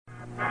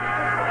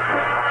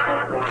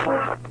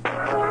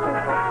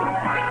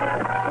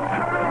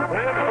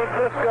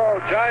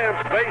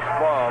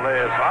Baseball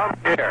is on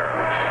the air.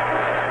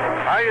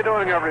 How you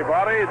doing,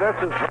 everybody? This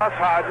is Russ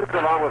Hodges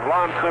along with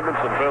Lon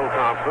Simmons and Bill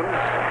Thompson,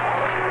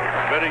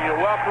 bidding you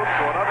welcome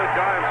to another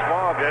Giants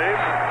ball game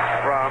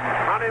from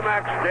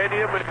Honeymack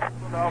Stadium in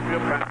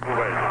Philadelphia,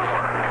 Pennsylvania.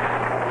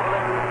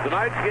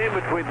 Tonight's game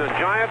between the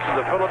Giants and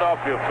the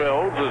Philadelphia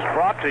Phillies is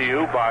brought to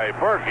you by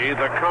Bergie,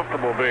 the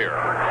comfortable beer.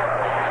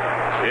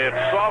 It's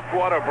soft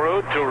water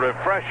brewed to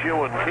refresh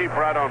you and keep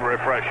right on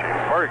refreshing.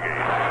 Bergie.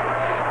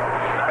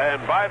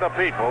 And by the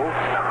people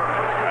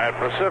at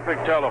Pacific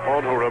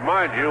Telephone who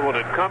remind you when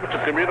it comes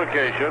to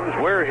communications,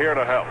 we're here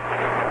to help.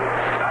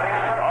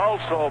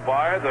 Also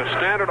by the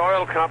Standard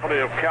Oil Company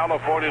of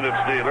California and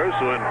its dealers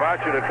who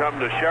invite you to come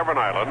to Chevron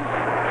Island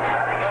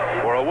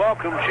for a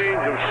welcome change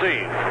of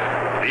scene.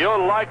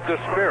 You'll like the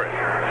spirit.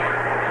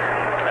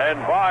 And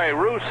by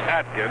Roos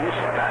Atkins,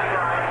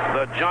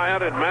 the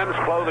giant in men's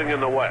clothing in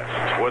the West.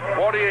 With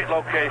 48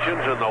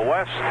 locations in the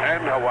West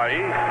and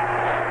Hawaii,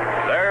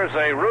 there's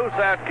a Ruth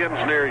Atkins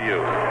near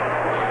you.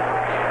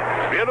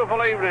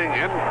 Beautiful evening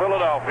in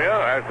Philadelphia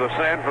as the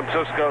San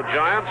Francisco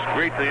Giants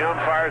greet the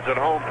umpires at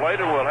home plate,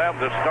 and we'll have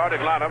the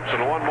starting lineups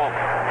in one moment.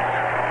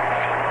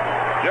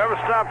 Do you ever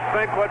stop to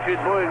think what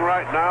you're doing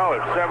right now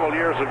is several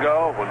years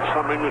ago when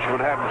some Englishmen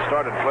hadn't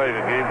started playing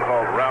a game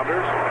called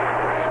Rounders?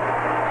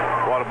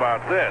 What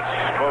about this?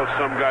 Suppose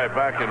some guy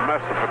back in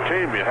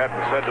Mesopotamia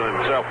hadn't said to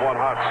himself one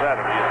hot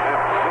Saturday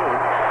afternoon,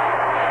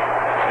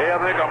 hey, I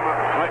think I'm going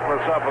to make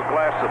myself a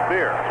glass of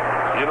beer.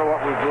 You know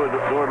what we're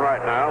doing right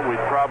now?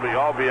 We'd probably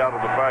all be out in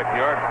the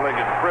backyard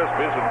flinging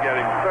frisbees and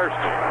getting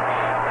thirsty.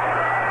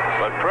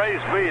 But praise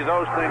be,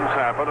 those things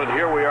happen, and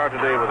here we are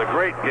today with a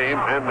great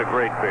game and a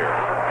great beer.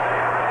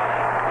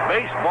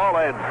 Baseball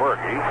and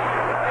Bergie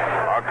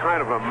are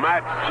kind of a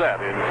match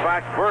set. In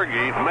fact,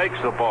 Bergie makes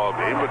the ball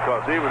game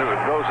because even if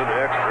it goes into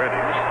extra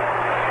innings,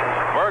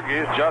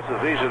 Bergie is just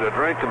as easy to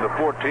drink in the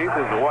 14th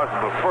as it was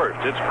in the first.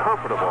 It's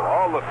comfortable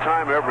all the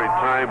time, every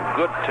time,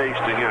 good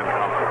tasting and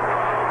comfortable.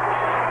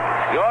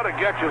 You ought to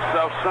get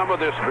yourself some of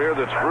this beer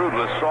that's brewed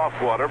with soft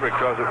water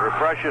because it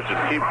refreshes and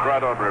keeps right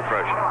on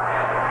refreshing.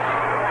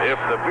 If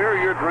the beer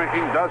you're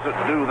drinking doesn't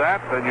do that,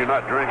 then you're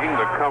not drinking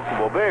the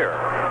comfortable beer.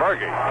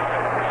 Bergie.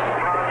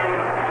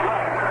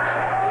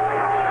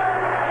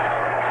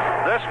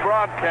 This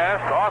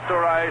broadcast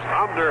authorized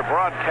under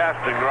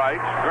broadcasting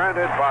rights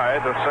granted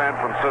by the San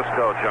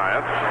Francisco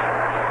Giants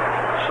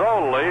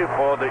solely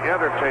for the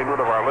entertainment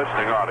of our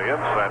listening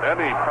audience, and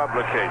any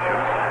publication,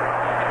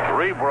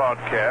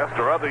 rebroadcast,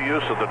 or other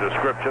use of the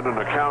description and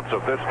accounts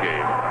of this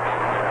game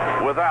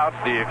without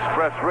the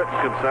express written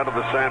consent of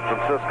the San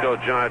Francisco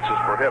Giants is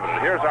prohibited.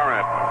 Here's our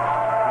anthem.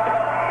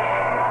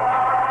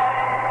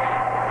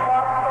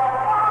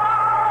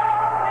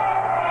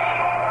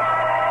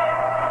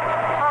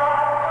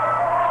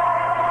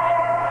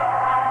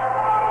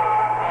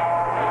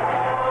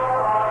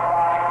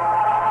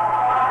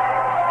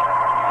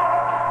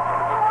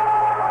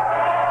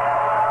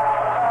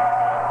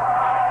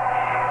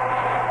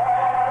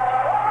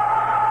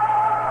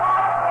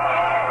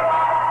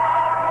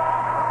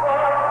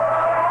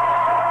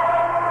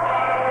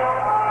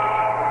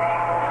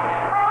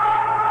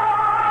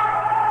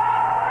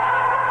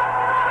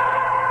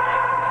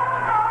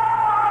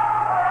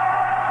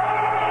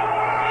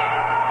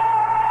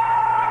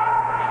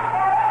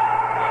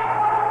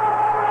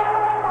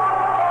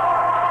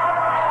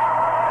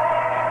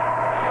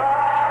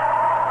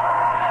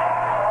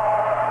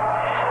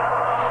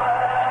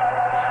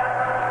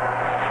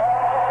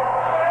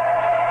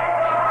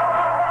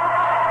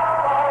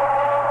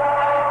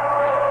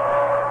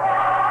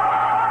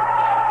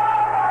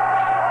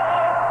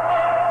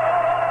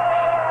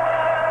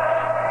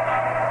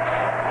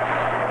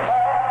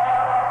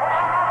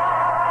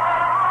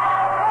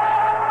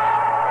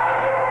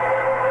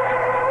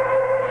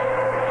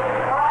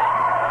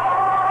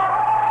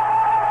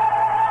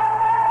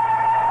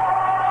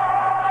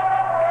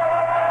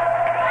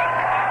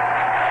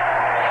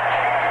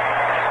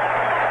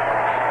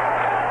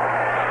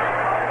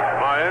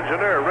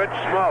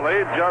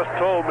 Just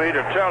told me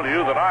to tell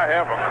you that I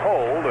have a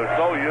cold, as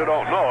though you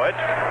don't know it.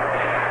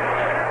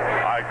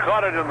 I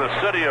caught it in the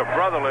city of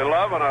brotherly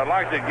love, and I'd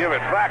like to give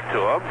it back to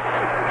him.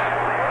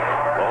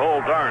 The whole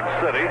darn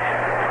city.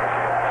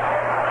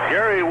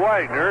 Gary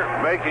Wagner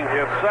making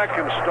his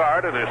second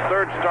start and his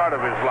third start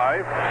of his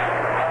life.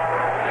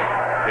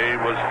 He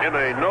was in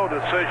a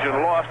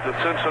no-decision loss to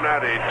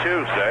Cincinnati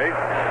Tuesday,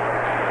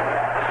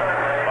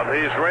 but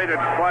he's rated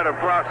quite a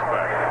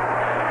prospect.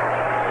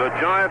 The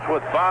Giants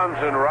with Bonds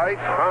in right,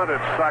 Hunt at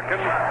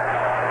second,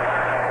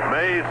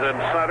 Mays in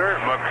center,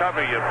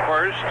 McCovey at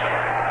first,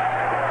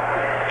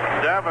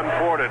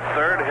 Davenport at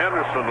third,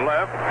 Henderson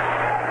left,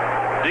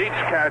 Dietz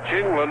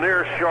catching,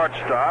 Lanier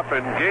shortstop,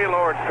 and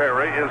Gaylord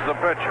Perry is the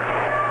pitcher.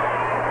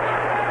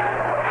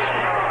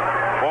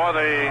 For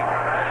the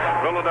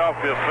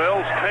Philadelphia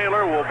Phillies,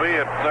 Taylor will be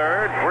at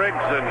third,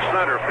 Briggs in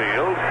center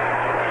field,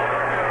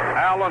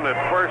 Allen at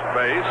first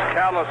base,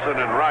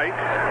 Callison in right,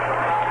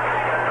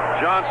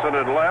 Johnson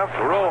at left,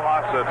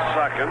 Rojas at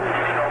second,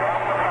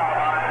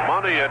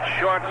 Money at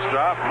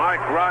shortstop.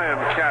 Mike Ryan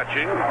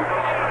catching.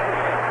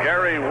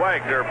 Gary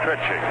Wagner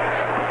pitching.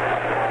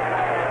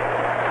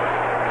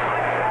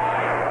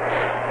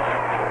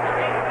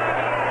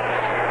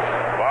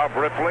 Bob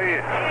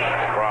Ripley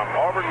from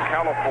Auburn,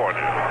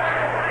 California,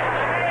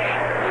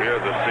 here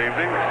this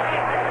evening.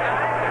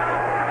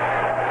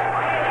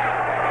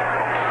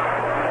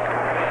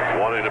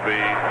 Wanting to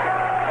be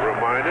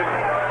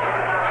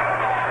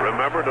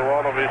remembered to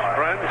all of his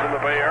friends in the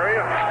Bay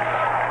Area.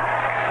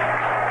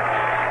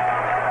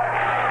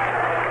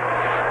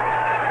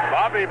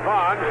 Bobby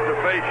Bonds to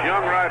face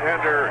young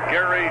right-hander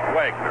Gary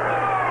Wagner.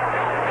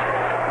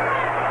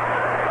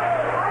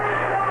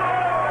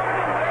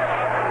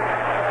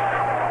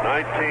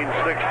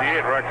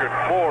 '68 record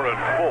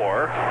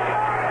 4-4,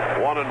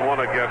 1-1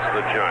 against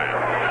the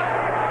Giants.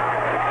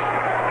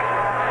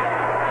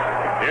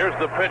 Here's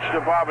the pitch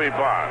to Bobby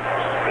Bonds,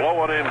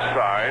 blowing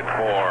inside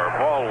for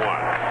ball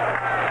one.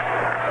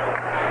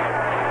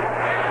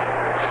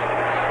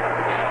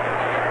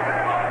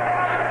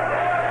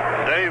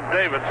 Dave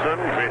Davidson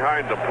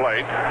behind the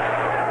plate.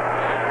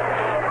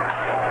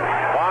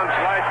 Bonds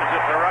slices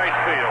it to right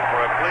field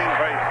for a clean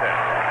base hit.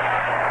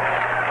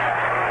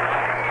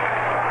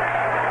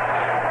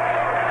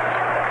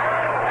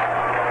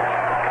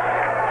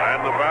 And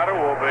the batter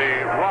will be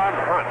Ron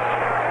Hunt.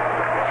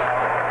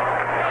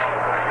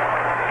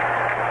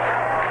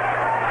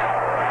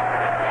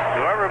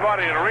 To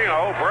everybody in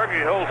Reno,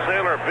 Berge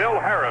wholesaler Bill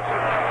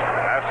Harrison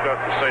asked us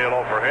to say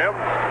hello for him.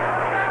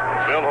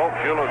 Bill hopes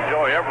you'll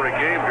enjoy every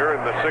game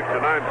during the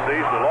 6-9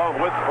 season, along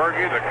with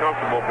Berge, the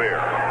comfortable beer.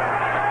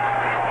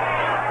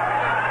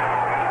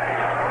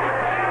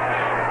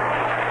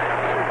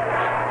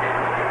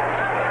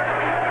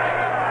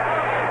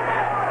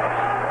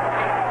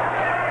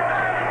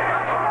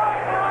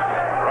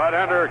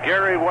 Right-hander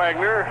Gary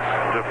Wagner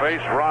to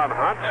face Ron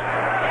Hunt.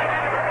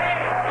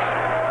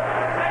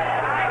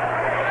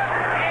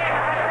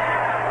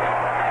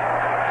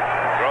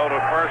 Throw to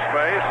first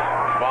base.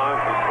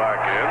 Bonds is back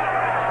in.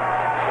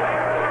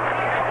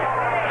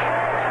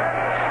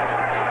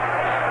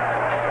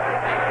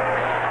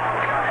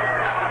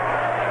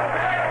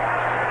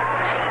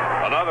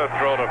 Another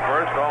throw to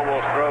first,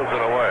 almost throws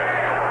it away.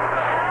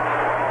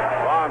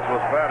 Bonds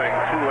was batting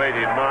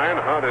 .289.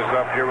 Hunt is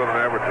up here with an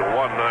average of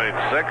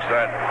 .196.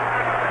 That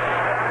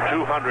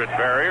 200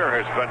 barrier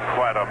has been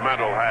quite a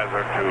mental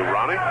hazard to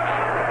Ronnie.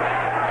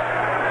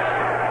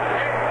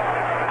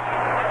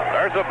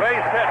 There's a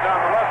base hit down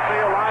the left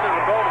field line and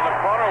it'll go to the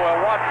corner.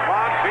 We'll watch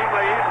Bonds. He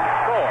may even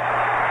score.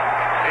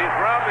 He's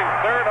rounding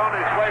third on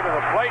his way to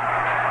the plate.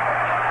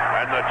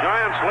 And the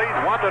Giants lead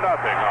 1-0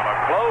 on a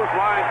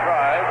clothesline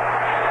drive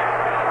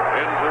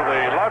into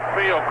the left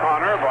field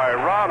corner by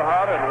Ron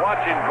Hunt, and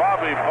watching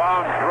Bobby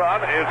Bonds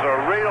run is a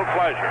real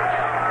pleasure.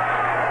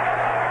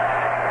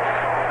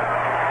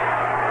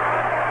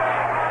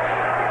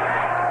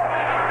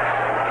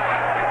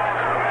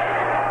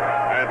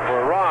 And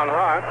for Ron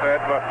Hunt,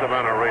 that must have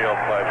been a real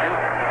pleasure.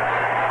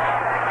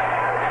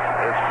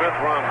 His fifth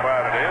run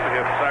batted in,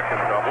 his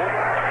second double.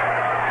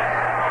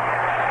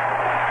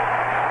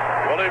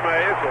 Willie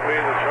Mays will be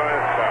the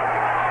Giants batter.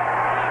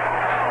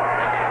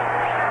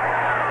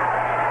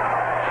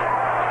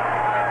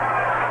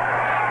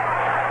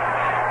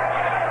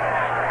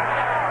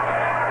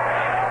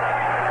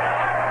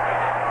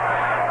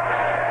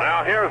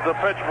 Here's the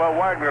pitch by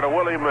Wagner to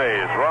Willie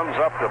Mays. Runs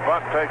up to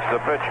bunt, takes the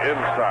pitch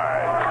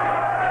inside.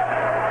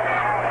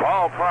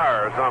 Paul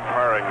Pryor is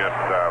umpiring at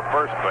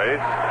first base.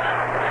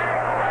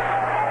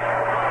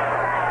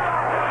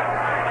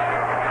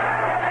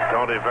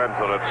 Tony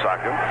Venzel at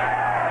second.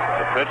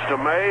 The pitch to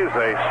Mays,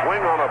 a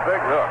swing on a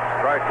big hook,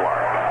 strike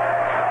one.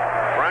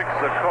 Frank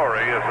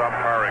Sikori is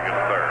umpiring at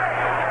third.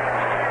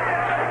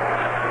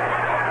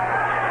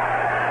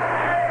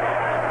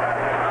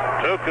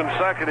 Two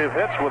consecutive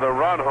hits with a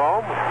run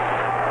home.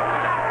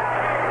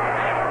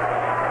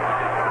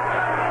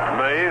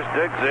 Mays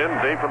digs in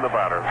deep in the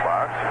batter's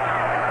box.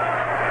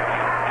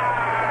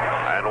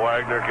 And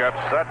Wagner gets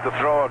set to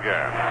throw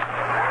again.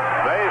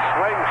 Mays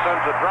swings,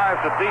 sends a drive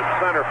to deep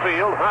center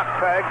field. Hunt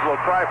tags, will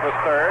try for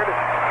third.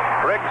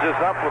 Briggs is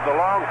up with the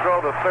long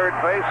throw to third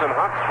base, and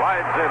Hunt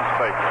slides in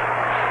safely.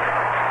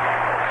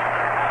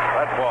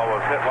 That ball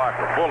was hit like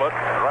a bullet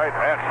right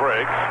at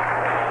Briggs.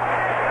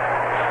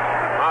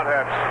 Hunt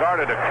had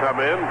started to come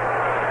in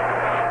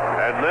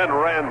and then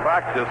ran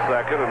back to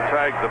second and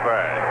tagged the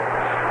bag.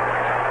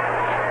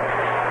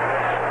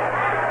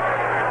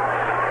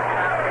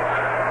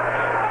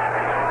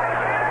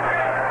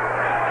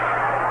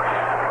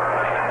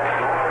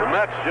 The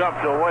Mets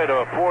jumped away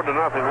to a 4-0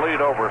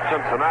 lead over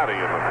Cincinnati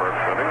in the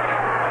first inning.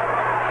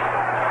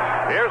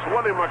 Here's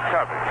Woody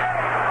McCovey.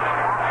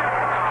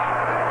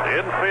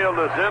 The infield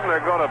is in. They're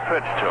going to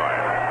pitch to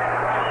him.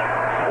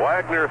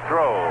 Wagner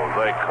throws.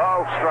 A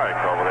called strike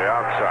over the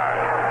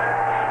outside.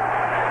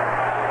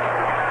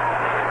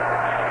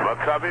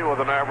 McCovey with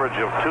an average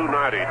of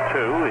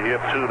 .292. He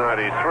hit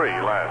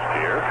 .293 last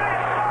year.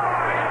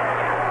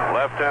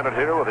 Left-handed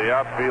hitter with the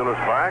outfielders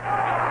back.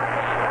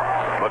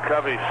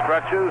 McCovey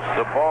stretches.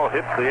 The ball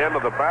hits the end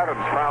of the bat and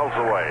fouls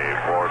away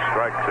for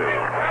strike two.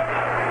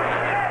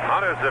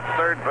 Hunters at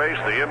third base.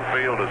 The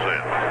infield is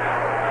in.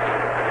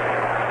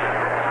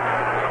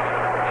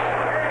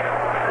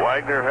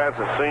 Wagner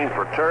hasn't seen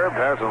perturbed,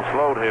 hasn't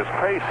slowed his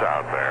pace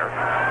out there.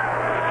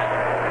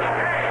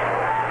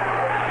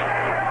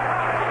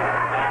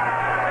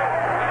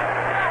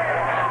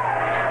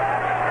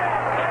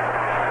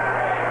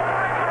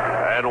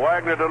 And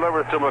Wagner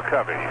delivers to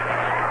McCovey.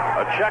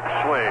 A check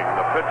swing.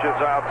 The pitch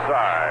is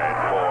outside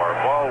for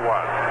ball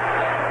one.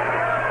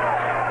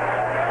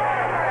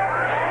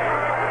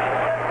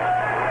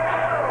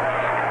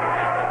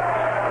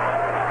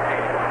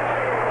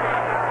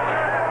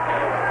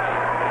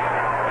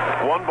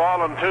 One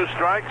ball and two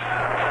strikes.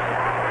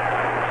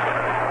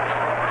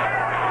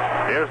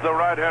 Here's the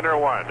right-hander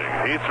winding.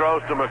 He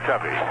throws to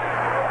McCovey.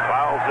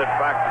 Fouls it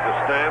back to the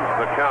stands.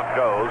 The count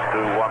goes to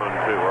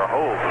 1-2, or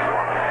holds at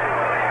 1.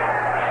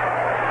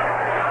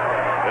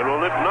 It will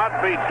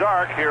not be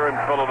dark here in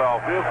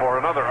Philadelphia for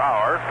another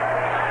hour,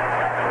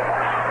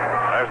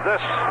 as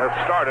this has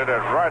started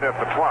right at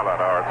the twilight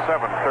hour at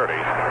 7:30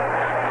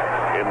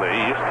 in the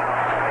east.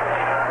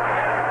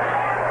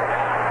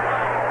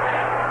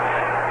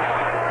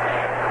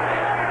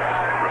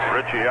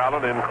 Richie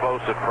Allen in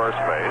close at first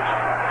base.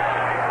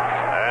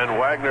 And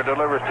Wagner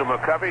delivers to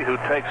McCovey, who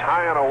takes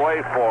high and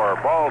away for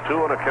ball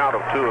two and a count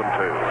of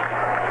 2-2.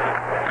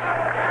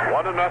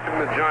 1-0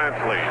 the Giants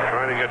lead.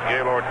 Trying to get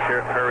Gaylord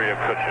Perry a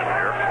cushion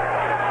here.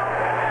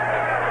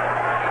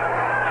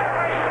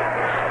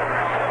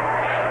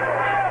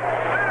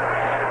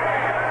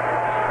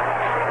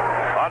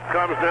 Hunt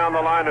comes down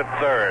the line at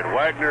third.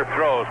 Wagner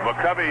throws.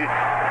 McCovey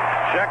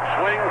check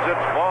swings.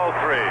 It's ball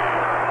three.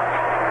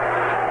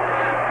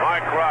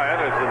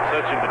 Ryan is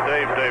insisting to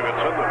Dave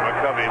Davidson that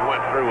McCovey went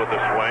through with the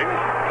swing.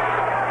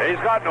 He's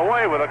gotten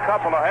away with a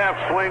couple of half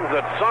swings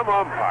that some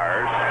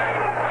umpires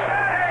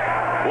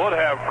would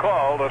have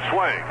called a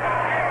swing.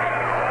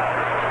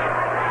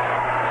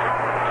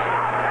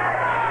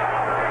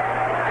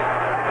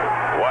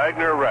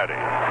 Wagner ready.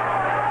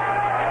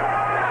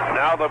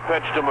 Now the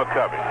pitch to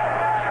McCovey.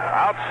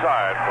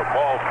 Outside for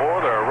ball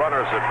four. There are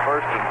runners at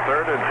first and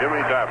third, and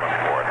Jimmy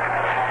Davenport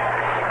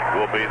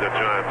will be the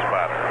Giants'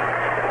 batter.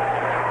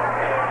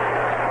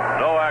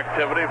 No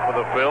activity for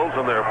the Phils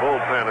in their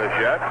bullpen as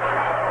yet.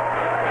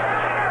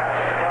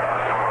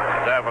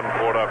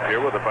 Davenport up here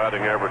with a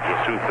batting average of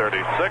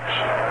 .236.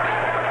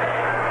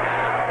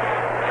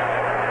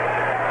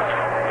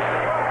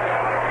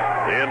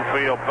 The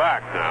infield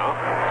back now.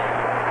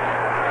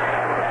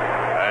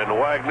 And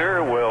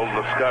Wagner will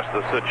discuss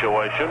the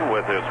situation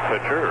with his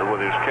pitcher,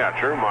 with his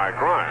catcher,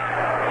 Mike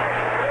Ryan.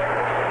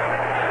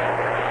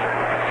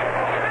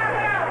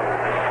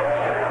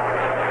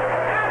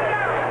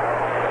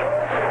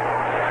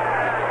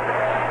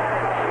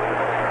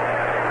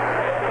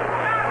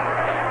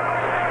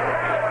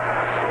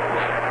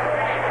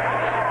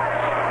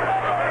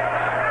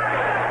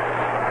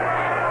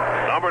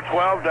 Number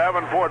 12,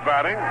 Davenport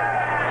batting.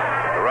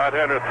 The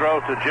right-hander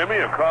throws to Jimmy,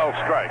 a called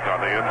strike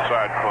on the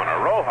inside corner.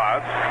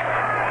 Rojas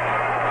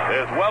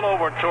is well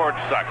over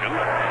towards second.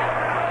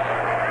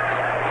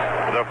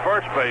 The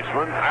first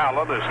baseman,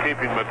 Allen, is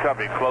keeping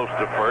McCovey close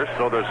to first,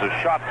 so there's a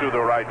shot through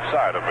the right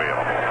side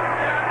available.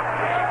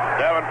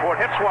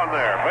 Davenport hits one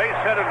there. Base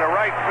hit into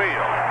right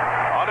field.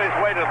 On his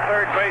way to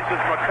third base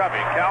is McCovey.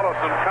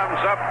 Callison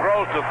comes up,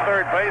 throws to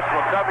third base.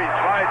 McCovey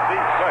slides,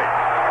 he's safe.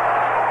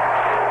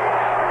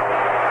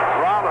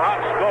 Ron Hunt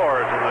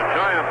scores, and the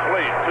Giants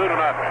lead 2-0.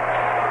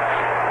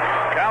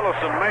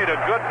 Callison made a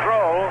good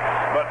throw,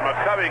 but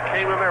McCovey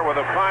came in there with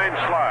a fine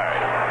slide.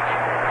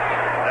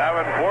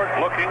 Davenport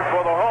looking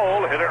for the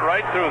hole, hit it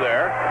right through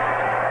there.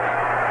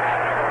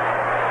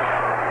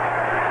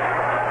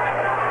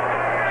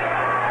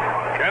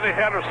 Kenny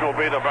Henderson will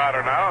be the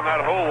batter now, and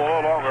that hole will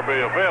no longer be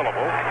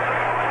available.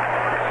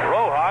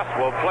 Rojas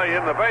will play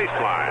in the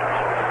baseline.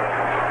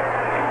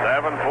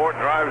 Davenport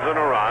drives in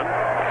a run.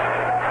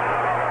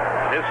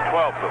 His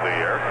 12th of the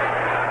year.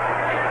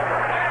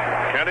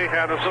 Kenny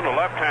Henderson, a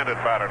left-handed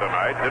batter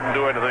tonight, didn't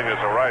do anything as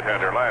a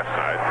right-hander last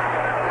night.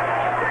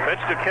 The pitch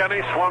to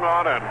Kenny, swung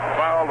on and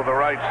foul to the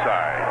right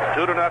side.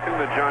 2-0,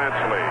 the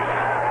Giants lead.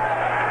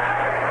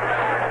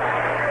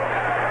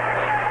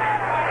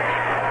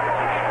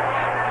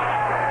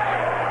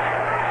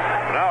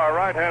 Now a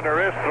right-hander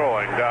is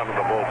throwing down to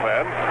the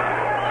bullpen.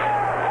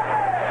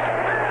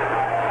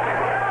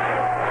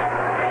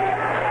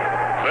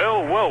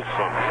 Bill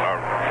Wilson,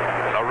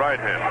 a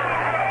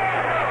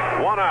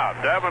right-hander. One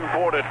out.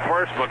 Davenport at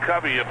first,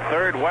 McCovey at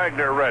third.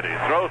 Wagner ready.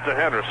 Throws to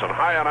Henderson.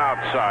 High and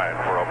outside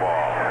for a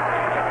ball.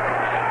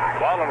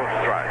 Ball and a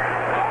strike.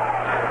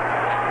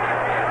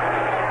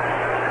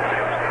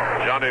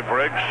 Johnny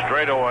Briggs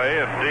straight away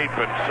and deep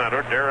in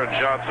center. Darren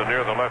Johnson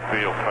near the left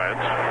field fence.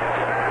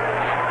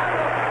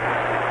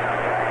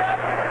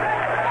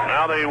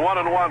 Now the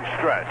 1-1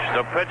 stretch.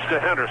 The pitch to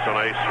Henderson.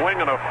 A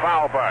swing and a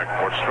foul back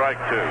for strike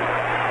two.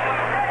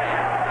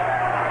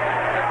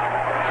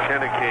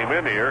 Kenny came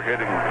in here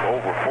hitting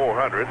over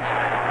 400.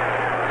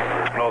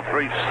 No,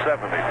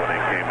 370 when he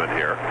came in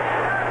here.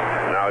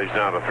 Now he's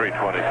down to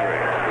 323.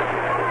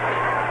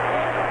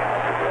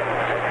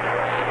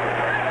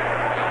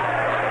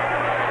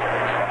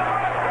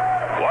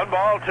 1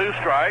 ball, 2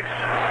 strikes.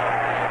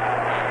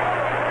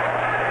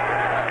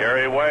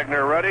 Gary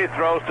Wagner ready,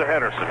 throws to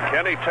Henderson.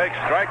 Kenny takes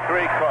strike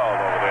 3 called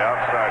over the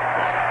outside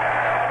corner.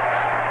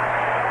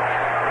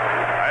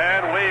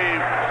 And we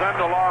send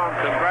along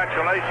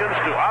congratulations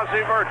to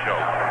Ozzie Virgil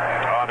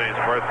on his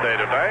birthday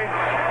today.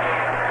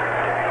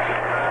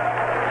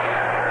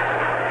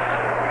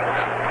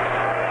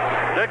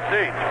 Dick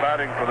Dietz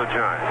batting for the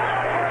Giants.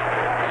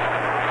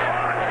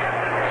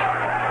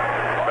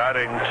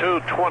 Batting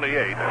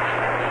 .228.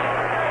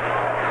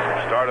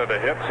 Started a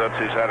hit since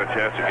he's had a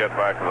chance to get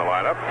back in the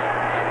lineup.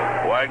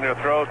 Wagner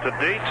throws to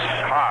Dietz.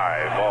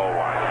 High, ball 1.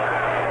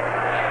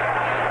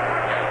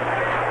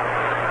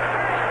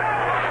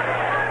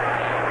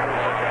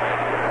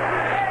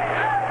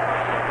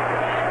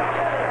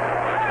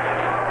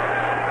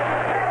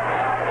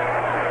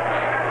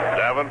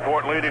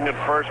 Davenport leading at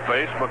first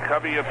base.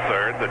 McCovey at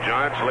third. The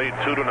Giants lead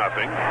 2-0.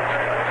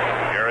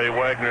 Gary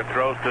Wagner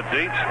throws to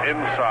Dietz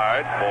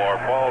inside for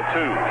ball 2.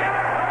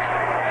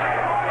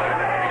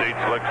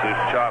 Dietz licks his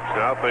chops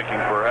now, thinking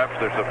perhaps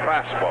there's a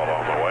fastball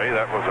on the way.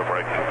 That was a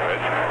breaking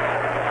pitch.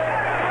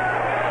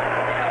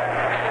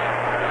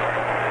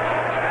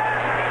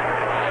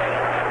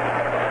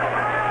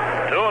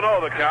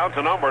 The count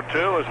to number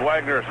 2 as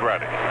Wagner's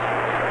ready.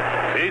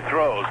 He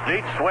throws.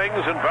 Dietz swings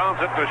and bounds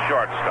it to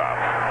shortstop.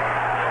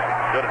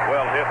 Good,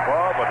 well hit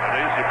ball, but an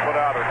easy put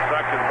out at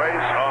second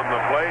base on the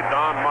plate.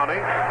 Don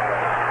Money.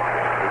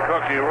 And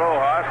Cookie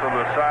Rojas on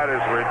the side is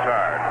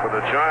retired. For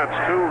the Giants,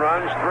 2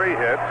 runs, 3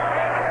 hits,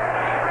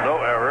 no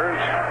errors.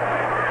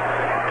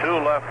 2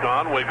 left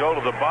on. We go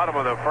to the bottom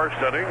of the first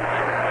inning.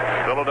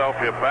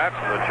 Philadelphia bats,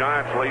 and the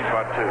Giants lead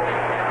by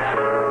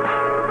 2.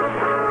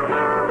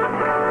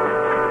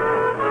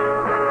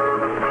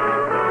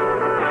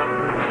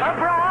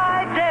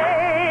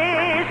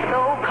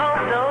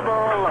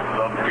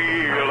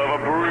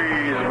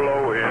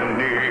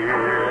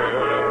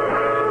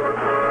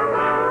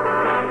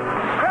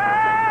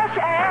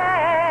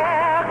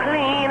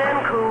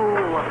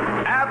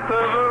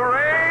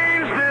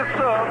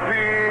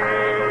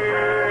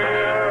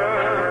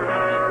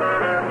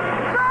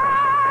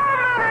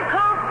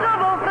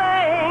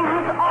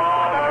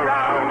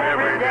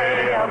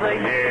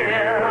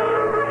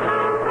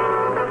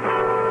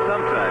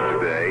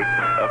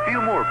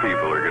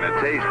 People are going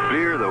to taste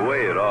beer the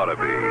way it ought to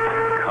be.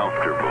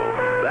 Comfortable.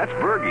 That's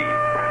Bergie.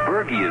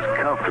 Bergie is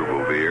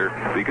comfortable beer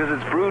because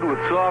it's brewed with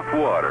soft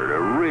water to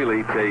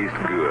really taste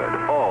good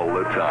all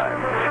the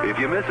time. If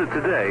you miss it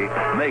today,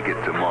 make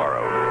it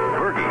tomorrow.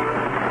 Bergie.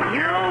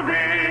 You'll be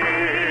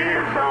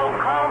so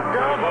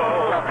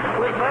comfortable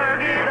with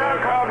Bergie, the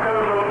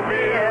comfortable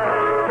beer.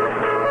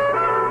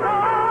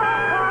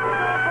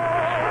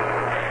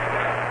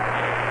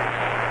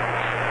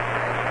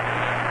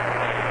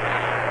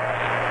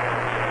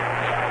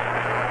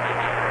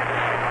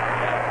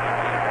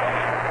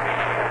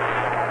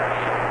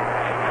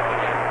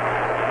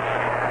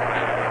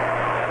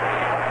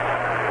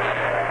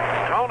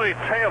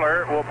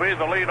 Taylor will be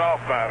the leadoff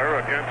batter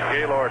against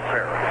Gaylord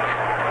Perry.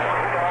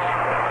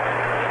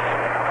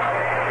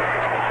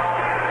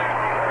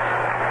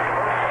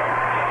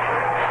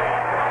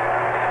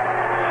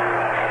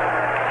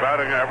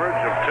 Batting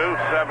average of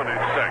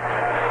 .276.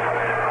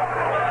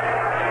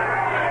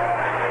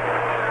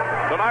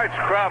 Tonight's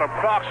crowd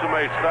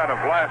approximates that of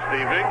last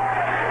evening.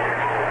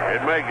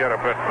 It may get a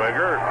bit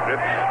bigger.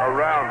 It's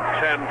around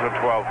 10 to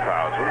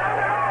 12,000.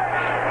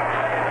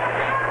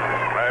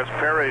 As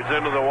Perry's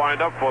into the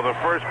windup for the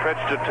first pitch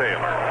to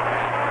Taylor.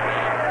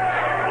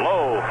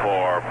 Low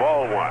for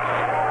ball 1.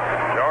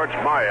 George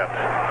Myatt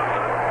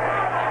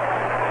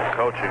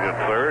coaching at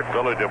third.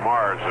 Billy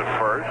DeMars at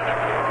first.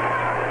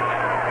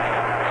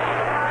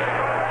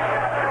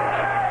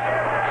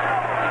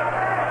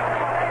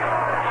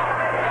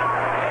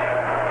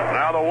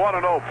 Now the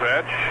 1-0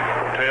 pitch.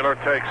 Taylor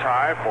takes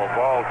high for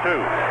ball 2.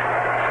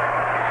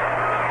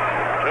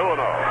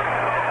 2-0.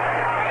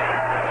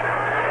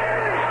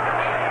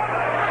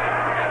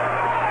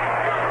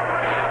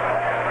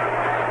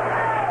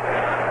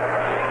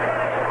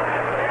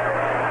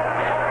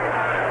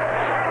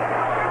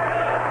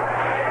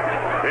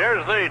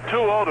 The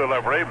 2-0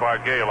 delivery by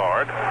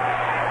Gaylord.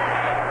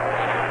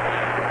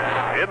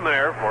 In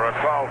there for a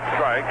called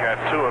strike at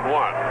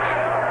 2-1.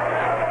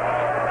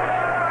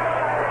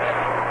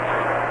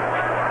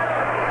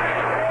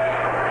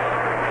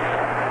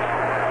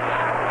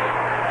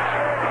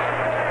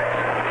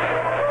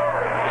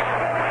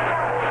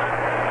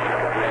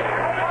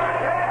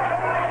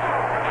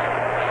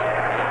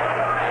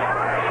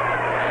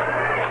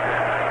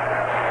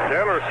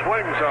 Taylor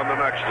swings on the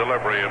next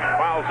delivery and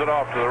fouls it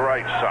off to the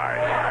right side.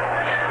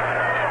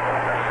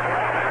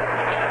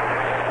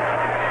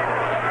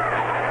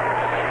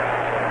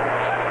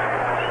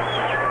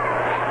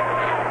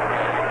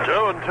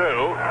 2-2.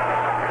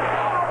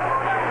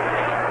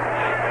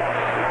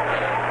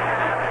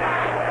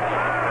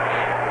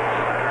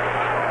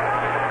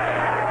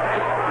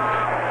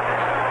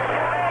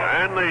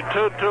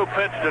 2-2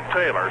 pitch to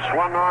Taylor.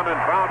 Swung on and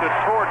bounded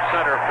towards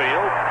center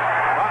field.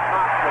 Not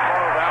knocks the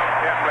ball down.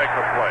 Can't make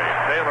a play.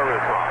 Taylor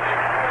is on.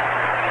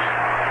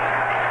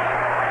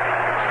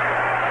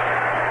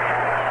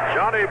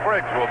 Johnny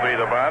Briggs will be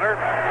the batter.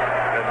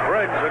 And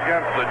Briggs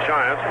against the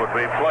Giants would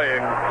be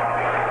playing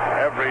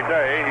every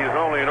day. He's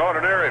only an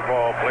ordinary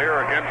ball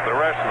player against the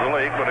rest of the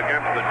league, but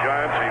against the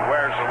Giants, he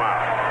wears them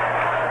out.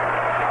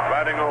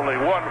 Batting only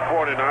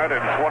 149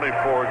 in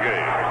 24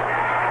 games.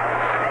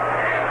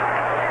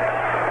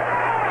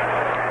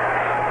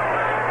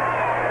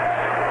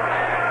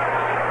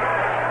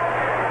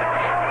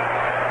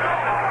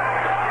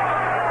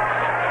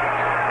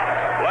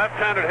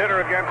 Left-handed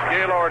hitter against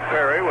Gaylord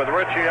Perry with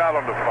Richie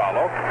Allen to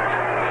follow.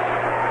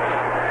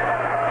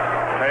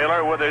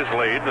 Taylor with his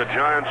lead. The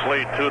Giants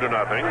lead 2-0.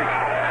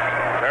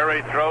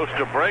 Perry throws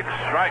to Briggs.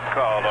 Strike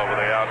called over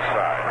the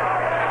outside.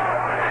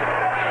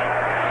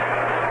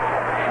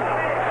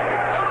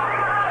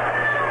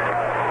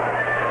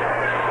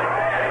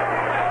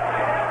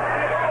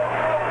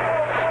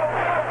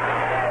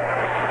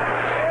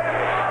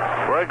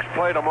 Briggs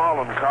played them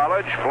all in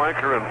college.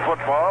 Flanker in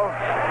football.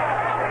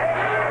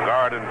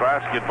 Guard in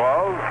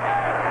basketball.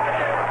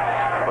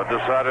 But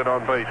decided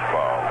on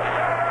baseball.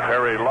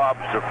 Perry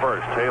lobs to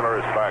first. Taylor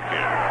is back in.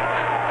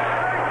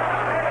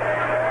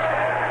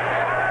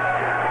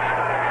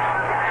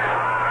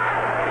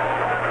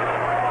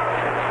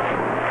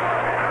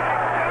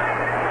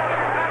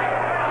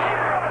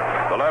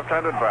 The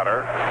left-handed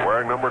batter,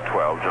 wearing number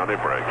 12, Johnny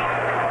Briggs.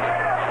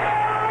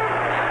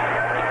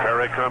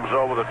 Perry comes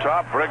over the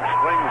top. Briggs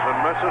swings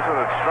and misses, and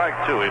it's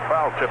strike 2. He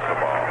foul-tipped the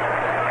ball.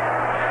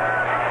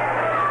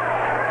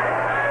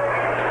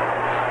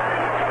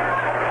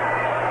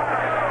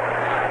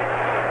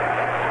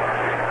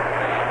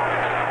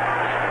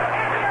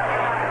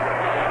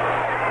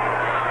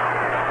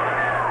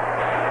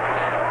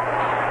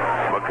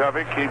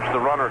 McCovey keeps the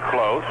runner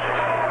close.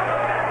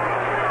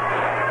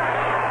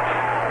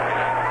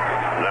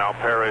 Now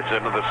Perry's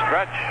into the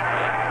stretch.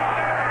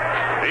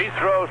 He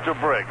throws to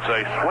Briggs.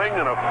 A swing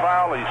and a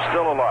foul. He's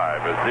still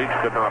alive as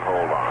Deach could not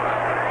hold on.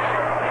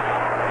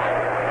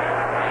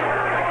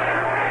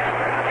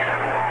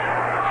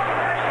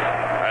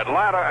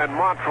 Atlanta and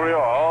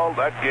Montreal,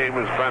 that game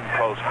has been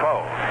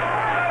postponed.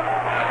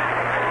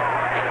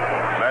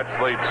 Mets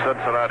lead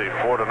Cincinnati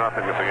 4-0 at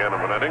the end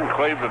of an inning.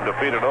 Cleveland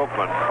defeated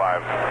Oakland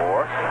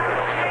 5-4.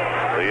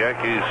 The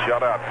Yankees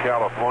shut out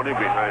California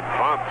behind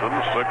Boston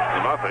 6-0.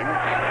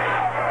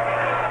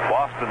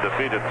 Boston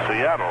defeated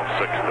Seattle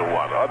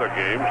 6-1. Other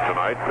games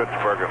tonight: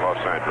 Pittsburgh at Los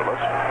Angeles,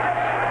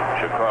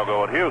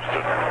 Chicago at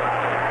Houston.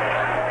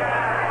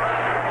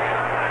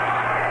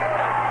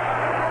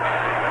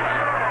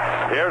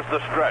 Here's the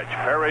stretch.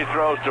 Perry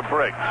throws to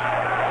Briggs.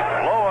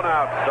 Low and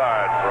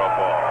outside for a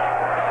ball.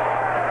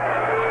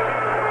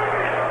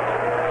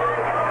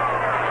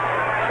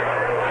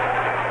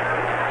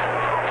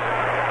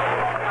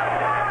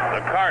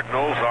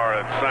 Cardinals are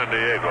at San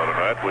Diego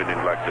tonight. We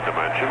neglected to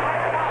mention.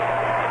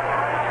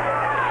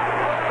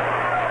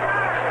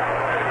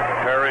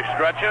 Perry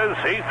stretches.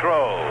 He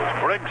throws.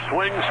 Briggs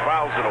swings,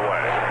 fouls it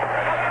away.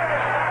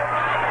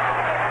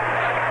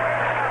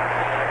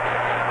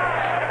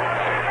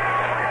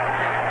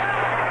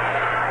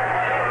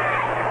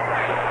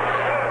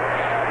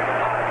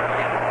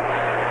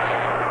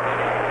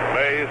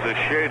 Mays is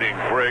shading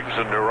Briggs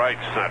into right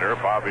center.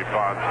 Bobby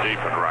Bonds deep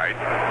and right.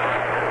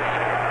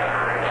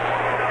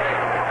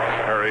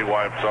 Perry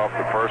wipes off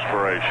the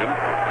perspiration.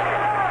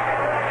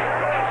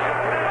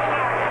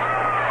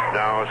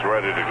 Now is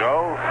ready to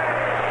go.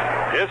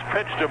 His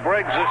pitch to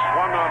Briggs is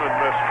swung on and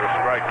missed for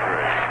strike 3.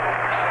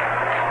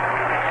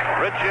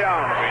 Richie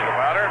Allen will be the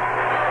batter.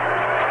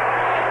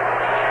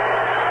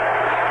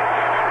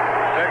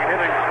 Big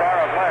hitting star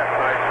of last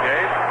night's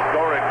game,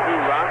 scoring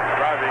 2 runs,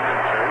 driving in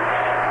 2.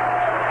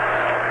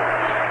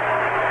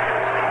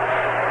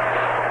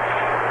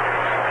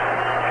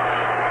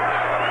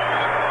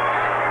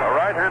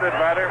 Right-handed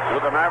batter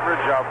with an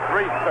average of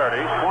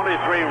 .330,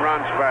 23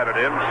 runs batted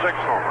in, 6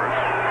 homers.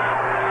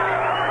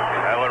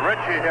 And when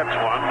Richie hits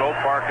one, no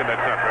park in the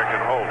country can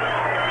hold it.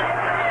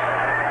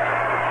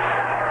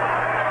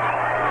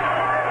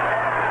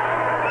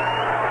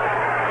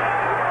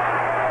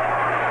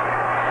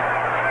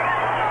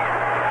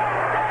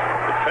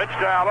 The pitch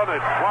to Allen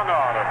is swung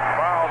on and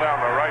fouled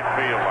down the right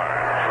field line.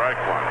 Strike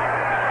 1.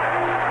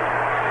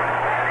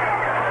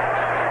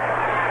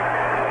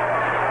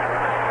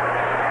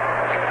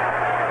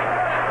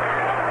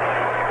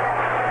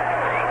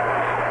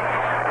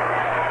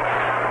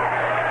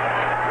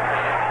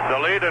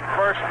 Lead at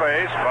first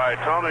base by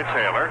Tony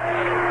Taylor.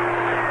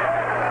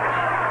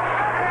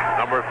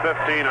 Number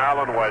 15,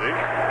 Allen waiting.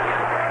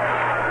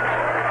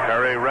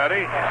 Perry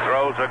ready,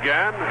 throws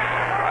again.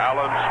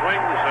 Allen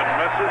swings and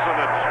misses, and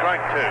it's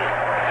strike 2.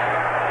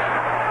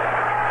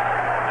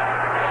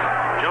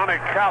 Johnny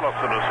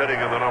Callison is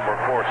hitting in the number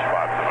 4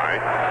 spot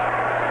tonight.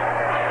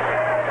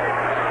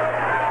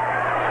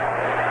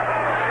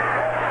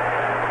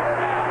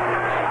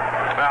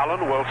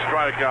 Allen will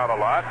strike out a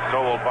lot,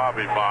 so will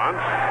Bobby Bonds.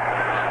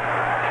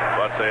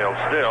 But but they'll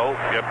still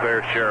get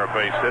their share of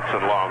base hits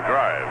and long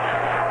drives.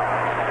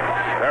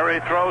 Perry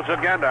throws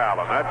again to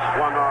Allen. That's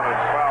swung on and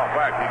foul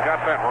back. He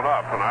got that one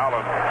up, and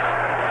Allen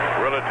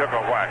really took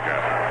a whack at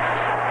it.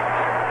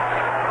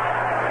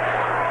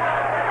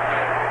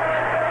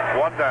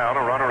 One down,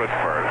 a runner at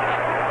first.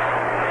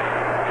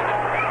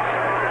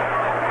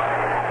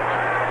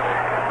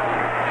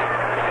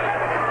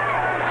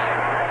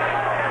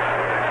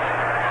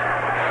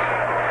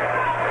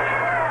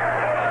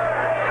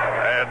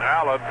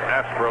 Allen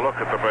asks for a look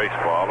at the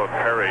baseball, and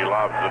Perry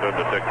lobs it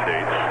into Dick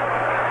Dietz,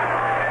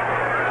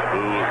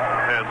 who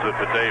hands it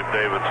to Dave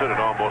Davidson. It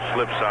almost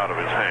slips out of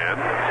his hand.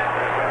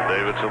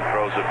 Davidson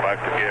throws it back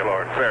to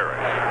Gaylord Perry.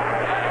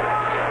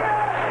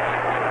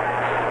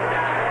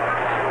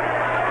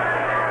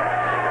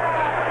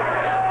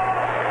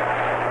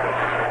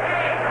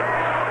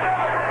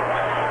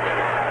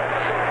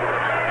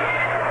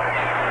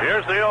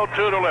 Here's the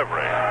 0-2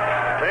 delivery.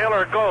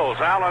 Taylor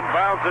goes. Allen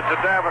bounds it to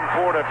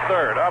Davenport at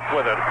third. Up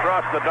with it.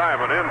 Across the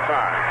diamond in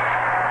time.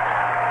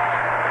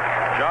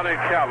 Johnny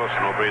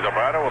Callison will be the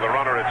batter with a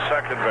runner at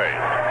second base.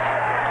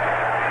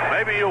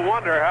 Maybe you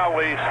wonder how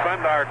we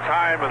spend our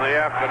time in the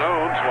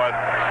afternoons when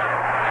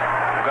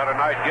we've got a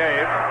night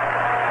game.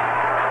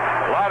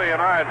 Lottie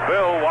and I and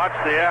Bill watch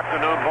the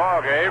afternoon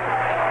ball game.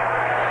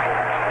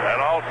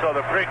 And also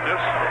the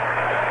Preakness.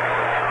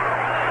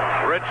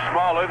 Rich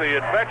Smalley,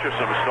 the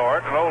adventuresome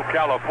sort, an old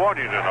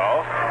Californian, you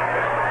know.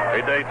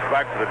 He dates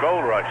back to the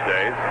Gold Rush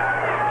days.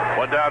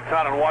 Went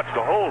downtown and watched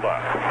a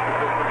hold-up.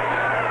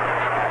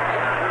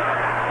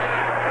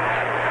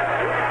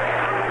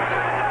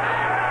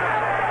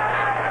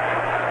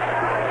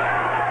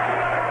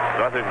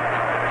 Nothing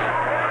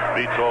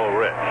beats old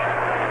Rich.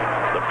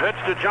 The pitch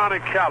to Johnny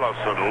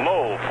Callison,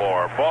 low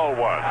for ball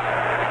one.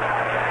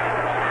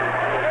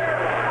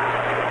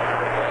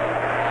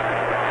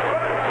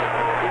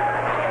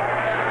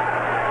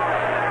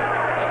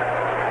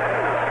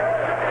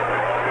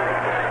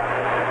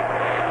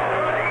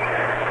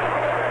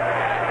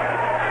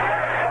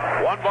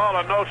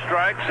 No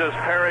strikes as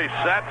Perry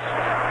sets.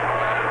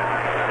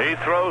 He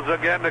throws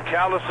again to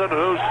Callison,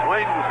 who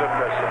swings and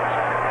misses.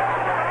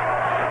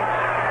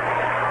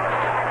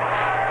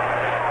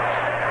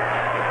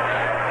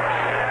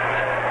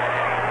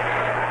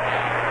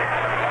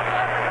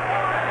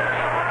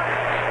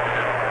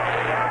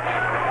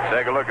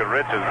 Take a look at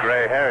Rich's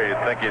gray hair.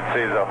 You'd think he'd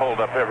see the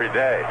hold-up every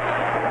day.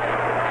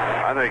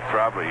 I think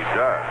probably he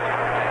does.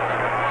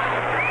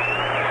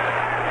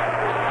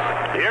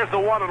 Here's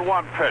the 1-1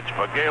 pitch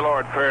for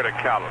Gaylord Perry to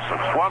Callison.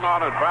 Swung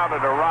on and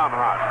bounded to Ron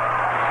Hunt.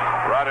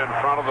 Right in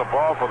front of the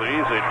ball for the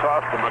easy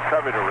toss to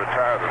McCovey to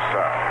retire the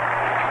side.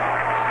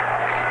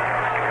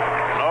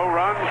 No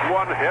runs,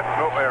 one hit,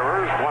 no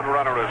errors. One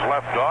runner is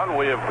left on.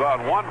 We have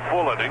gone one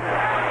full inning,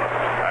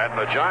 and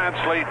the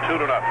Giants lead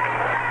 2-0.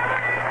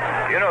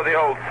 You know the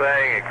old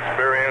saying,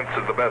 experience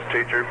is the best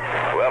teacher?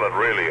 Well, it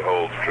really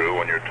holds true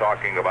when you're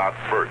talking about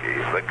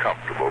Fergie, the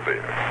comfortable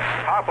beer.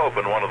 Pop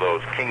open one of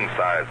those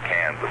king-size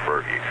cans of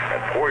Fergie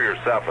and pour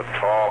yourself a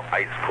tall,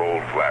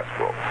 ice-cold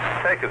glassful.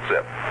 Take a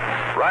sip.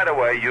 Right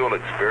away, you'll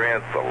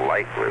experience the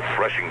light,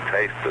 refreshing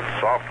taste that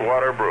soft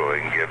water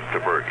brewing gives to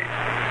Fergie.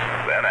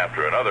 Then,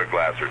 after another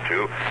glass or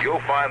two,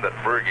 you'll find that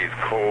Fergie's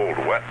cold,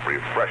 wet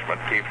refreshment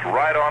keeps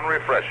right on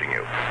refreshing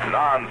you.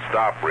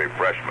 Non-stop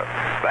refreshment.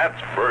 That's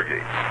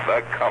Fergie,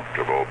 the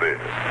comfortable beer.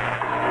 A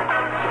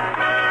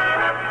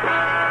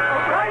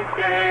bright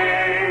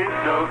day,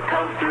 so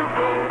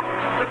comfortable.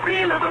 The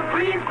feel of a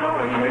breeze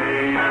blowing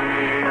me.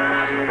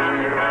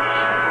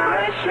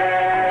 Fresh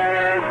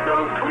air,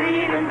 so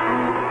clean and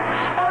cool.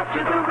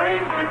 After the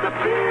rain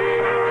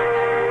disappears.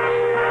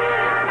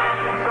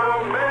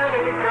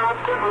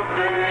 Comfortable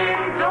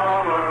things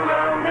all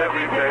around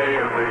every day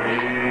of the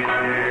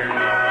year.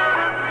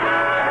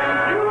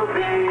 And you'll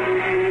be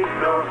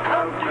so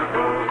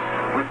comfortable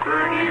with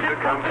Fergie, the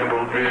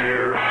comfortable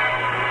beer.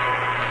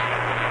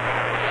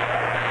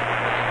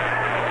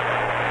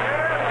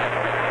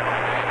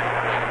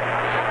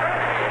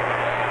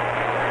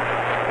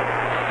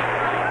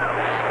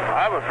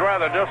 I was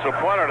rather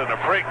disappointed in the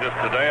Preakness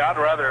today. I'd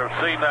rather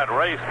have seen that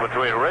race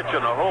between Rich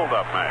and the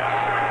hold-up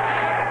man.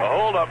 The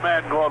hold-up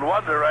man going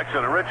one direction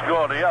and Rich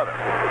going the other.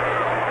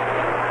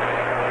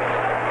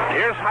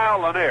 Here's Hal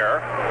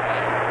Lanier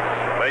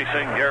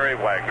facing Gary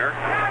Wagner.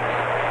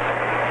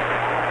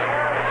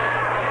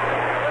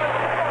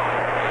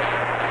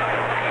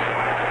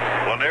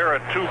 Lanier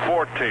at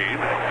 214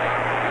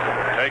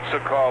 takes a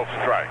call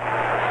strike.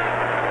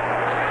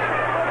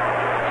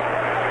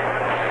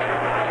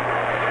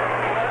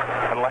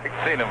 I like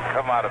seeing him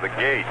come out of the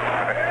gate.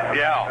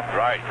 Yeah,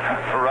 right.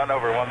 Run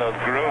over one of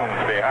those grooms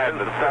behind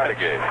the side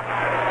gate.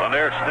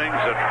 Lanier stings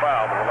it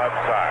foul to the left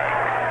side.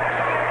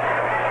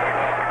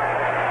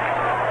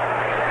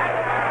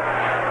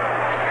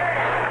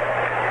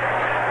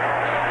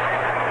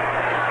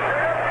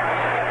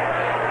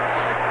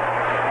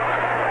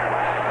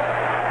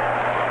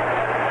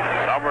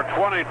 Number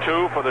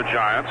 22 for the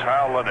Giants,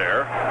 Hal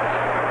Lanier.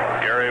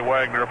 Gary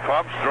Wagner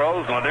pumps,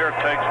 throws. Lanier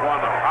takes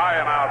one high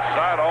and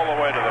outside all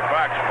the way to the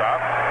backstop.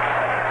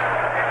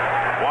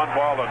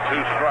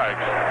 2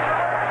 strikes.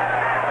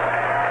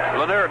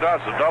 Lanier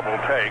does a double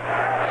take.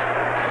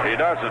 He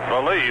doesn't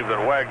believe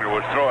that Wagner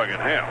was throwing at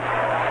him.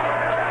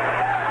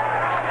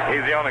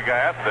 He's the only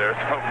guy up there,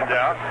 so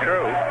Yeah,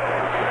 true.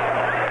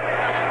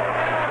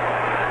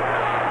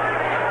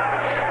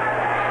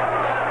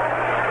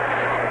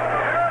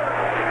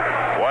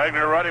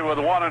 Wagner ready with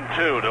 1 and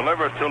 2.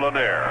 Delivers to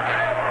Lanier.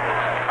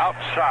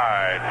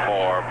 Outside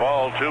for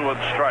ball 2 and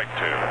strike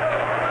 2.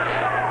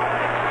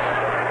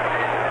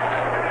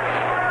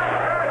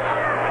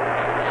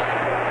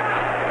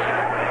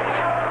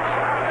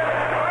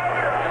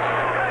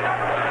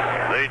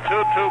 The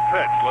 2-2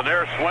 pitch.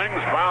 Lanier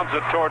swings, bounds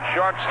it toward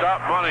shortstop.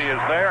 Money is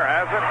there,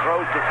 has it,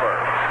 throws to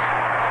first.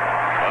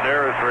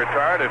 Lanier is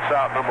retired. It's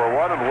out number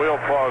 1, and we'll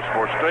pause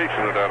for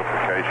station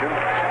identification.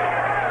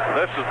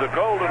 This is the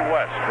Golden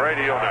West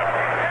Radio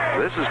Network.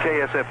 This is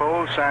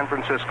KSFO San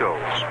Francisco.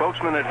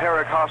 Spokesmen at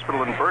Herrick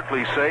Hospital in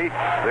Berkeley say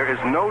there is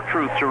no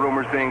truth to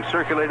rumors being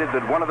circulated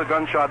that one of the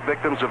gunshot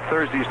victims of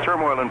Thursday's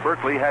turmoil in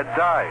Berkeley had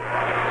died.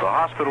 The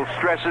hospital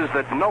stresses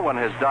that no one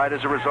has died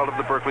as a result of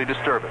the Berkeley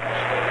disturbance.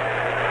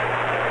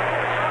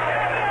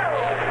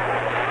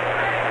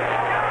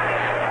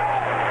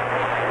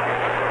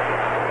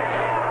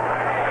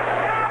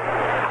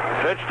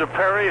 Pitch to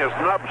Perry is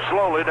nubbed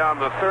slowly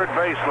down the third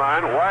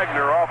baseline.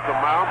 Wagner off the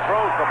mound,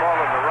 throws the ball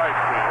into right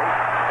field.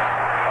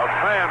 A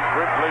fan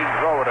group leans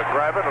over to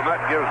grab it, and that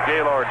gives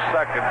Gaylord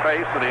second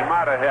base, and he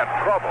might have had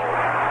trouble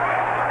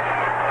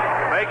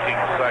making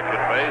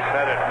second base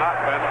had it not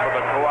been for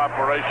the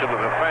cooperation of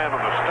the fan in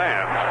the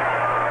stands,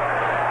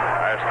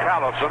 as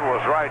Callison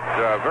was right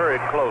very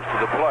close to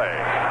the play.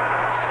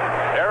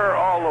 Error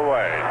all the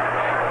way.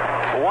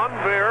 One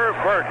beer,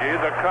 Bergie,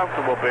 the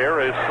comfortable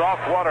beer, is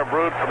soft water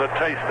brewed for the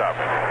taste of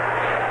it.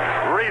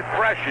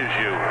 Refreshes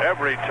you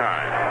every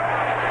time.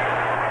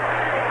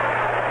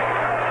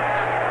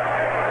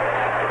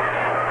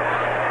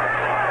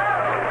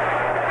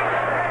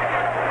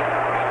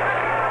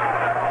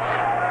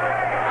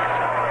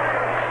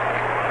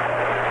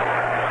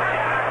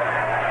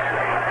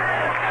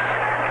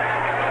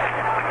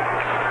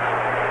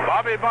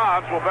 Bobby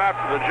Bonds will bat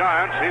for the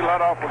Giants. He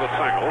led off with a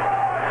single.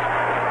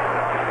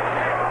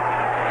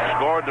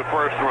 Scored the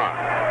first run.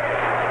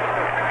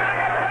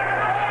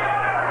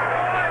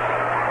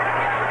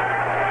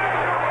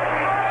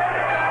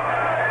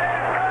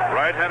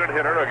 Right-handed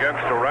hitter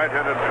against a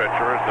right-handed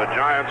pitcher as the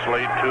Giants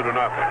lead 2-0.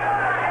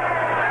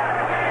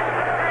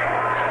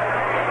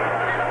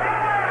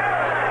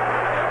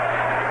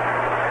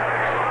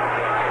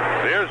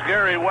 Here's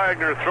Gary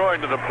Wagner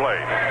throwing to the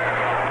plate.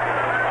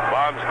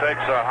 Bonds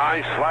takes a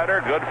high slider,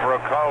 good for a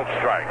called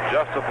strike,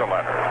 just at the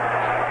letter.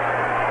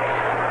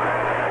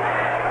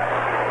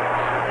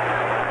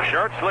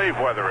 Short sleeve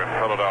weather in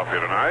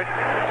Philadelphia tonight.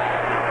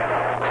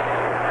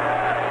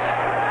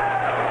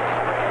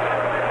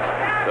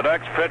 The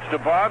next pitch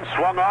to Bonds,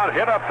 swung on,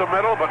 hit up the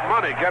middle, but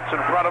Money gets in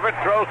front of it,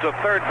 throws to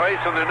third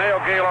base, and they nail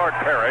Gaylord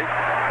Perry,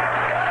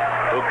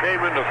 who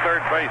came into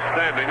third base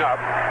standing up,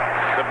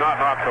 did not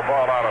knock the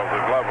ball out of the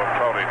glove of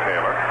Tony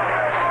Taylor.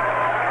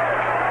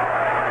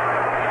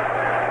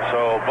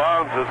 So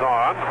Bonds is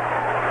on,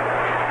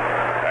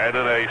 and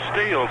in a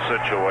steal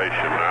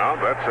situation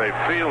now, that's a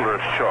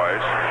fielder's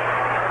choice.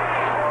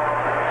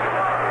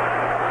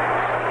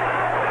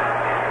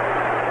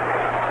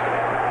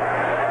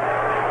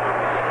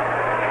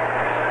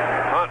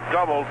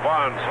 Doubled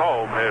Bonds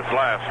home his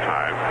last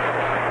time.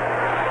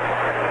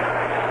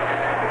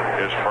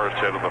 His first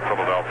hit of the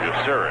Philadelphia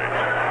series.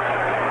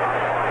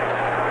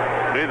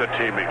 Neither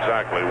team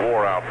exactly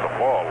wore out the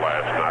ball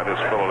last night as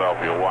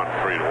Philadelphia won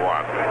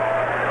 3-1.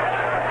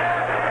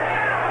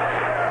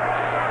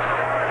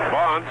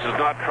 Bonds has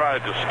not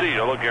tried to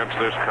steal against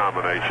this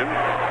combination.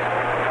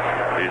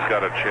 He's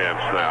got a chance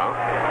now.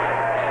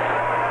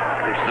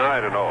 He's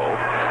 9-0.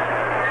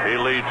 He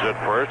leads at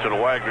first,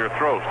 and Wagner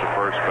throws to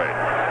first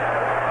base.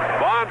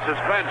 Bonds has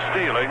been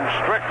stealing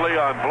strictly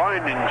on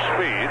blinding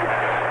speed,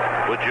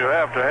 which you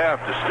have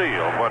to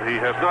steal, but he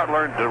has not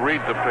learned to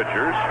read the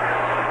pitchers,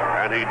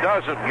 and he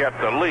doesn't get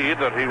the lead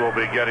that he will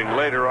be getting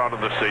later on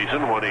in the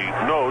season when he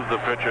knows the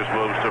pitcher's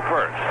moves to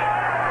first.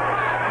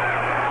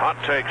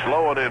 Hunt takes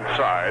low and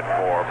inside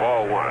for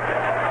ball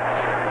 1.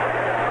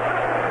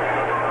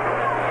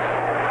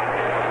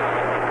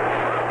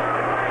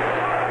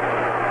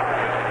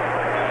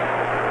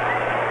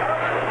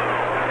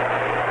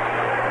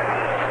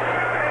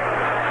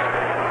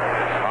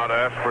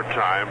 For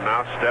time,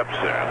 now steps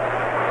in.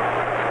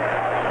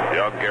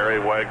 Young Gary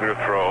Wagner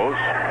throws.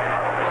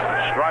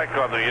 Strike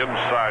on the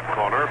inside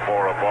corner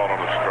for a ball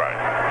and a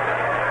strike.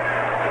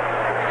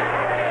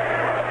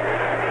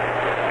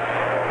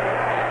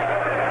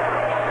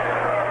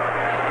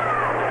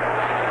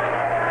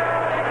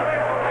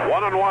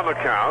 One and one the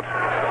count.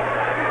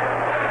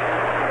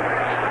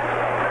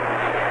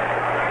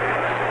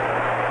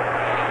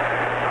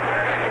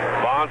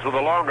 With a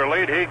longer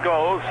lead, he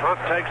goes. Hunt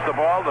takes the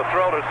ball. The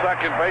throw to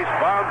second base.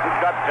 Bonds has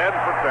got 10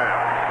 for 10.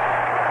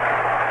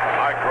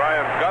 Mike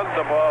Ryan gunned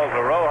the ball to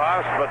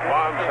Rojas, but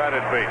Bonds had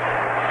it beat.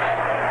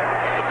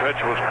 The pitch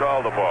was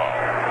called a ball.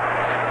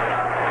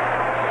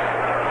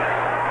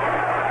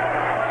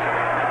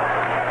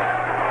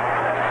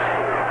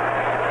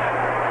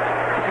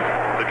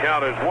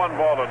 count is 1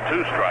 ball and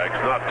 2 strikes,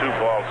 not 2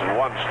 balls and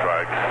 1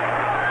 strike,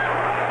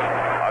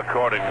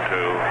 according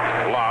to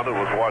Lon, who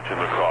was watching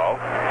the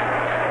call.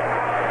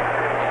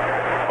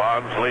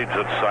 Bonds leads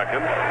at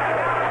second.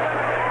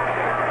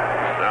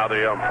 Now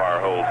the umpire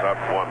holds up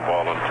 1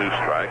 ball and 2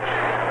 strikes.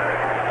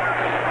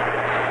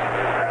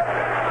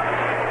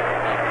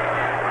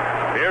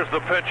 Here's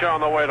the pitch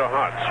on the way to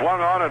Hunt. Swung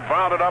on and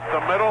bounded up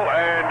the middle,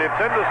 and it's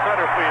into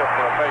center field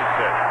for a base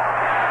hit.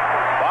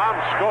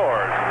 Bonds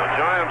scores, and the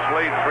Giants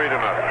lead 3-0.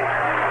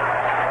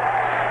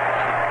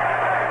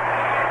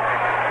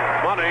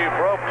 Money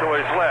broke to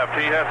his left.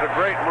 He has a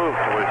great move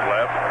to his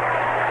left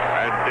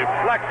and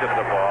deflected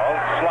the ball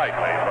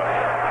slightly, but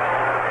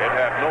it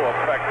had no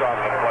effect on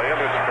the play, and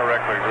it's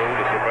correctly ruled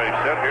as a base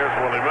hit. Here's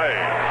Willie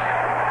Mays.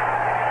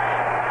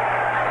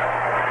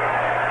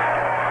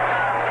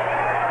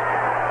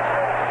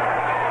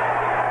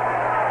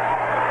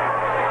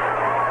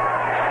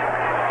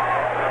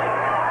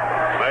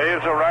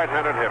 Mays, a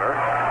right-handed hitter.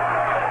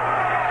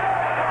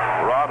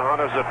 Ron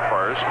Hunt is at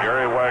first.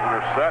 Gary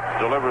Wagner set,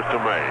 delivers to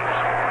Mays.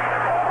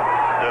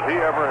 Did he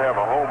ever have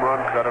a home run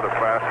cut at a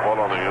fastball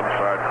on the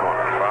inside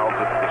corner? Fouls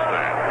it to the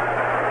stand.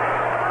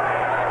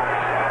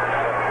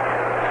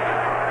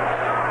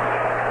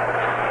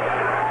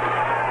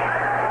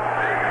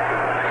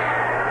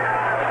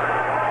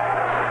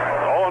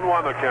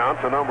 The count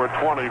to number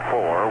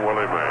 24,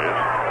 Willie Mays.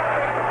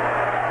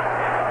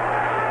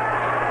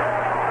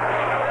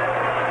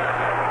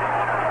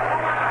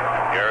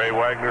 Gary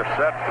Wagner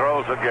set,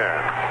 throws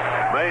again.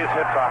 Mays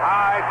hits a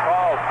high,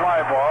 tall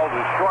fly ball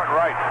to short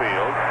right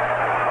field.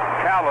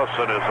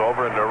 Callison is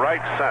over into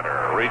right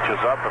center,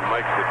 reaches up and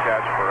makes the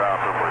catch for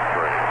out number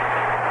 3.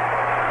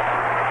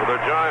 For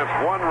the Giants,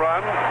 1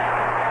 run,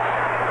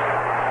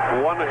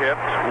 1 hit,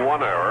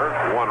 1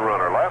 error, 1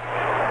 runner left.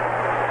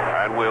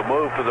 And we'll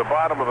move to the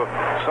bottom of the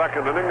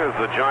second inning as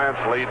the Giants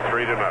lead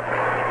 3-0.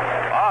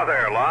 Ah,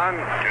 there, Lon.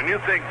 Can you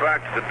think back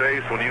to the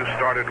days when you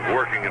started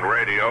working in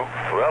radio?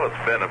 Well,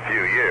 it's been a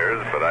few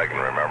years, but I can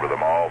remember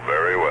them all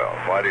very well.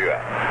 Why do you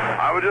ask?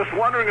 I was just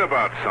wondering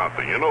about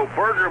something. You know,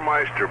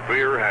 Burgermeister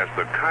beer has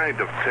the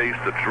kind of taste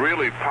that's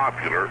really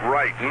popular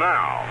right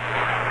now.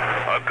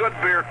 A good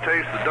beer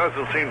taste that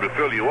doesn't seem to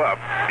fill you up,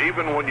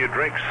 even when you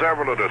drink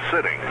several at a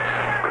sitting.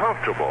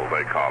 Comfortable,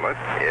 they call it.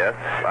 Yes,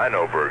 I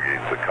know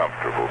Bergie's the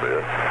comfortable beer.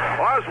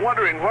 Well, I was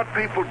wondering what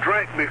people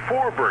drank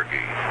before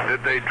Bergie.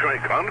 Did they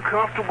drink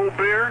uncomfortable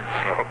beer?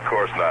 No, of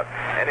course not.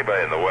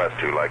 Anybody in the West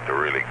who liked a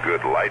really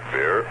good light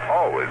beer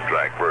always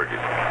drank Bergie.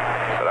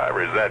 But I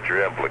resent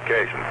your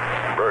implications.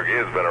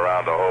 Bergie has been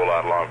around a whole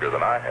lot longer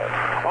than I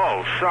have.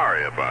 Oh,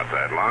 sorry about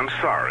that, Lon.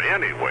 Sorry.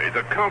 Anyway,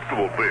 the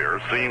comfortable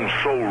beer seems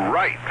so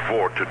right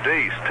for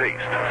today's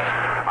taste.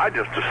 I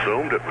just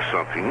assumed it was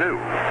something new.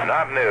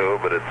 Not new,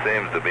 but it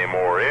seems to be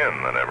more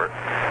in than ever.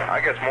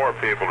 I guess more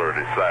people are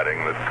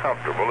deciding that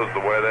comfortable is the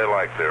way they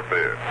like their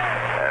beer.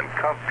 And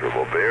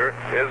comfortable beer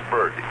is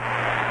Bergie.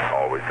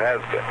 Always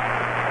has been.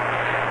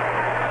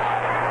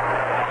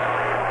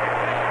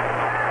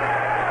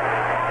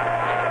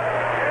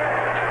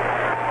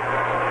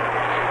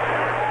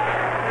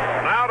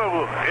 Now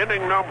to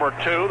inning number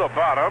 2, the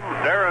bottom.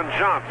 Darren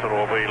Johnson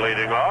will be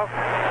leading off.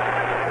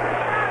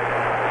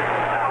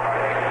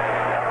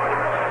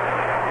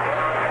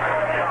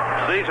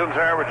 Season's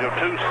average of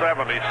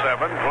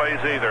 .277, plays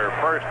either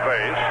first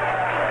base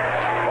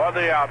or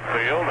the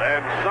outfield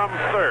and some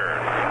third.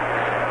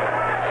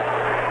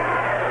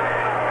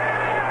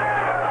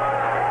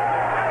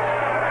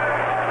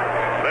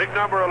 Big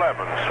number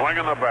 11,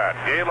 swinging the bat.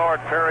 Gaylord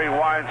Perry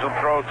winds and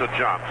throws to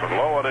Johnson,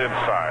 low and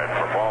inside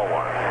for ball 1.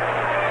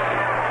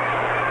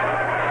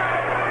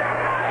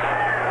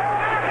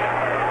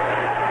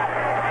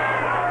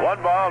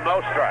 1 ball,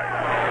 no strike.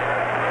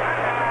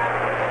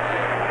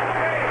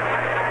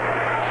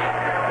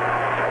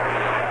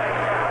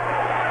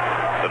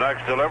 The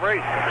next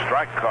delivery,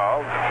 strike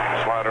called,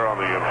 slider on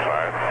the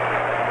inside.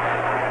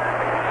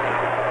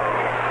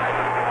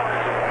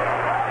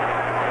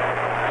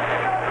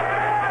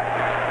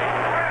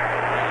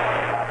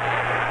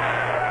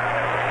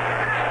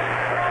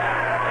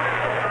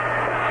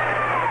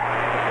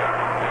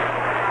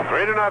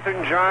 Three to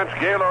nothing Giants.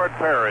 Gaylord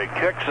Perry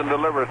kicks and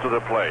delivers to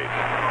the plate.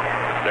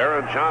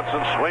 Darren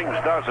Johnson swings,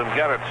 doesn't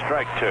get it,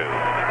 strike 2.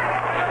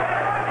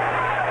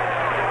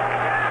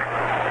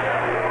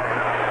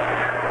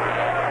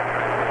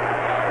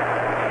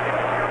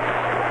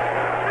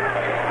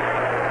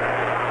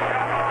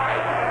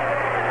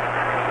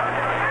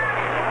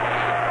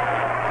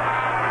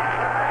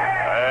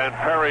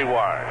 Perry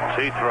winds.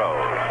 He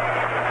throws.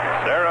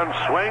 Darren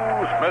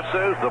swings,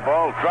 misses. The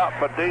ball dropped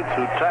beneath,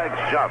 who tags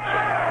Johnson.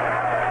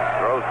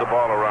 Throws the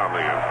ball around the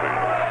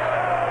infield.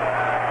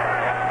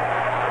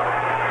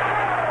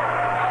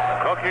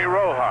 Cookie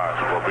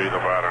Rojas will be the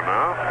batter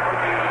now.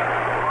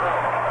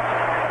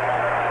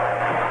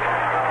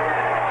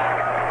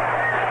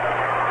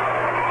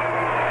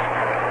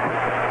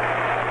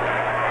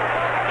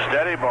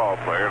 Steady ball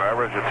player, an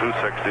average of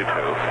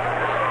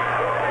 .262.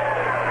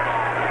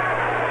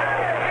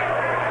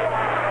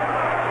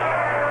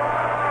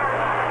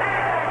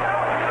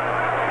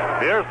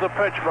 Here's the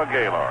pitch by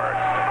Gaylord.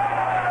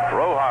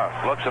 Rojas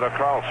looks at a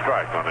call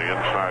strike on the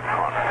inside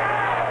corner.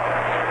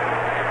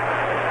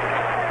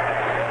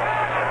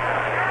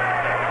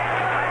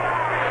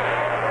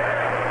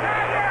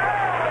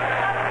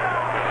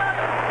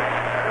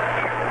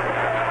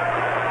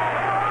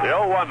 The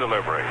 0-1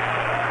 delivery.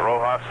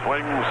 Rojas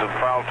swings and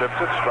foul tips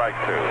it, strike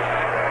two.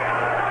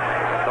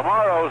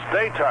 Tomorrow's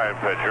daytime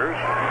pitchers,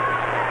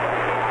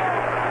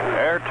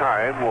 air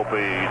time will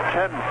be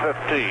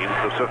 10:15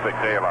 Pacific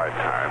Daylight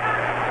Time.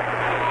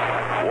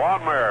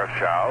 Juan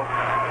Marichal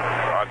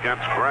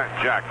against Grant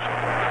Jackson.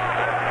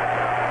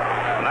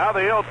 Now the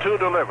 0-2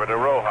 delivered to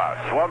Rojas.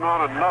 Swung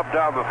on and nubbed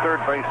down the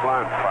third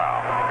baseline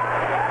foul.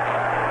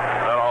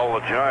 Then all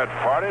the Giant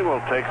party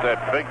will take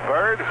that big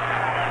bird.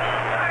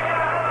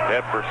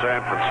 Head for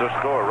San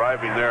Francisco,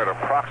 arriving there at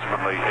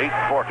approximately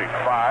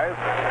 8:45.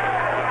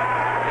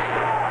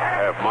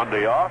 Have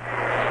Monday off.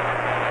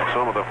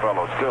 Some of the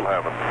fellows still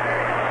haven't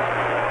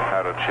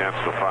had a chance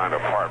to find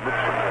apartments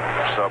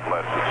and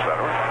sublets,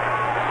 etc.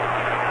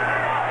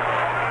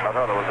 I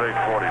thought it was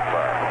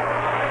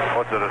 8:45.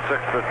 What's it, a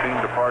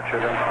 6:15 departure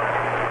then?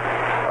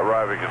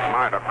 Arriving at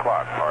 9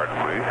 o'clock, pardon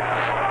me,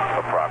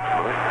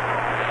 approximately.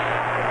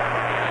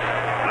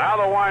 Now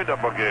the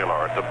windup of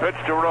Gaylord. The pitch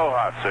to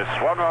Rojas. They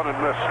swung on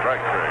and missed, strike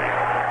three.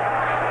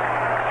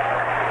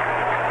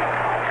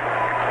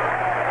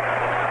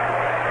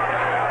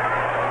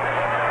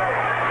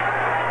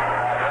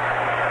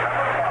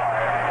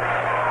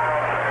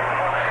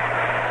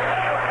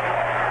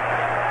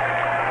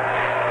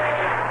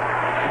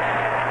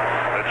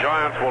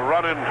 Will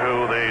run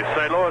into the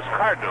St. Louis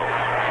Cardinals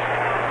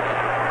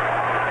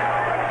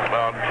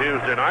on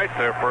Tuesday night,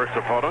 their first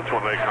opponents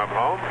when they come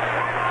home.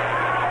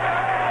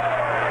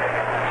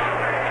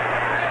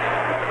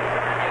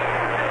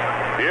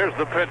 Here's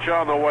the pitch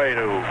on the way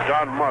to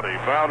Don Muddy,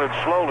 bounded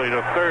slowly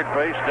to third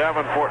base.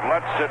 Davenport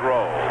lets it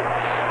roll.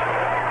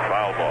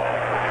 Foul ball.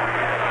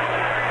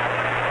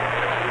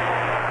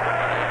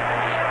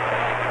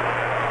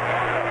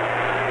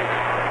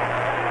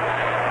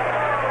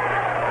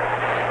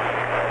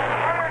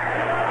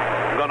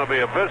 Be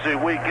a busy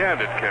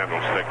weekend at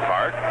Candlestick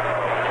Park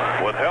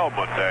with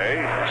Helmet Day,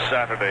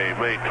 Saturday,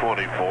 May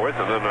 24th,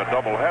 and then a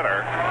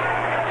doubleheader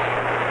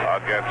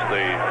against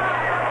the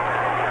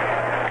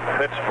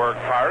Pittsburgh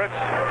Pirates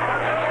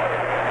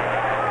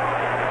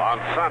on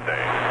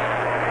Sunday.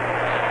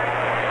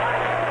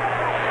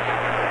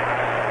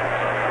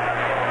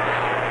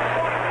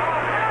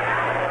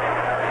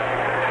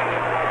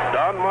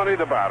 Don Money,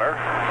 the batter,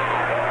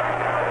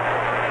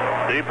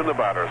 deep in the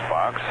batter's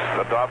box,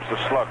 adopts the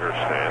slugger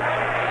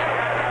stance.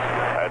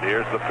 And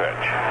here's the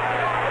pitch.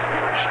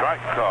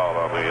 Strike call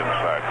on the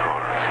inside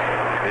corner.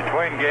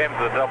 Between games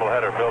of the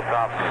doubleheader, Bill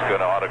Thompson's going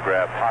to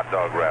autograph hot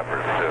dog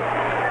wrappers, too.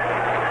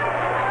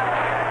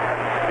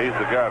 He's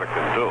the guy that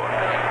can do it.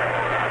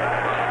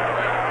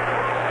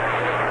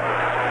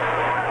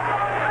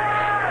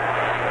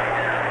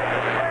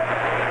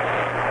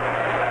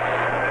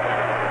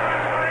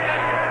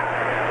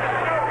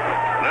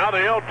 Now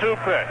the 0-2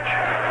 pitch.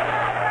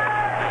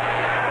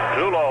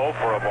 Too low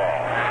for a ball.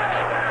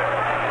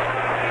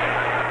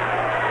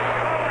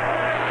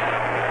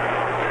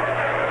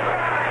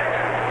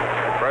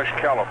 Fresh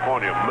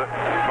California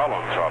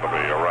melons ought to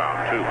be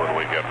around, too, when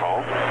we get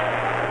home.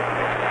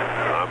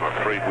 I'm a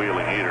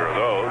freewheeling eater of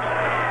those.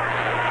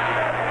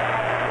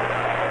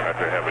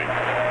 After having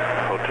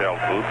hotel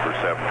food for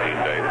 17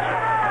 days.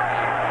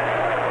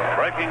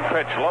 Breaking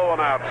pitch low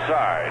and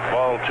outside.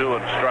 Ball two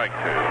and strike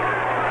two.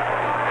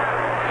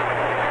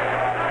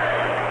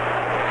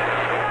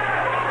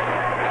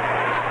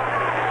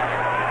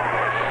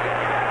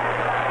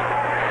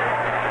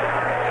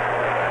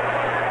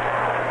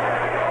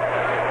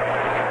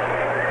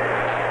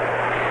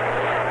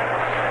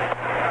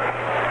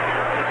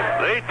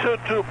 The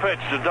 2-2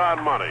 pitch to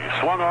Don Money.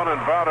 Swung on and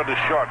bounded to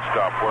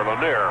shortstop where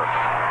Lanier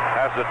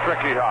has a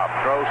tricky hop.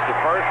 Throws to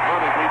first.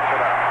 Money beats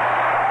it out.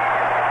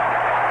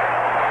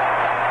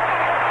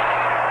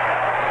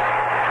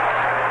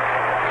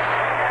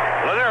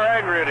 Lanier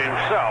angry at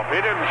himself.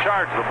 He didn't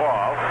charge the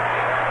ball.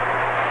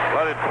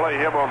 Let it play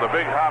him on the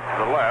big hop to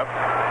the left.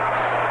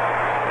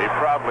 He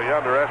probably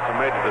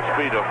underestimated the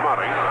speed of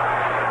Money.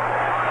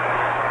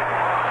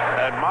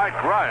 And Mike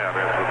Ryan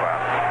is the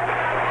batter.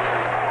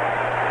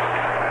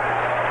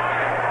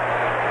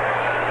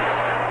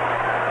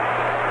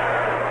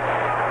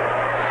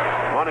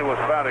 Money was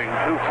batting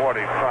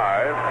 .245.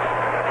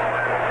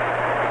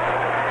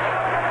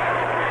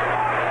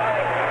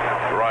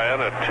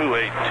 Ryan at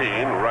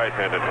 .218,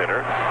 right-handed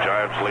hitter.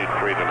 Giants lead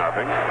 3-0.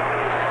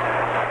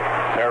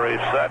 Perry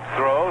set,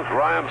 throws.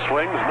 Ryan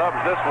swings, nubs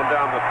this one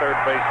down the third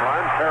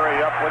baseline.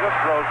 Perry up with it,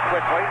 throws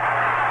quickly.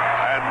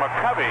 And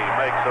McCovey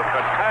makes a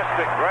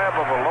fantastic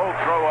grab of a low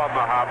throw on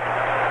the hop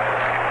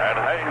and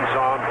hangs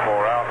on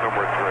for out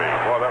number 3.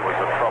 Boy, that was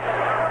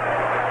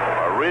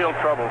a real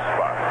trouble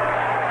spot.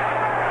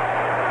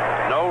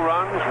 No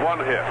runs, one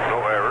hit,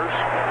 no errors.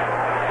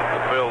 The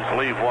Phils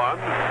leave one,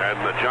 and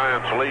the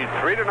Giants lead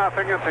 3-0 at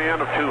the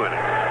end of 2 innings.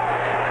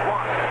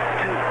 1,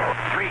 2,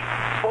 3.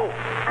 4.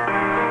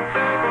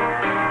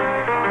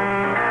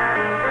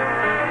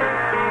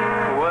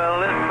 Well,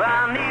 if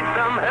I need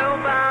some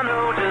help, I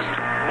know just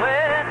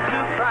where to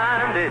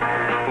find it.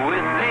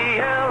 With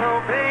the yellow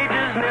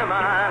pages near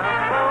my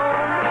phone.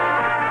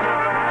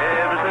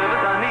 Every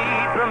service I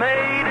need from A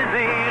to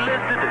Z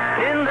listed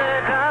in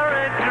their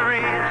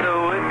directory.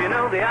 So if you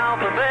know the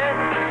alphabet,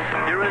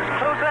 you're as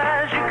close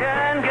as you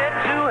can get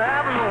to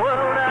having the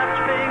world at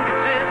your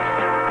fingertips.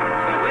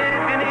 So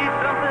if you need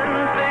something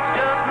fixed,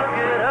 just look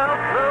it up.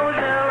 Those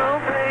yellow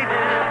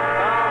pages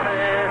are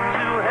there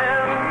to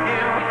help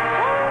you.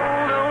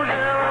 Oh, those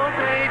yellow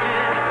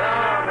pages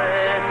are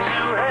there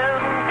to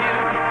help you.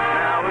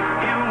 Now if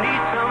you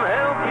need some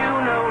help, you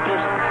know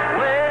just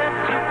where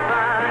to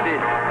find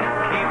it.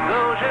 Keep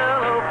those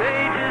yellow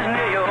pages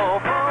near your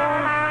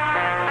phone.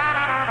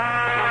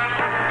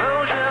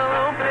 Those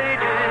yellow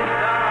pages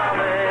are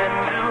there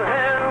to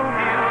help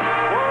you.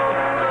 Oh,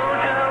 those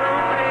yellow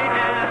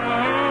pages.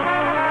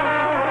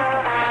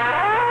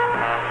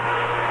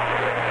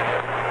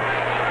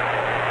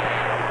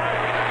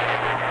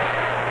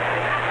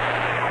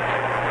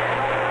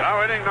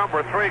 Now inning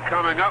number 3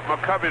 coming up.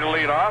 McCovey to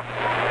lead off.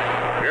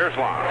 Here's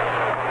Lon.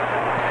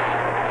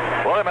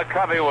 Willie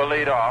McCovey will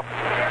lead off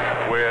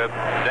with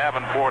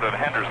Davenport and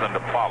Henderson to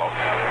follow.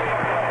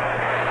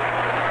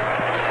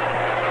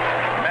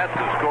 Mets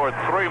has scored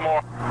 3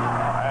 more.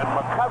 And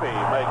McCovey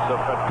makes a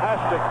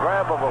fantastic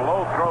grab of a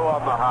low throw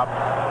on the hop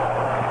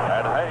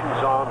and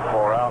hangs on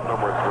for out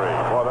number 3.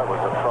 Boy, that was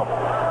a trouble.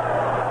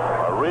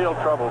 A real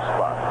trouble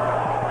spot.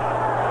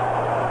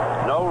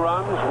 No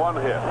runs, 1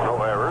 hit,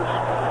 no errors.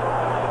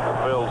 The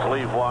Phils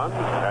lead 1,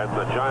 and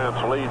the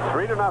Giants lead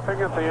 3-0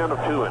 at the end of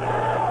 2 innings.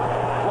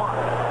 1,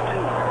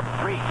 2,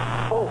 3,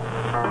 4.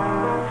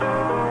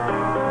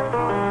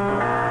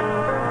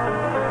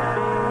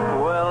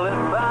 Well,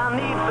 if I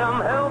need some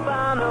help,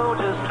 I know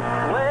just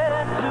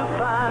where to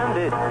find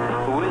it.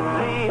 With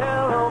the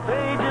yellow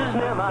pages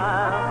near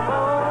my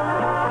phone.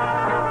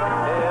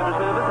 Every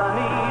service I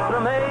need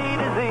from A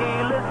to Z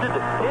listed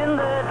in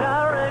their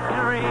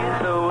directory.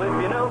 So if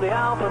you know the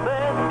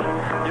alphabet,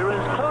 you're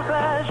as close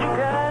as you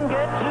can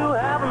get to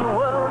having the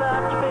world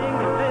at your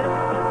fingertips.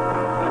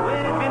 So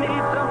if you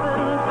need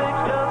something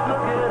fixed, just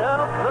look it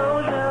up.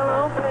 Those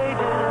yellow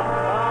pages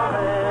are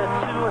there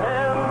to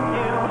help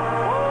you.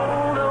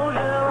 Oh, those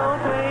yellow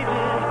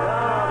pages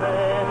are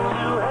there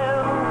to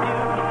help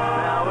you.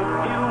 Now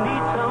if you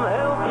need some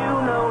help, you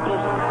know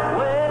just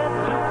where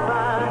to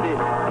find it.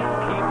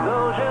 Keep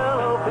those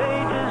yellow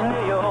pages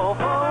near your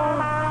phone.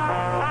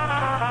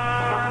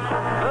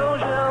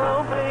 Those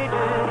yellow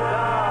pages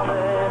are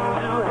there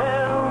to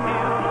help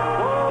you.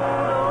 Oh,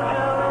 those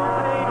yellow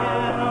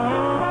pages.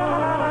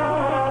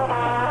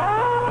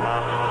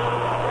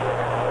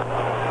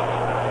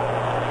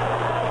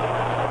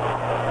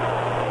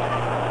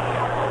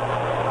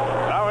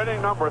 Now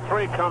inning number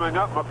 3 coming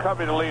up.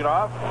 McCovey to lead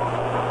off.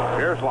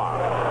 Here's Lon.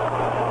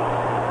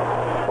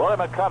 Willie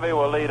McCovey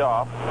will lead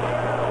off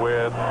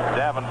with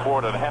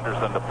Davenport and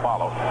Henderson to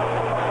follow.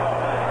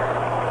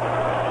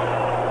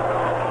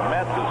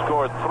 Mets has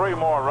scored 3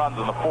 more runs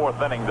in the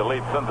 4th inning to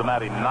lead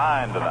Cincinnati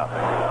 9-0.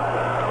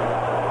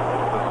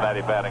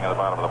 Cincinnati batting at the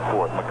bottom of the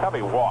 4th.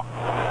 McCovey walked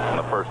in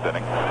the 1st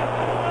inning.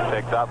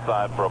 Takes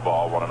outside for a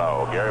ball,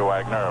 1-0. Gary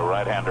Wagner, a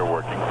right-hander,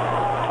 working.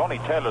 Tony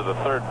Taylor, the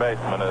third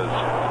baseman, is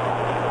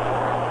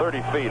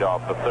 30 feet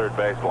off the third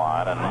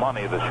baseline, and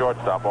Money, the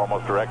shortstop,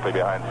 almost directly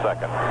behind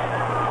second.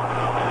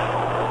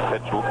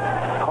 Pitch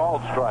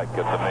called strike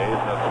at the knees,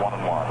 and it's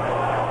 1-1.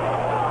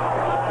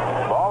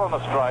 Ball and a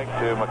strike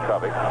to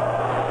McCovey.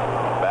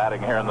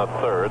 Batting here in the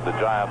 3rd, the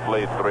Giants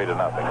lead 3-0.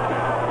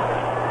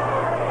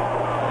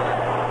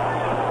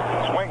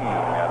 Swing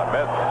and a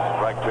miss,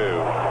 strike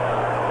 2.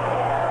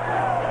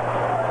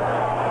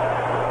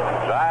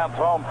 Giants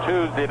home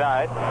Tuesday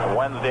night,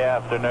 Wednesday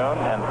afternoon,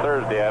 and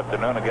Thursday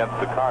afternoon against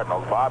the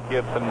Cardinals. Bob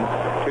Gibson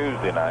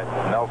Tuesday night,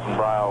 Nelson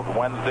Briles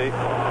Wednesday,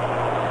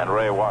 and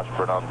Ray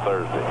Washburn on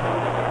Thursday.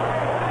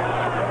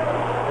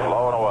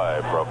 Low and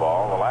away for a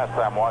ball. The last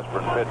time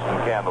Washburn pitched in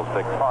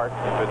Candlestick Park,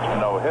 he pitched a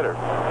no-hitter.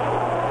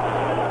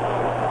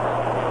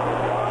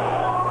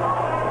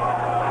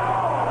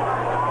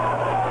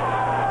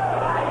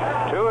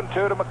 Two and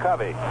two to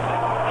McCovey.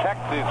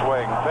 Checks his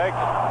swing, takes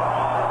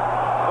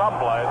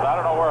someplace. I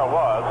don't know where it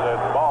was.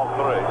 It's ball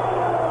 3.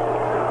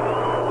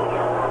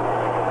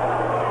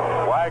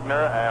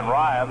 Wagner and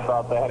Ryan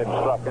thought they had him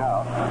struck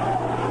out.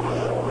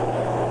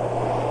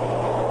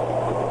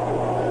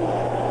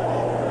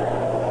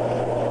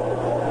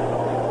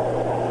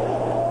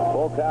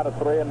 Full count of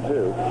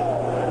 3-2.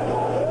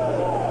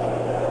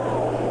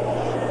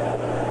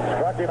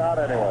 Struck him out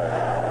anyway.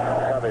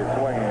 McCovey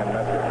swinging and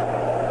missing.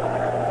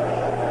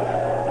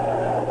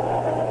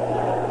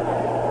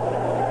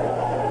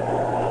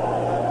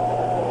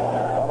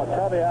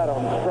 Out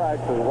on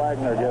strikes as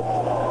Wagner gets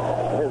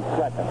his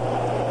second.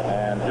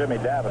 And Jimmy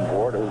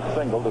Davenport, who's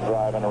singled to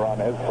drive in a run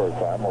his first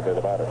time, will be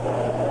the batter.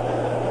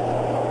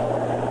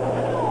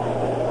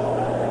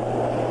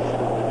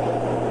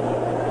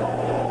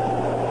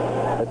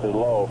 Pitch is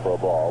low for a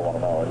ball,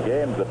 1-0. In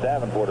games that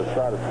Davenport has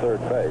started third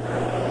base,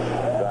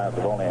 the Giants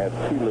have only had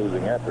 2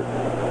 losing efforts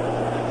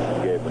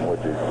in games in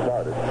which he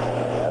started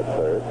at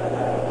third.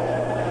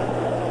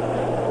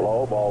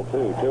 Low, ball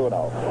 2,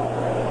 2-0.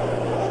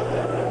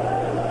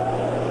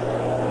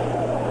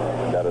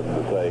 That isn't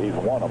to say he's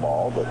won them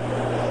all, but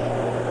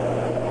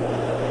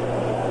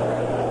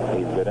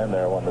he's been in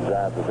there when the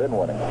Giants have been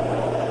winning.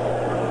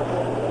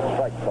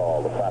 Strike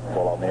call, the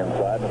fastball on the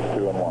inside, and it's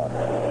 2-1.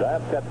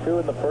 Giants got 2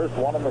 in the first,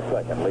 1 in the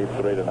second. Leads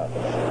 3-0.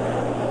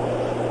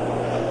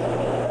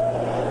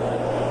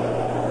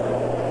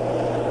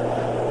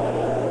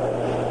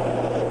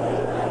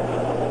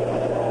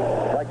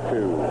 Strike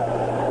 2,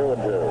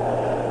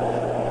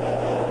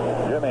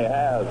 2-2. Jimmy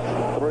has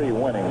 3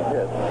 winning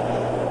hits.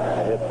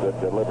 Hits that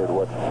delivered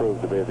what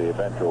proved to be the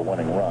eventual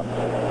winning run.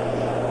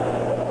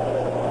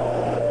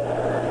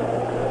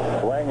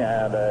 Swing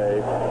and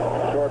a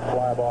short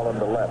fly ball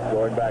into left.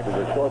 Going back as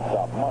a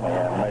shortstop, Money,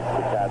 and makes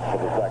the catch for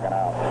the second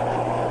out.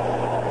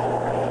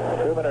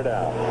 2-minute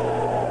down.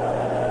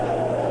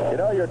 You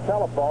know, your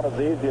telephone is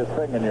the easiest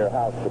thing in your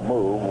house to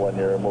move when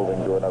you're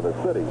moving to another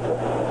city. So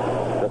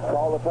just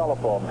call the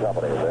telephone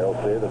company. They'll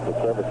see that the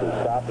service has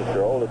stopped at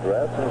your old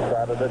address and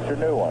started at your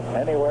new one,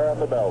 anywhere in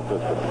the Bell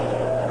system.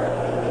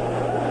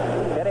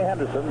 Kenny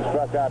Henderson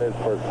struck out his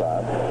first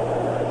time,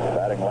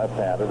 batting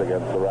left-handed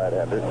against the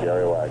right-hander,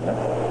 Gary Wagner,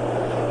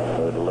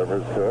 who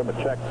delivers to him a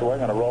check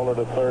swing and a roller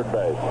to third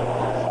base.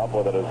 Up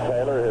with it is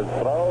Taylor. His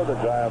throw, the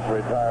Giants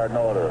retire in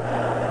order.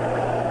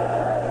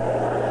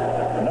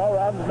 No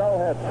runs, no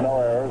hits,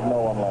 no errors, no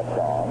one left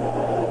on.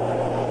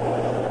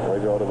 We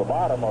go to the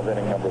bottom of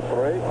inning number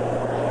 3.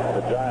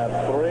 The Giants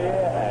 3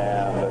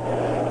 and the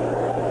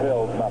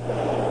Phillies nothing.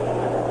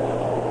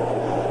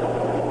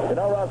 You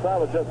know, Russ, I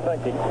was just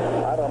thinking,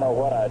 I don't know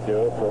what I'd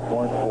do if it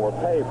weren't for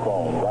pay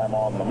phones. I'm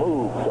on the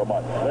move so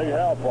much. Big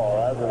help, all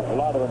right. There's a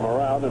lot of them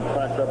around. In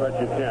fact, I bet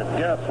you can't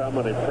guess how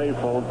many pay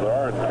phones there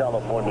are in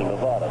California and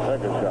Nevada.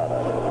 Take a shot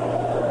at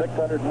it.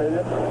 600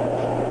 million?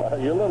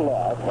 You're a little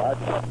off.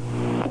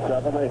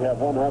 They have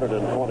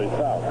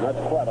 120,000. That's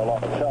quite a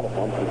lot of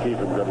telephones to keep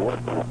in good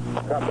work.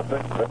 Come to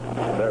think of it,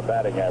 their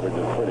batting average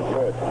is pretty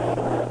good.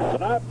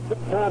 But I'm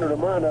just trying to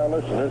remind our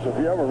listeners, if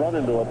you ever run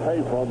into a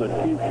payphone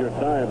that keeps your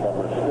dime by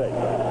mistake,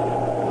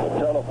 the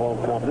telephone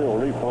company will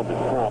refund it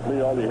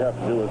promptly. All you have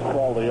to do is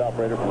call the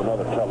operator from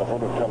another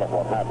telephone and tell her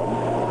what happened.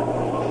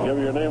 Give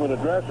her your name and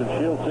address, and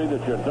she'll see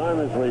that your dime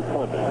is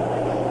refunded.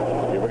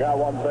 You forgot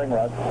one thing,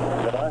 Russ.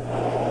 Did I?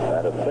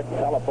 That a sick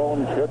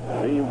telephone should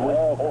be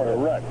reported.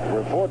 Correct.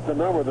 Report the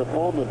number of the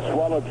phone that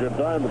swallowed your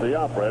dime to the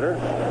operator.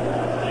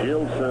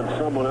 She'll send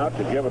someone out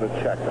to give it a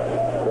checkup.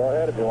 Go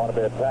ahead if you want to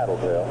be a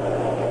tattletale.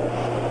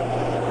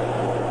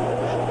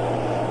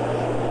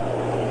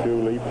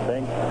 Two-leaf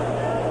pink.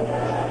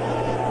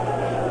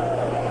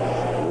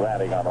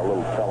 Ratting on a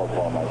little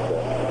telephone like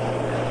that.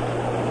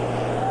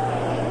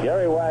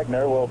 Gary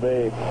Wagner will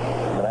be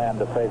the man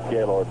to face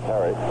Gaylord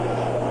Perry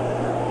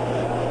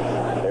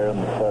here in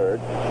the third.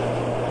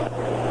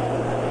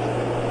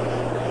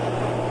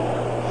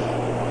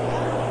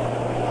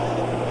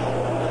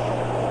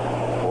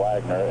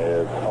 Wagner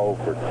is 0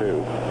 for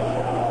 2.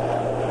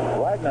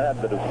 Wagner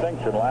had the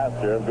distinction last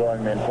year of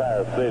going the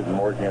entire season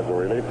working as a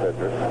relief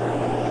pitcher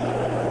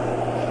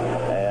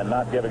and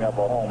not giving up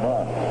a home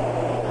run.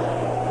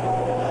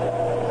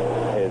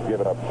 He has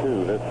given up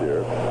 2 this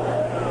year,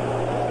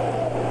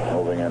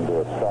 moving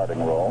into a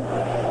starting role.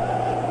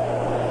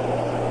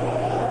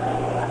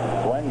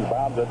 Swings,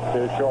 bounds it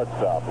to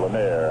shortstop.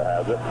 Lanier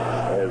has it.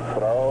 His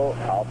throw,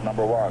 out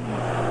number 1.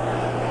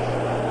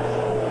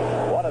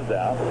 1 is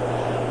down.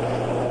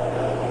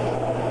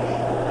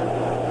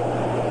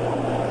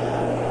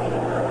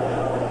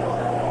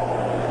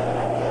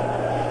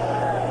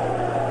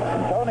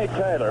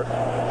 Taylor,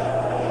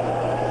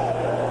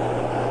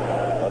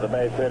 the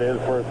base hit his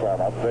first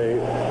time up.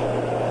 The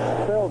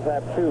Phillies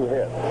have 2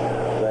 hits.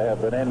 They have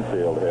been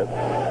infield hits.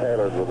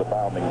 Taylor's was a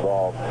bounding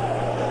ball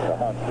to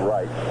Hunt's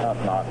right.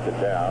 Hunt knocked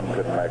it down,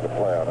 couldn't make a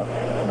play on it.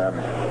 And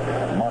then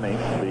Money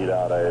beat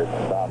out a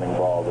bounding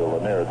ball to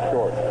Lanier at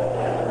short.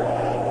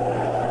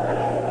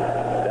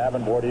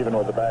 Davenport even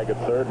with the bag at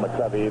third.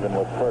 McCovey even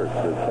with first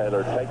as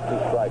Taylor takes the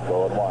strike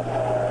 0-1.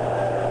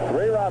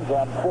 3 runs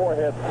on 4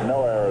 hits,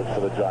 no errors for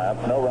the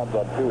Giants. No runs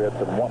on 2 hits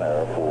and 1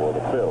 error for the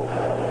Phillies.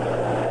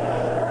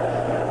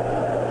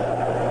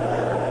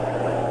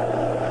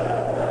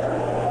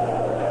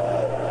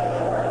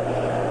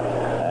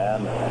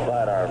 And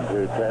sidearm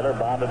to Taylor,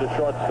 bounded to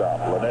shortstop.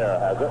 Lanier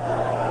has it.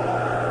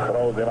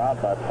 Throws him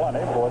out by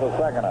plenty for the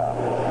second out.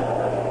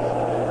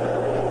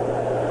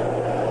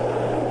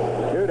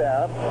 2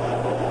 down.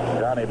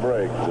 Johnny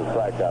Briggs, the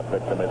strikeout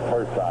victim, his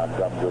first time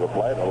coming to the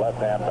plate, a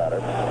left-hand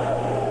batter.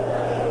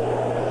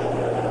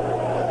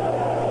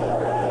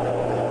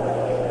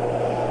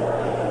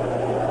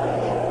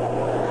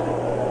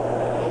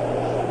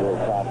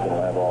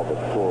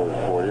 Scores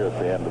for you at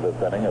the end of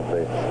this inning of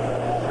the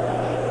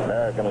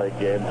American League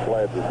games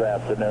played this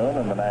afternoon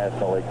and the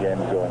National League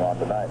games going on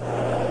tonight.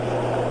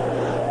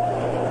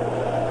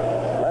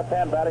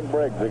 Left-hand batting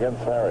Briggs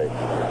against Perry.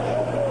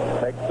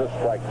 strikes, a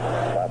strike.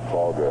 That's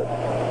all good.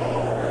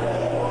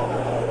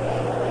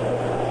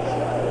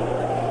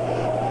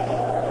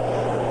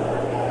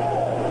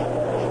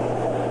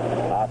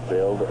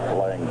 Outfield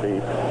playing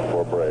deep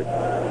for Briggs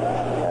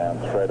and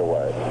straight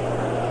away.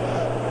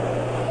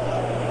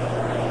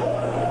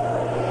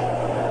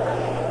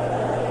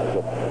 There's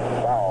a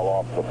foul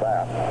off the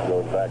bat.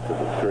 Goes back to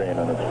the screen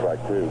and it's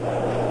strike two.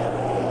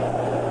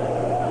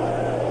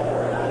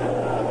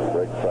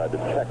 Briggs tried to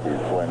check his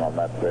swing on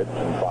that pitch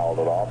and fouled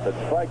it off. It's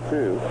strike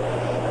two.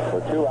 For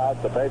 2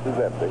 outs, the base is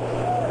empty.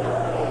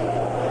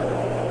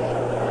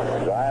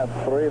 Giants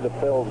 3, the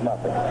Phillies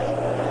nothing.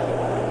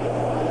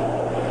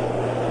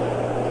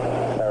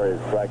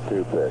 Strike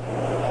two pitch.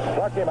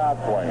 Struck him out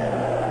swinging.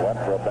 Went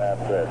for a bad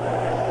pitch.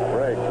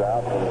 Briggs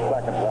out for the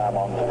second time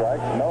on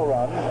strikes. No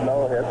runs,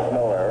 no hits,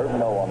 no errors,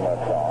 no one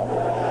left on.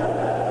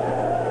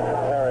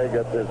 Perry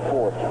gets his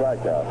 4th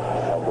strikeout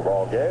of the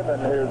ball game,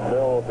 and here's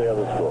Bill with the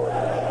other score.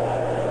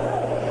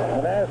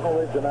 The National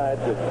League tonight,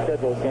 the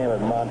scheduled game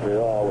in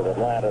Montreal with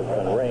Atlanta has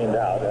been rained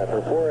out.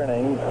 After 4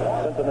 innings,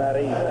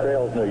 Cincinnati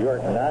trails New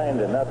York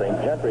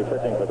 9-0. Gentry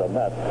pitching for the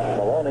Mets.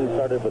 Maloney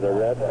started for the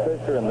Reds.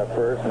 Fisher in the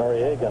first.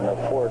 Noriega in the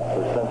fourth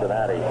for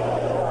Cincinnati.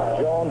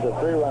 Jones a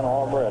 3-run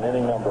homer in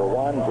inning number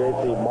 1.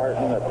 J.C.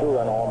 Martin a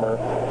 2-run homer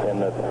in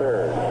the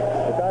third.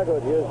 Chicago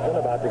at Houston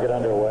about to get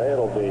underway.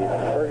 It'll be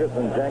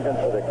Ferguson Jenkins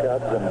for the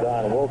Cubs and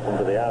Don Wilson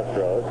for the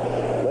Astros.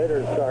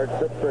 Later start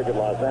Pittsburgh at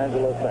Los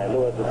Angeles, St.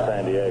 Louis at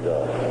San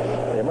Diego.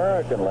 The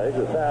American League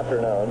this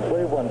afternoon,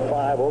 Cleveland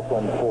 5,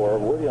 Oakland 4.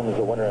 Williams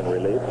the winner in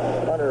relief.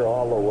 Hunter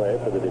all the way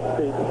for the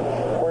defeat.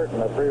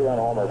 Quirton a 3-run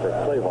homer for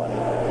Cleveland.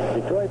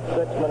 Detroit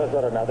 6,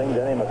 Minnesota nothing.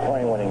 Denny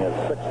McClain winning his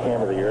 6th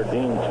game of the year.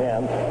 Dean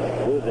Chance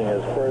losing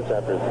his first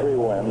after 3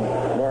 wins.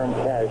 Norm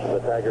Cash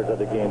of the Tigers had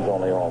the game's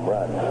only home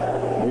run.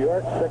 New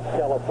York 6,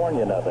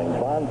 California nothing.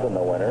 Bonson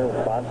the winner.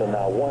 Bonson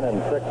now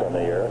 1-6 on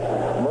the year.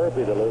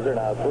 Murphy the loser,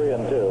 now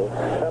 3-2.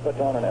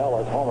 Pepitone and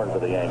Ellis homered for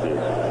the Yankees.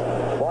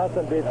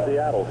 Boston beats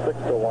Seattle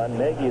 6-1.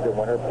 Nagy the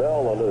winner.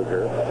 Bell the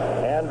loser.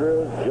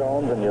 Andrews,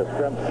 Jones, and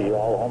Yastrzemski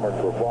all homered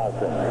for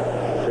Boston.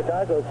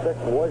 Chicago 6,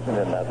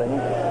 Washington nothing.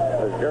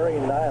 There's Gary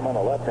Nyman,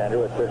 a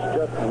left-hander, who pitched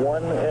just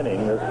 1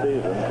 inning this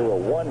season through a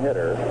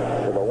 1-hitter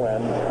for the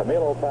win.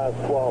 Camilo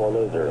Pascual a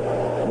loser.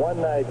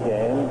 One-night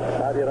game,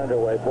 not yet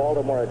underway.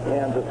 Baltimore at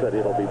Kansas City.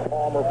 It'll be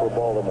Palmer for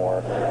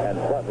Baltimore and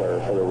Butler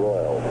for the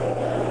Royals.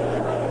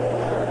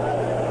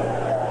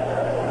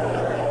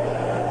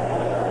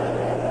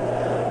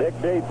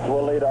 Dietz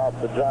will lead off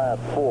the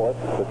Giants' 4th.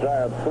 The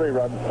Giants 3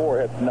 runs,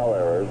 4 hits, no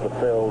errors. The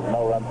Phils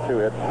no runs, 2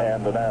 hits,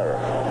 and an error.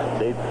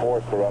 Dietz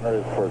forced the runner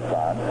his first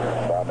time,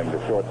 bounding to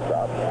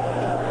shortstop.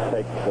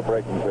 Takes the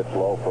breaking pitch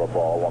low for a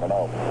ball,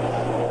 1-0.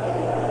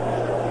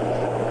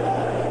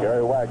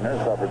 Gary Wagner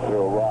suffered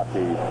through a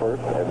rocky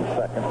first and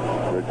second.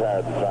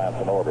 Retired the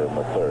Giants in order in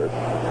the third.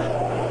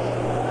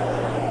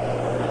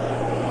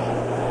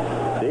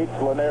 Dietz,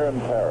 Lanier,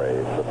 and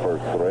Perry, the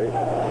first 3.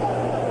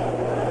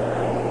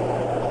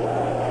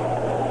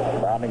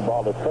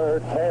 Ball to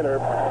third. Taylor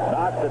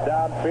knocks it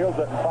down, fields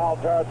it in foul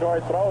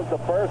territory, throws the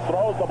first,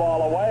 throws the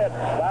ball away. It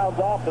bounds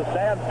off the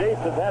stands. Dietz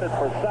is headed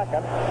for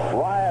second.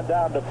 Ryan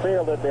down to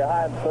field it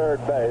behind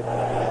third base.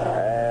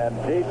 And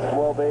Dietz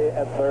will be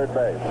at third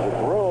base.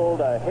 It's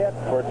ruled a hit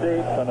for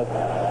Dietz and it's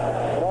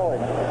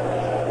throwing.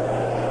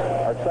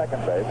 Or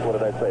second base. What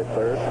did I say?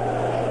 Third?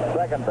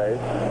 Second base.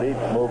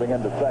 Dietz moving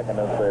into second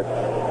as the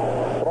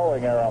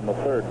throwing error on the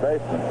third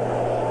baseman.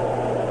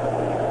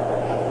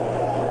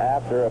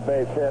 A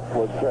base hit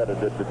was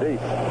credited to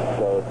Dietz.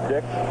 So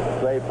Dick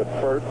safe at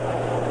first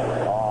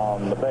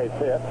on the base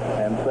hit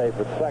and safe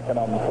at second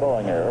on the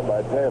throwing error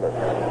by Taylor.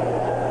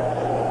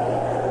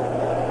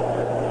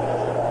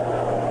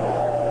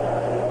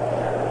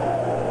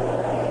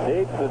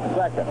 Dietz at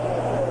second,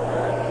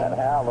 and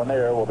Hal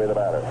Lanier will be the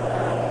batter.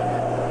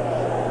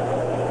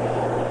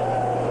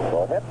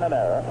 So hitting an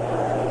error.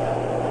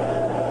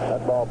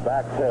 Ball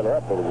backed Taylor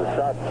up. It was a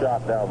sharp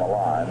shot down the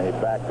line. He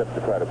backed up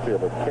to try to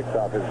field it, kicked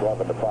off his glove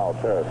into foul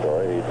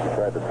territory. He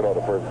tried to throw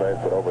to first base,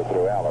 but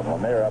overthrew Allen.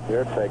 Lanier up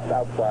here takes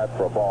outside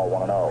for a ball,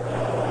 1-0.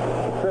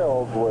 The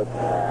Phils with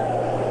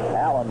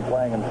Allen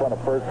playing in front of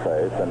first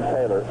base and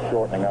Taylor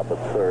shortening up at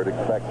third,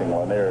 expecting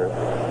Lanier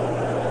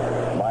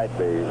might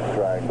be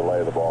trying to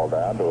lay the ball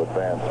down to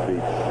advance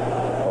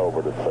Dietz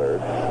over to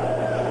third.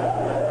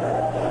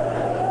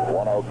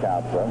 1-0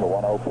 count for him, the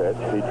 1-0 pitch.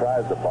 He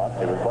tries to bunt.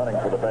 He was bunting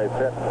for the base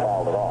hit and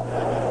fouled it off.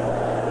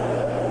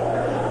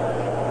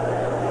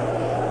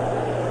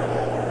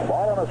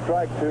 Ball and a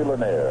strike to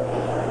Lanier.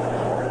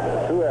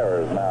 2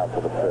 errors now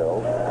for the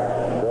Phils.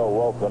 Bill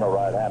Wilson, a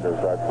right-hander,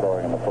 starts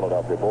throwing in the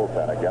Philadelphia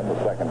bullpen again,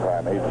 the second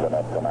time he's been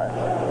up tonight.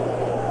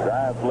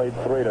 Giants lead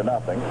 3-0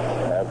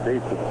 as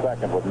Dietz at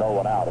second with no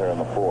one out here in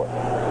the fourth.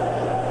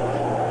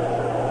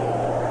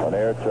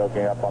 Lanier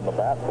choking up on the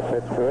bat. The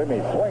pitch to him. He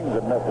swings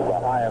and misses a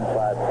high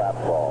inside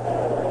fastball.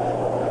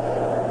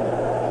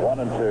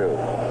 1-2.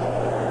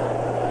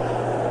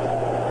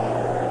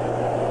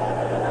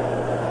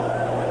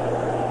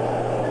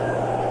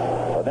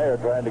 Lanier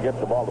Lanier trying to get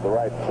the ball to the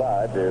right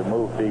side to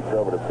move Deep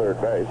over to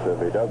third base.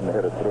 If he doesn't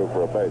hit it through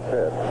for a base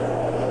hit.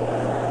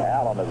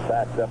 Allen is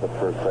backed up at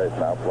first base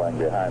now, playing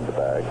behind the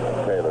bag.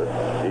 Taylor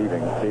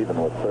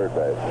even with third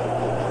base.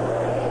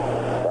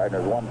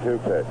 Wagner's 1-2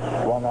 pitch.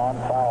 Swung on,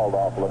 fouled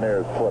off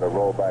Lanier's foot. It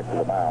rolled back to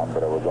the mound,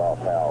 but it was off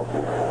Hal's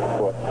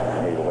foot.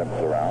 He limps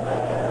around.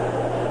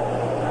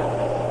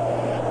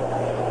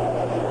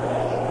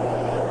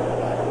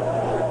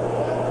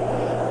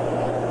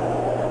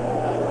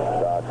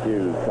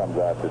 Hughes comes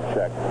out to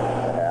check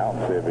Hal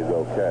and see if he's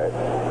okay.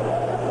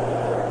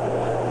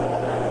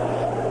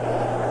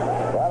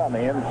 Right on the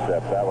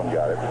instep, that one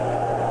got it.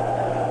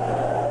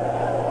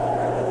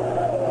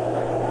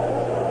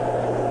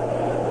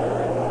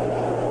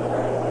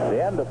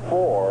 The end of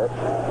 4.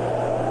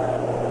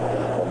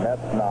 The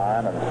Mets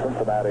 9 and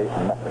Cincinnati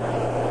nothing.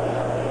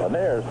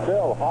 Lanier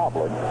still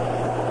hobbling.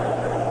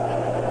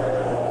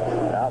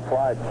 Now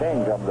Clyde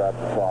King comes out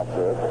to talk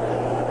to it.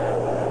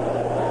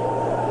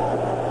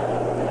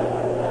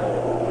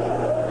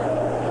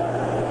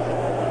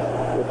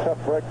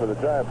 Tough break for the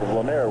Giants of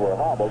Lanier were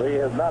hobbled. He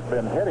has not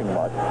been hitting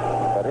much,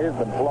 but he's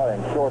been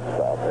playing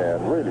shortstop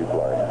and really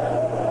playing.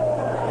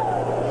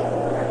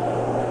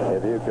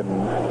 If you can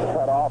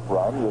cut off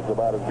runs, it's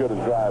about as good as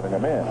driving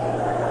them in.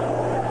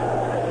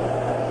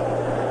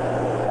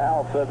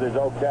 Al says he's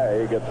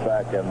okay. He gets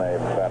back in the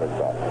batter's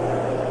box.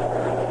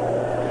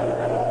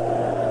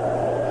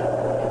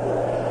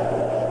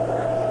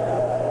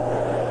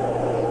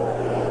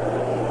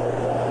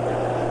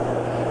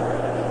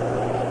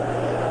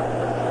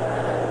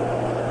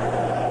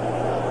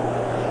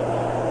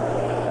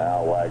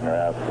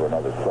 For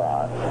another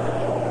try.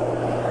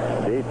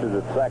 Dietz is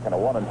at second, a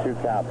 1-2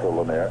 count to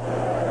Lanier.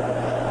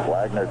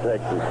 Wagner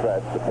takes the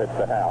stretch to pitch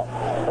to Hal.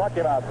 Struck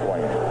him out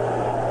swinging.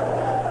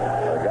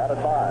 They got it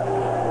by him.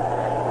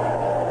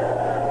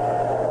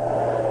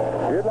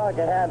 If you'd like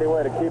a handy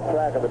way to keep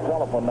track of the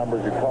telephone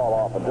numbers you call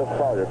off, and just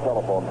call your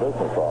telephone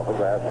business office,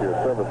 ask your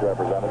service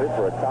representative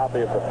for a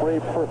copy of the free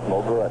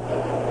personal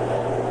directory.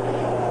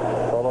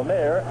 So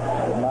Lanier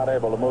is not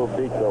able to move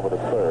Dietz over to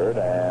third,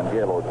 and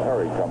Gaylord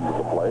Curry comes to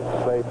the plate,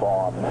 safe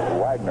on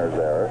Wagner's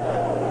error.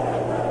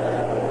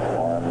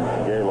 When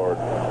Gaylord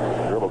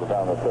dribbled it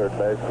down the third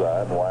base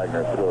side, and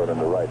Wagner threw it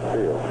into right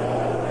field.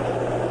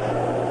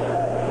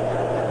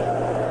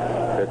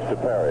 Pitch to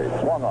Perry.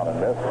 Swung on and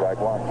missed.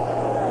 Strike one.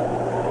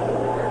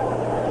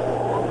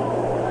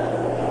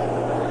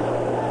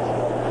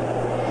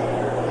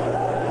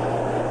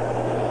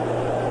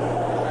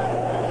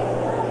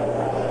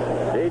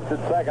 Dietz at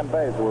second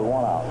base with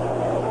one out.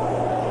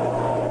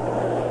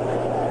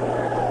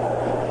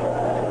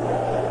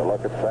 A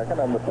look at second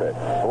and the pitch.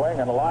 Swing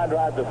and a line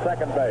drive to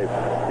second base.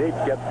 Dietz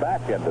gets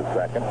back into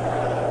second.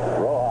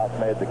 Rojas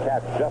made the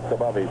catch just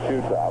above his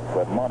shoe top,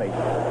 but Money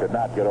could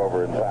not get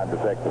over in time to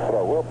take the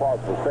throw. We'll pause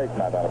for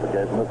station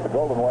identification. This is the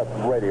Golden West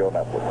Radio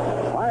Network.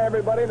 Hi,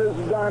 everybody. This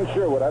is Don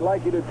Sherwood. I'd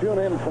like you to tune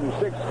in from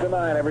 6 to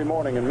 9 every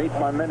morning and meet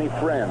my many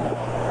friends.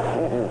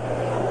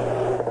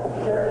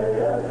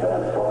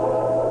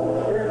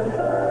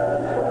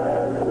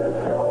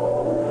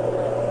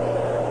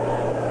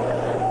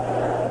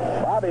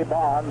 Bobby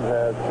Bonds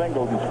has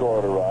singled and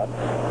scored a run,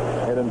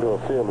 hit into a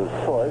fielder's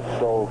choice,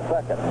 stole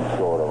second and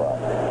scored a run.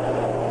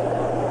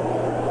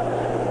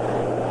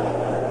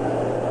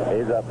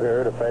 He's up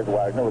here to face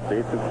Wagner with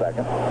Dietz at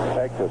second.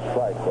 Takes a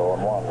strike,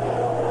 0-1.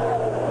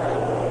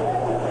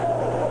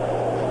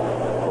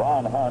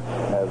 Ron Hunt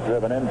has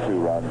driven in 2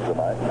 runs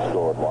tonight and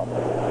scored 1.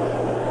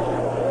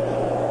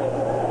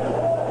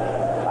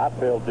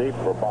 Outfield deep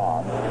for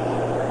Bonds.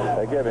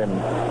 They give him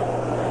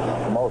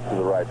most of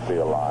the right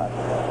field line.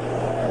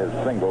 His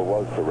single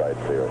was to right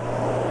field.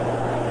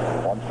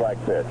 1 strike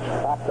pitch.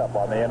 Popped up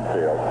on the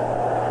infield.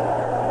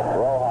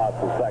 Rojas,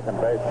 the second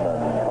baseman,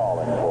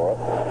 calling for it.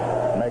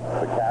 Makes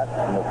the catch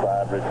and the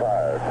side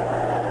retired.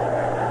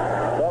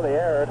 So the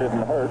error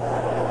didn't hurt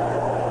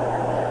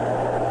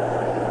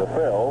the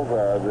Phils,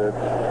 as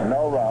it's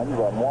no runs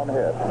on 1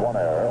 hit, 1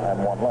 error,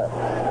 and 1 left.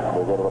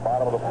 We go to the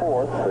bottom of the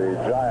 4th. The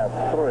Giants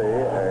 3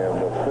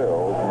 and the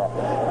Phils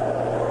nothing.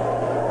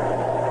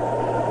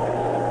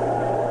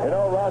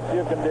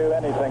 You can do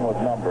anything with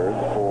numbers.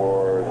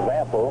 For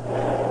example,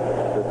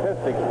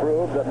 statistics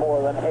prove that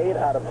more than 8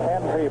 out of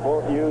 10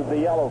 people use the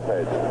yellow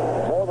pages.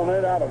 More than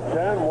 8 out of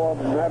 10, more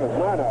than that is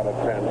 9 out of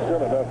 10.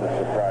 Still, it doesn't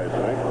surprise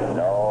me.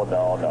 No.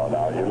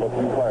 You're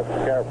looking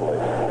carefully.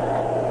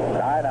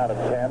 9 out of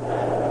 10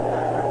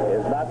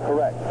 is not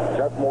correct.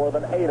 Just more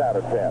than 8 out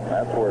of 10.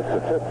 That's where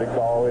statistics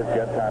always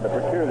get kind of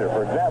peculiar.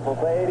 For example,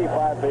 say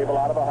 85 people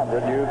out of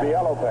 100 use the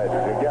yellow pages.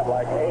 You get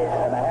like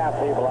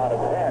 8.5 people out of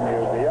 10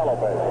 use the yellow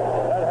pages.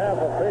 That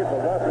half of people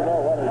got to know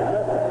what is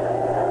missing.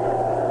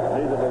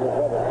 Neither do this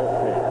other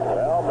 15.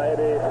 Well,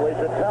 maybe we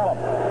should tell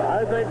them.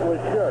 I think we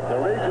should.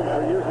 The reason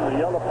for using the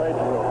yellow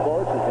pages, of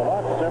course, is a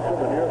lot simpler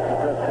than your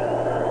statistics.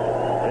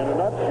 In a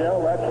nutshell,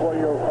 that's where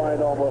you'll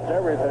find almost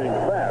everything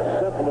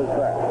fast. Simple as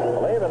that.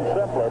 Well, even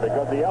simpler,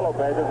 because the yellow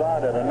pages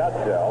aren't in a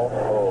nutshell.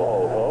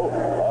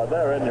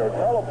 They're in your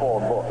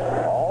telephone book.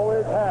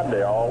 Always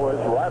handy, always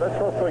right at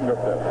your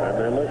fingertips. And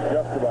they're listed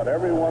about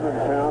everyone in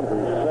town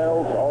who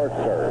sells or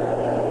serves.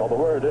 Well, the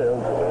word is,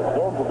 there's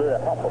going to be a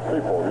couple of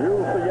people.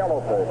 Use the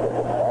yellow paper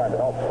and find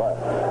help fast.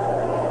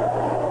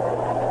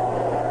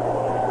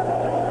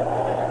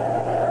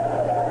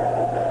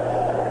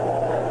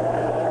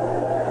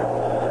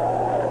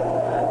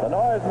 The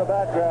noise in the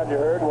background you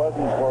heard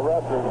wasn't for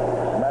Russ's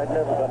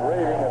magnificent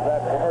reading of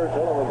that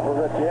commercial. It was for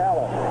Richie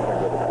Allen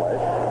into the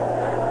plate.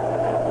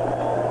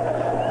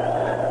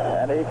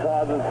 And he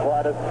causes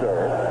quite a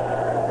stir.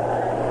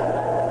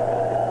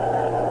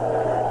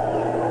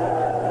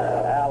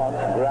 Allen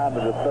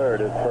grounded to third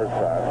his first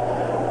time.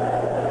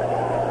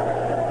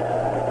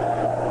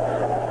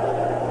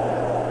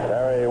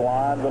 Perry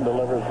winds and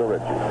delivers to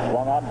Richie.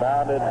 Swung on,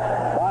 bounded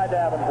by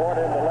Davenport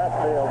into left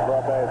field for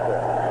a base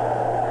hit.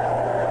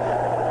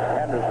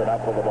 Henderson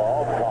up with the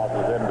ball,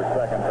 tosses into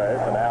second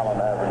base, and Allen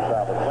has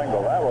himself a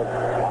single. That was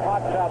a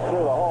hot shot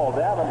through the hole.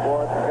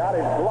 Davenport got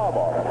his glove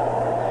on it.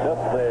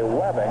 Just the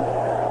webbing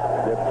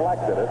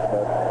deflected it,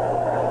 but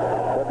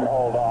couldn't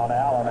hold on.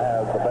 Allen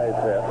has the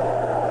base hit.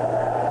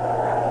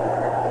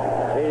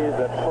 He's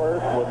at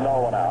first with no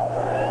one out.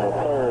 The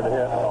third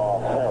hit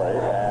off Perry,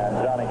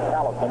 and Johnny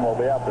Callison will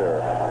be up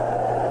here.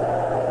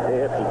 He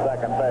hit the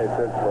second base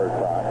his first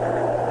time.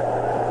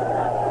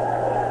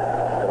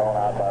 Thrown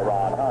out by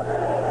Ron Hunt.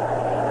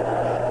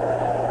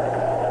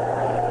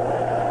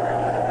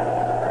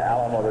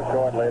 Allen with a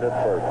short lead at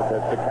first.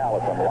 Pitch to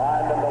Callison.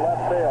 Lined into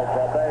left field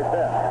for a base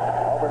hit.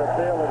 Over to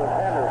field it is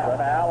Henderson.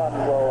 Allen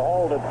will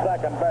hold at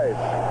second base.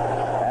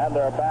 And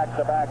they're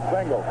back-to-back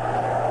singles.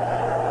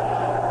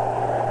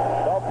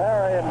 So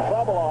Perry in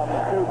trouble on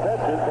two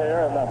pitches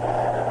here in the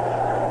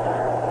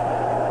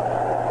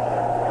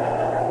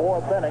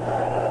fourth inning.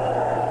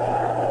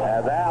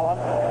 As Allen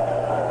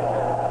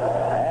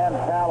and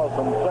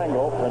Callison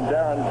singles, and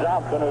Darren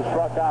Johnson, who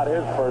struck out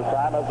his first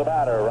time as the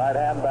batter,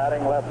 right-hand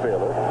batting left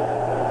fielder.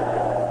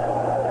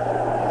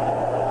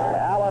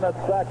 Allen at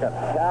second,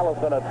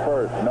 Callison at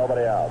first,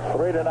 nobody out.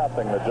 3-0,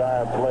 the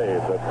Giants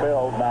lead. The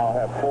Phils now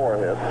have 4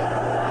 hits.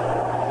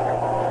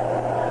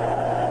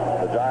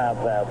 The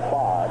Giants have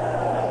 5.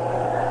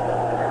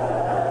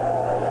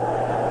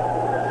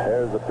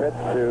 Here's the pitch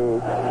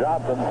to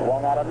Johnson,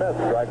 swung on a miss,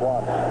 strike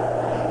one.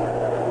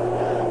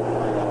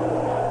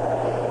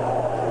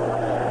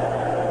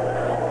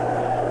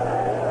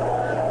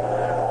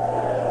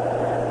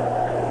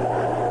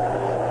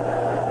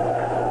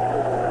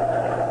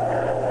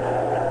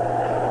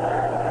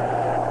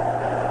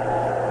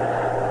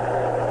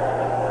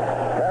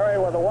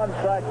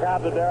 Strike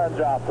count to Darren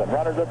Johnson.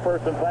 Runners at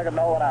first and second,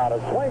 no one out. A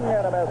swing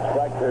and a miss,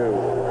 strike 2.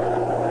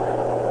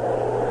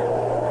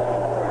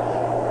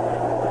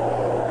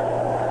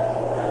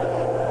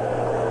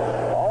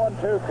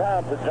 0-2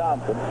 count to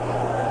Johnson.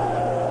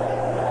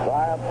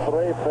 Giants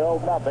 3,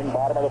 Phils nothing.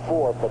 Bottom of the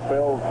fourth. The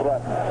Phils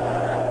threaten.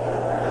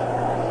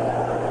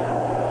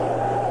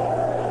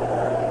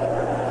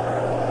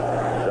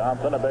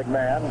 Johnson, a big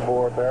man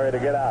for Perry to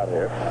get out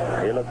here.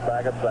 He looks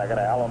back at second.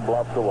 Allen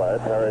bluffs away.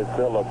 Perry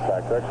still looks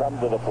back there. Comes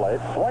to the plate.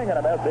 Swing and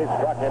a miss. He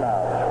struck him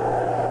out.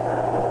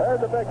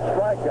 There's a big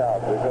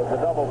strikeout because the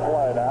double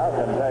play now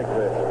can take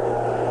the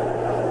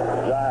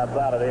Giants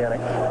out of the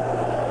inning.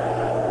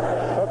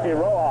 Cookie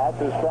Rojas,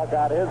 who struck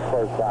out his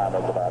first time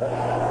as a batter.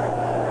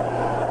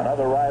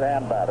 Another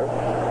right-hand batter.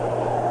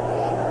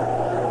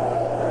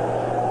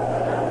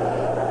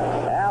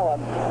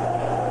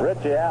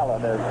 Richie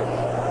Allen is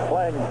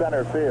playing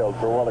center field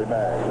for Willie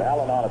Mays.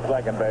 Allen on at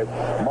second base.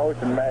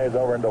 Motioned Mays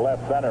over into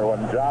left center when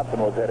Johnson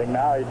was hitting.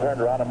 Now he turned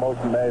around and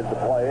motioned Mays to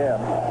play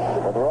in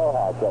with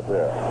Rojas up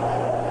here.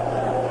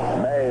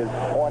 Mays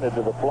pointed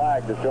to the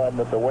flag to show him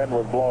that the wind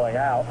was blowing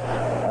out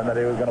and that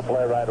he was going to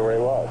play right where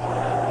he was,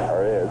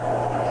 or is.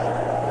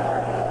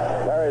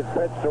 Perry's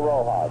pitch to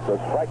Rojas. A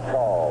strike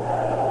called.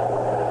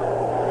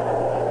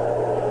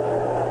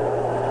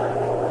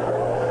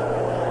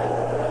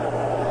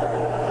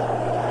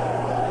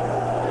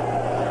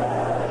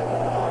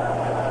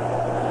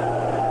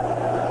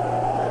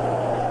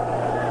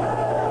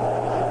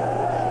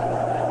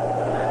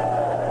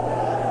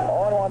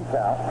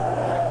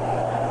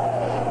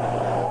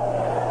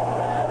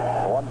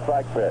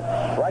 Pitch.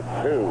 Strike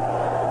 2.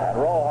 And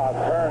Rojas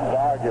turns to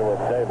argue with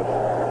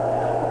Davidson.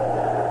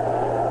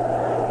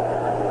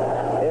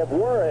 If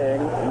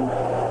worrying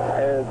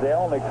is the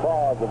only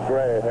cause of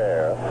gray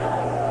hair,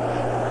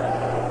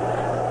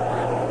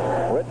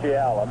 Richie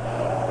Allen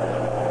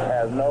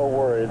has no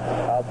worries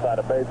outside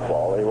of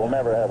baseball. He will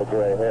never have a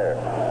gray hair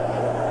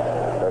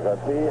because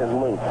he is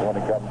loose when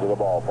he comes to the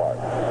ballpark.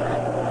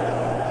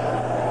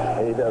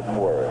 He doesn't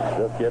worry.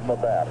 Just give him a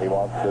bat. He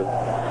wants to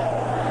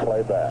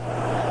play bat.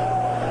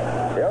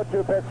 The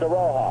 0-2 pitch to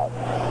Rojas.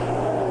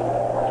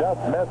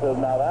 Just misses.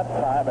 Now that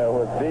time it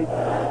was deep.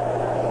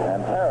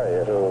 And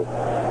Perry, who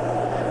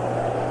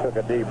took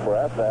a deep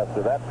breath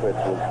after that pitch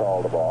was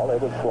called a ball.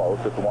 It was close.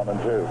 It's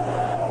 1-2.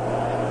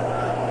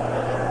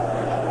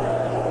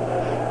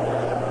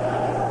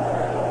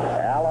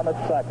 Allen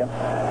at second.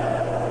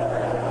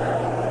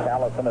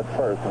 Callison at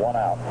first, 1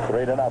 out.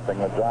 3-0,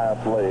 the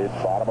Giants lead.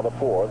 Bottom of the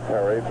 4th.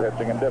 Perry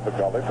pitching in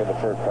difficulty for the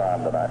first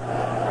time tonight.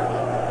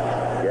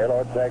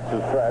 Gaylord takes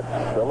his stretch,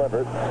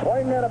 delivers.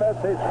 Swing and a miss.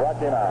 He struck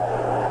him out.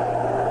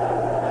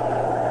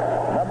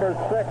 Number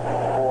 6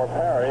 for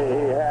Perry.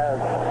 He has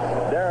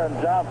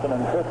Darren Johnson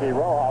and Cookie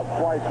Rojas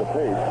twice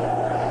apiece.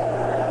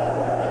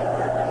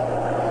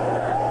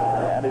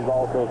 And he's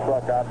also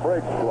struck out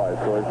Briggs twice,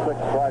 so his 6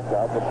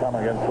 strikeouts have come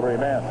against 3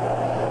 men.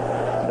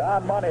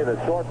 Don Money, the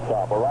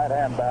shortstop, a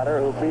right-hand batter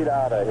who beat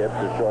out a hit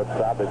to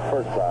shortstop. His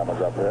first time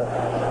was up here.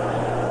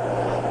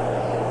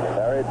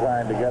 Perry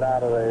trying to get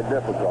out of the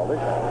difficulty.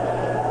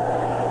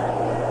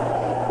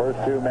 First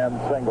 2 men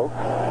singled.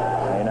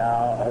 He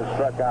now has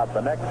struck out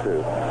the next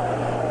 2.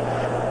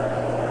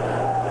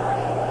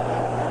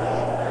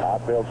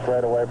 Outfield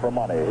straight away for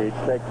Money. He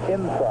takes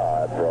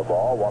inside for a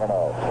ball,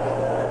 1-0.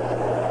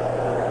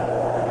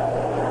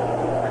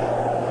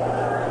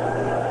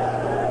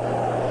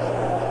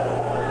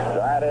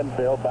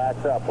 Infield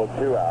backs up with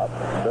 2 out.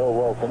 Bill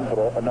Wilson,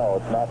 no,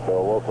 it's not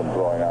Bill Wilson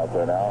throwing out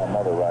there now.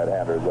 Another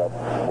right-hander's up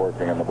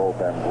working in the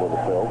bullpen for the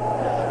Phillies.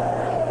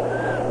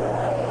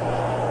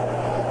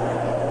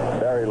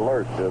 Barry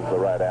Lurch is the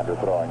right-hander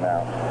throwing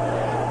now.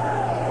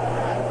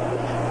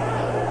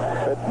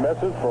 Pitch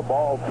misses for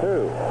ball 2.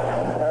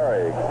 And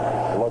Perry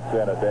looks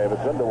in at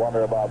Davidson to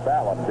wonder about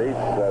that one. Deep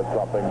says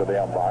something to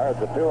the umpire.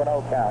 It's a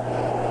 2-0 count.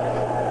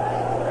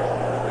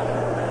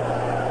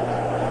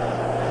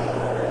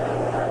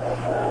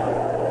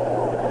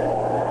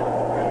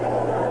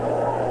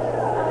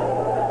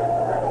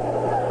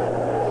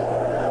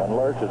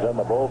 Is in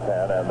the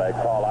bullpen, and they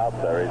call out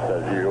there. He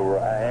says, "You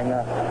rang."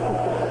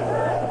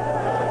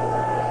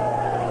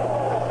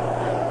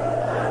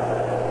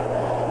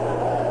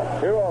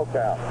 2-0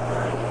 count.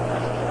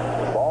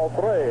 Ball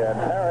 3, and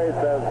Perry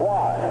says,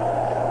 "Why?"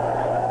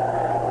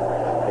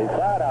 He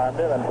sidearmed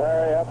him, and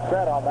Perry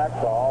upset on that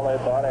call. They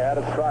thought he had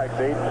a strike.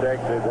 Deep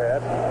shakes his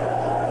head.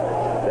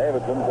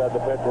 Davidson said the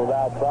pitch was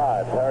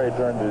outside. Perry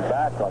turns his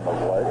back on the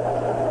plate.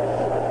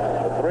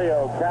 The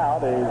 3-0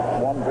 count. He's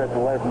 1 pitch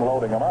away from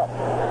loading him up.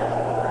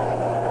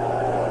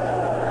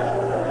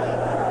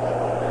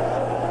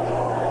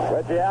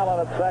 Reggie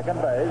Allen at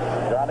second base.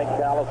 Johnny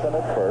Callison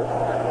at first.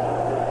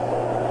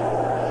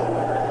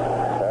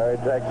 Perry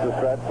takes the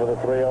stretch for the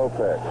 3-0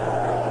 pitch.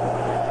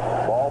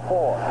 Ball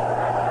 4.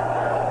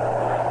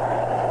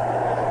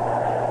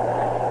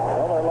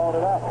 Well, they're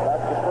loaded up.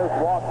 That's the first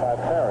walk by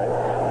Perry.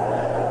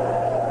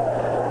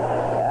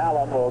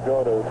 Allen will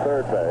go to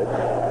third base.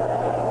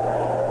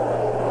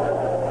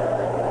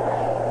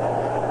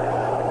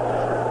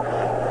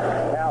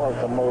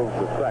 Callison moves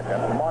to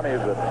second.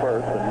 Money's at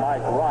first, and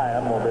Mike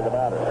Ryan will be the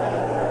batter.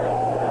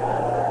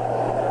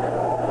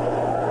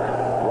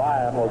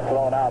 Ryan was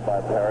thrown out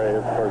by Perry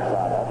his first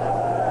time up.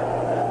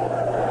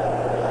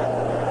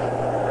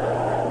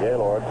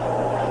 Gaylord.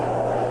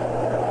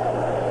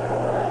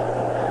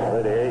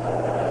 Liddy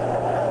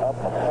up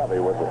McCovey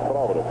with the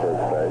throw to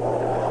first base.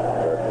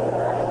 But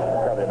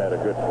McCovey made a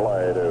good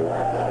play to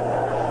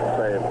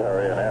save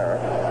Perry an error.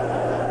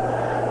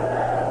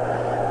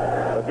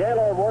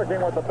 Gaylord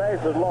working with the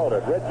bases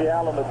loaded. Richie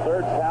Allen at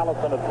third,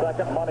 Callison at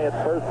second, Money at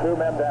first, 2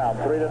 men down.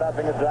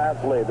 3-0, the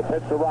Giants lead. The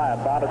pitch to Ryan,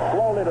 bounded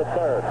slowly to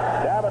third.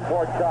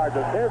 Davenport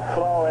charges his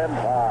throw in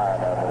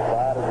time, and the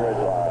side is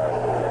retired.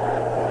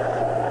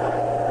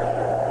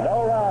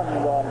 No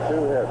runs on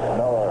 2 hits,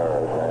 no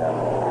errors, and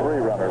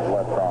 3 runners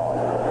left on.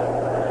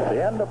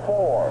 The end of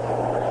 4.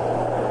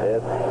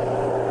 It's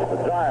the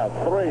Giants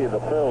 3, the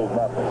Phillies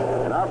nothing.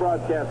 In our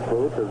broadcast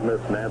booth is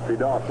Miss Nancy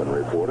Dawson,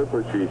 reporter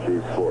for She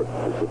Sports,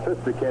 a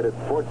sophisticated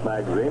sports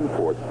magazine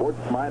for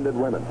sports-minded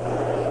women.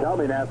 Tell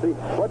me, Nancy,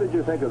 what did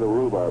you think of the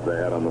rhubarb they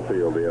had on the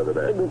field the other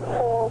day? It was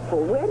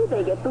awful. Where did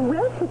they get the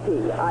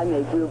recipe? I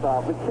make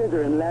rhubarb with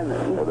sugar and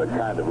lemon. Well, the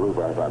kind of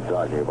rhubarb I'm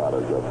talking about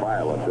is a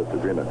violent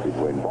disagreement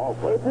between ball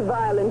players. It's a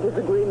violent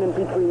disagreement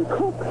between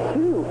cooks,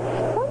 too.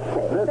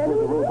 This was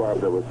the rhubarb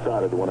that was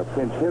started when a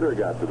pinch hitter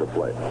got to the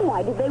plate.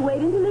 Why did they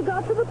wait until they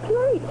got to the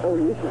plate? Oh,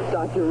 you should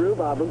start your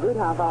rhubarb a good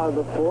half hour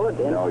before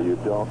then. No, you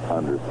don't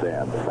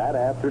understand. That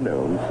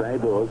afternoon,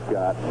 St. Louis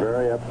got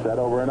very upset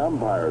over an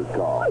umpire's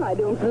call. Well, I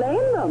don't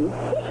blame them.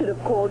 He should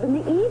have called in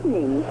the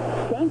evening.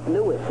 St.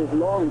 Louis is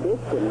long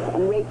distance,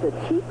 and rates are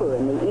cheaper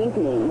in the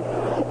evening.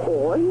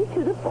 Or he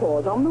should have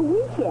called on the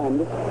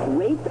weekend.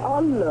 Rates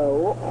are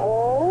low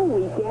all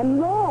weekend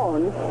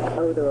long.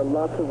 Oh, there are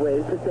lots of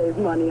ways to save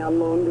money on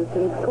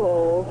long-distance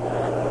calls.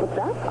 But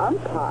that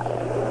umpire,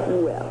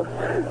 well,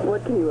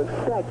 what can you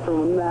expect from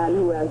a man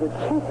who has a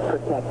chest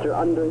protector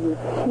under his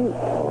teeth?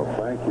 Oh,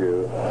 thank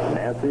you.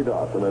 Nancy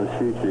Dawson of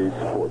She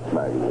Sports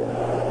Magazine.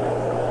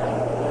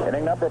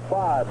 Inning number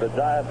 5, the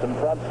Giants in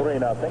front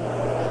 3-0.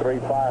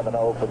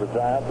 3-5-0 for the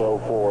Giants,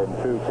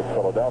 0-4-2 for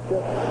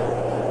Philadelphia.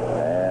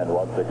 And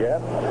once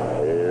again,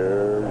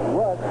 here's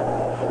Russ.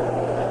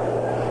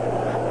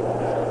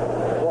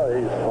 Well,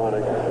 he's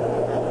funny.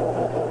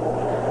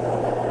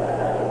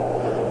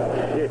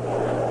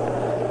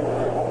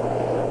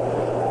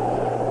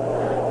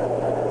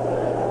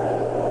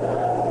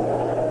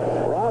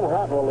 Ron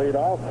Hunt will lead lead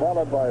off,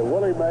 followed by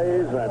Willie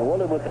Mays and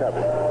Willie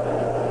McCovey.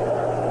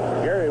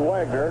 Gary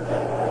Wagner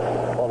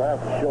will have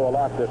to show a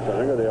lot this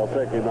inning, or they'll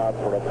take him out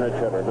for a pinch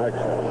hitter next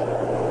inning.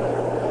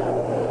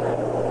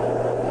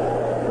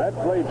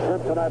 Mets lead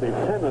Cincinnati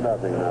 10-0 now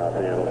at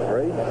the end of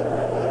 3.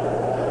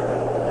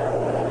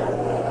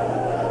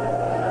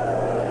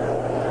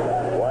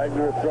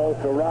 Wagner throws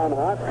to Ron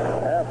Hunt.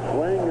 Half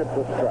swing, it's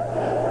a strike.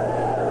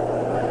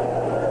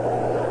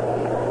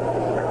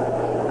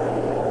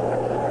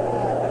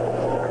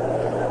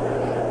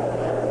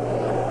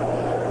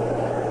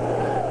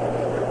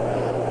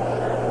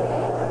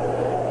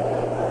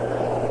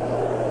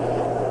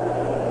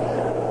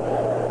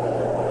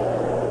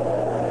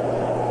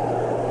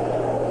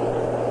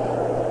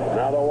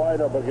 Now the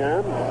windup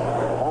again.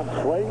 Hunt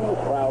swings,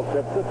 foul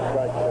tips it,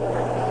 strike 2.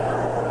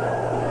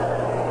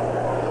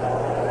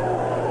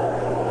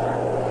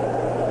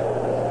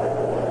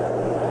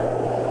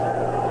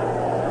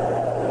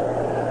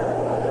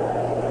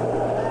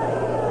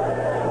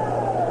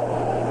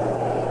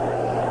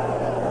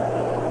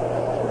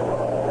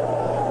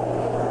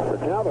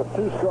 Of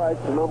 2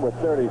 strikes to number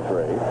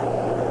 33.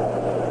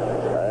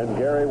 And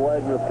Gary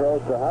Wagner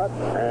throws to Hunt,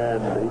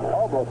 and he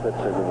almost hits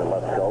him in the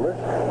left shoulder.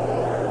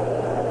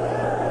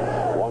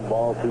 1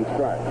 ball, 2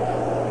 strikes.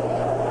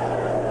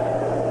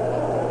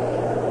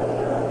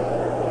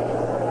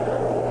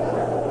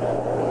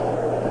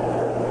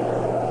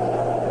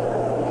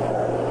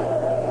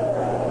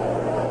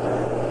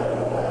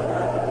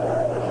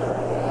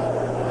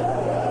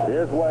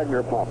 Here's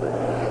Wagner pumping.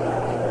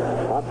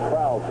 Hunt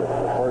fouls it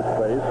to first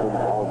base and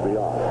on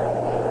beyond.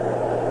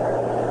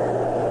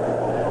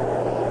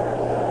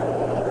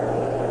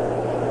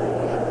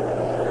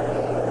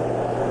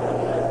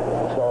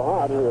 So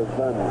Hunt, who has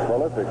been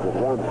prolific with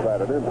runs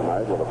batted in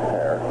tonight with a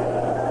pair,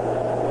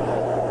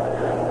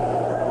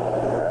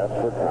 asks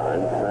for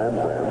time,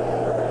 stands in.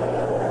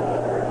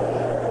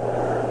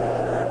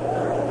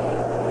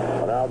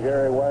 But now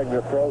Gary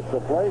Wagner throws to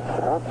plate.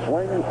 Hunt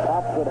swings,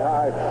 pops it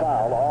high,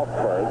 foul off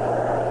first.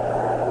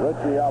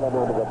 Richie Allen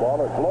under the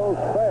ball. It blows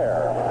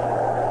fair,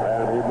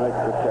 and he makes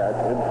the catch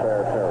in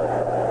fair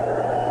territory.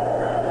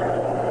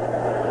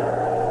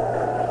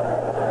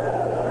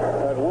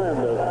 That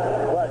wind is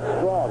quite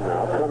strong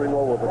now, coming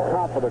over the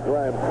top of the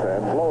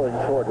grandstand, blowing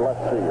toward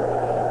left field.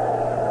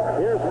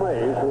 Here's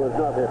Mays, who has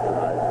not hit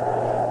tonight,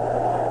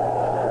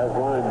 has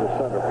lined the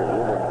center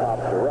field and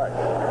popped to right.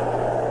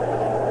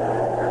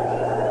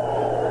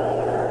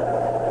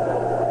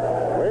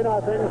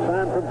 3-0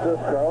 San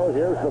Francisco.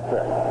 Here's the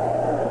pitch.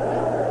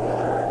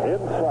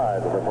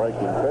 Inside of the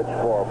breaking pitch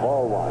for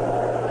ball 1.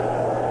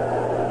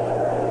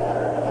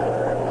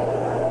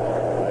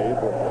 Mays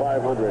with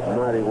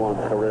 591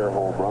 career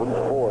home runs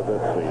for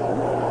this season.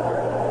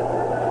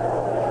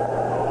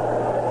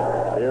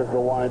 Here's the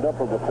windup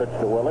of the pitch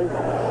to Willie.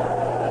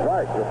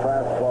 Strike, the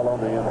fastball on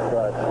the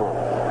inside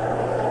corner.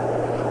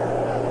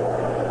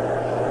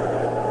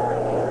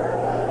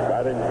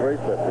 Batting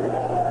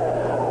 .350.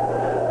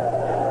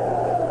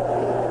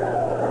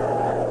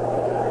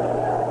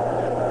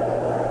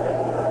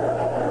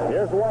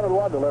 Here's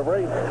 1-1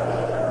 delivery.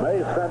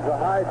 Mays sends a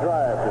high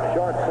drive to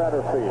short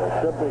center field.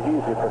 Should be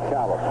easy for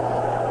Callison.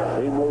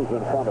 He moves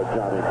in front of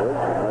Johnny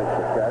Briggs and makes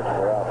the catch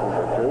for out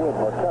number 2, and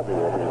McCovey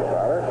will be the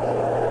batter.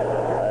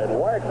 And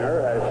Wagner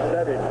has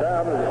steadied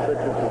down and is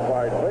pitching some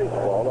fine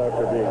baseball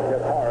after being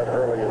hit hard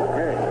early in the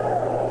game.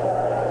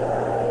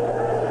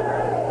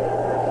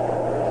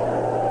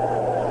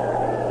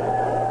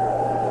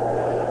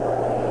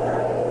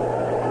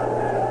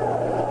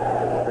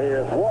 He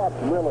has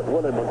walked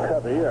Willie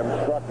McCovey and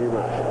struck him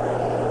out.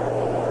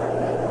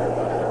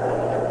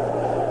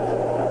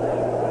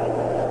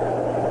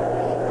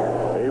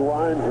 He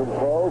winds and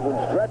throws and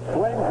stretch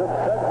swings and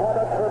sends one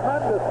a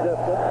tremendous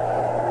distance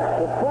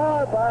to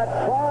far back,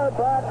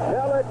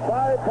 tell it,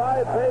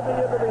 bye-bye, baby,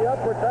 into the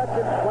upper deck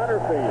in center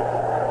field.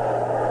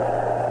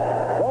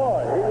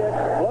 Boy, he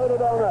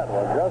exploded on that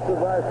one. Just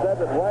as I said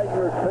that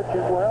Wagner is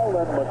pitching well,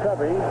 then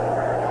McCovey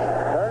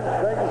turns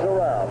things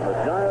around. The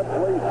Giants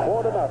lead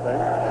 4-0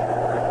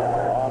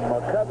 on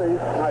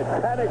McCovey's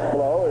titanic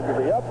blow into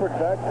the upper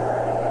deck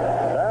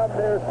down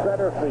near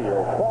center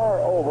field, far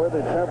over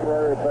the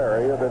temporary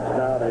barrier that's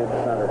down in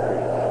center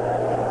field.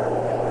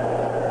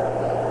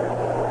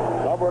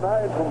 Number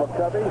 9 for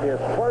McCovey, his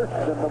first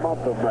in the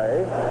month of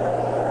May.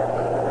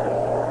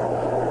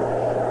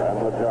 And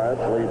the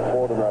Giants lead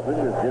 4-0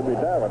 as Jimmy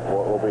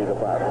Davenport will be the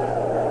batter.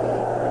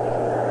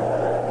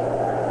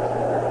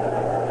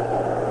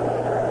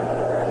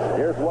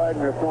 Here's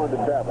Wagner throwing to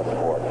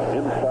Davenport,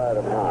 inside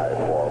and high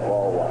for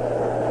ball 1.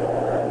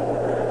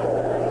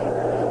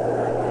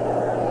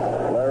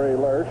 Larry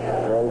Lersch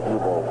throws in the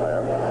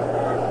bullpen.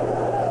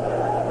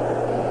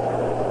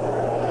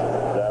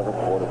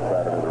 Davenport is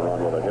batted in a run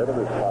with a hit and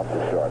is popped to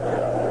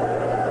shortstop.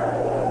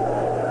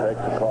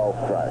 Takes a call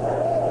strike.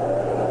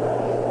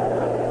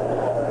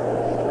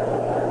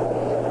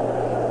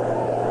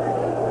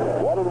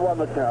 One and one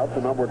the count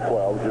to number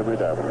 12, Jimmy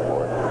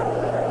Davenport.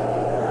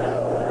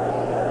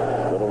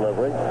 The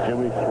delivery.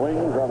 Jimmy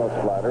swings on a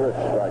slider.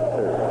 It's strike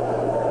 2.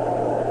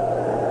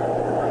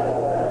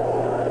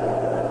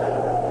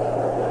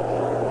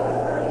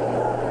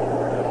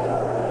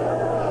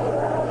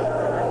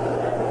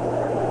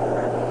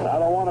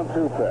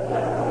 pitch.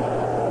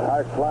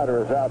 High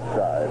slider is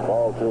outside.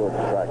 Ball 2 and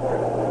strike 2.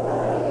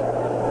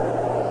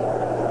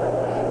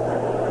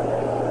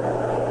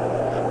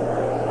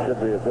 Should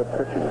be a good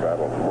pitching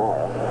battle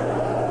tomorrow.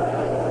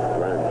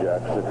 Grant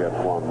Jackson against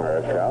Juan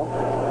Marichal.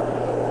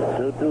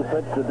 2-2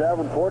 pitch to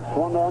Davenport.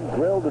 Swung on,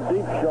 drilled to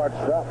deep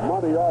shortstop.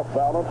 Money off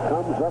balance.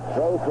 Comes up,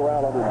 throws to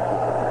Allen.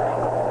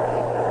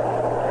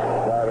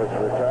 Riders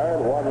retired.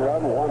 1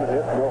 run, 1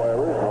 hit, no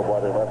errors.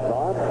 Nobody left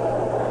on.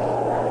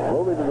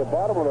 Moving to the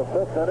bottom of the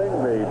 5th inning,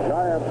 the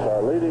Giants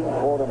are leading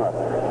 4-0.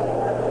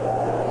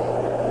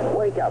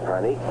 Wake up,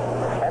 honey.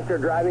 After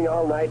driving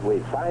all night, we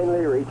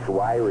finally reached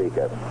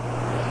Wairika.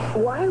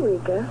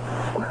 Wairika?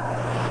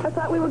 I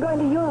thought we were going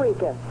to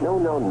Eureka.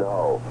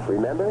 No.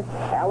 Remember?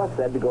 Alice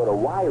said to go to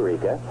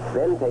Wairika,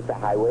 then take the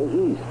highway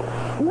east.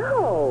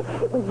 No,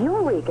 it was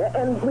Eureka,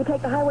 and we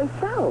take the highway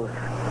south.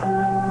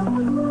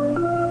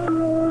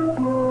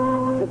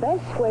 The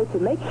best way to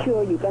make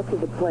sure you get to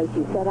the place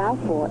you set out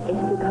for is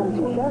to come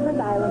to Chevron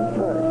Island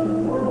first,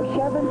 for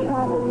Chevron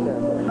Travel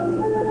Service,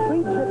 the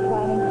free trip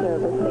planning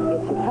service that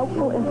gives you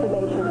helpful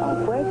information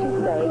on where to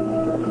stay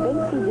and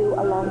things to do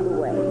along the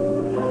way.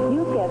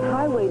 You get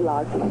highway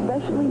logs,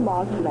 especially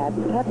marked maps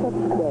kept up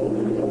to date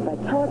by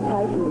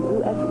teletype in the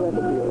U.S.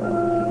 Weather Bureau.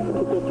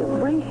 To get your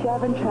free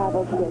Chevron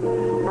travel kit,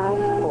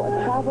 ask for a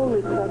travel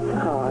request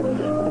card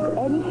at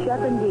any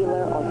Chevron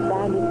dealer or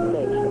standard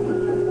station.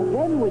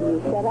 Then when you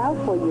set out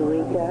for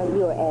Eureka,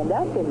 you'll end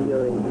up in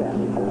Eureka.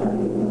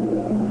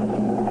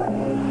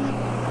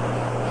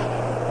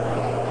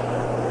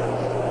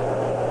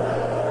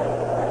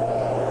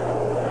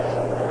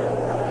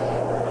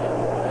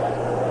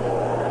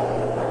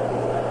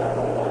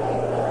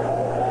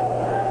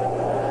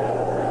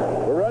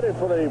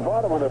 For the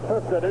bottom of the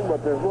 5th inning,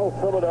 but there's no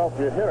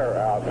Philadelphia hitter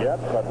out yet,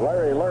 but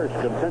Larry Lurch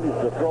continues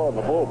to throw in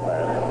the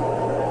bullpen.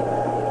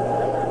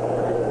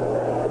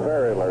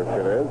 Barry Lurch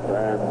it is,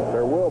 and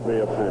there will be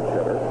a pinch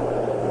hitter.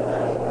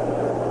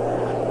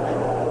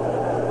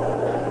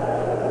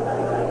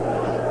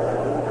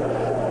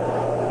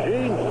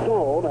 Gene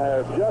Stone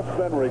has just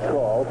been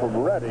recalled from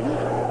Reading,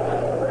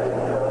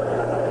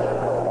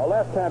 a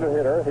left-handed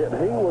hitter.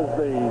 He was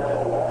the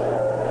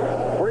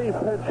free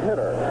pinch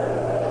hitter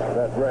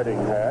that Reading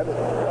had,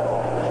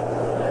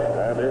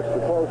 and is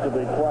supposed to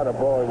be quite a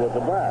boy with the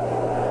bat.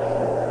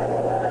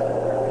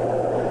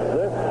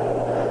 This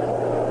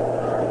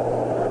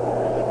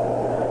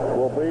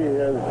will be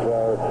his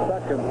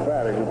second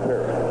batting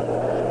appearance.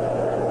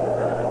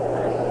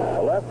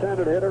 A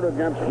left-handed hitter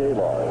against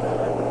Gaylord,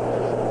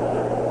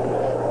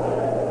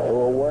 who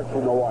will work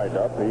from the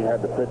windup. He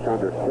had to pitch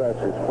under stress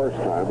his first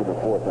time in the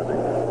 4th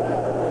inning.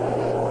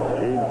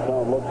 Gene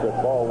Stone looks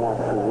at ball 1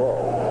 too low.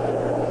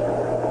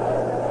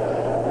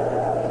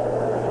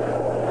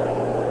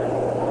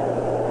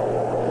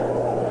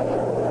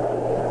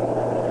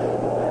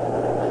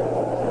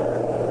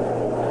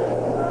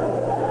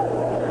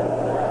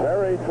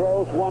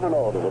 Throws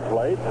 1-0 to the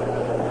plate.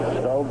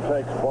 Stone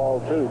takes ball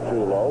 2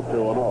 too low,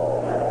 2-0.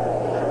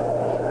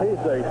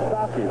 He's a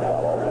stocky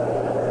fellow.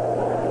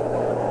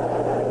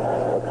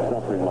 Looks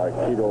something like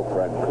Tito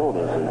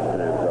Francona as he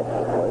stands up to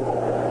the plate.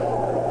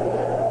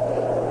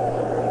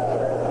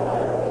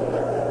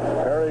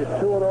 Perry's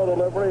 2-0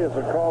 delivery is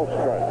a called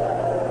strike.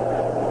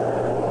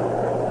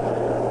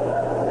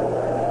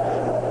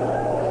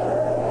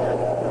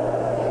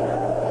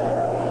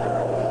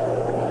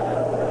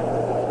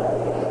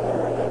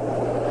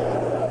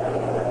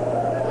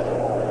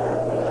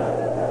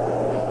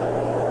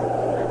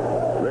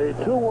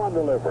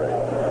 Delivery.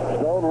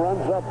 Stone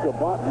runs up to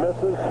bunt,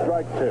 misses,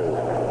 strike 2.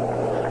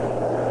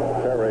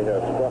 Perry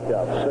has struck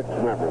out 6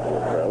 members of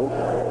the field.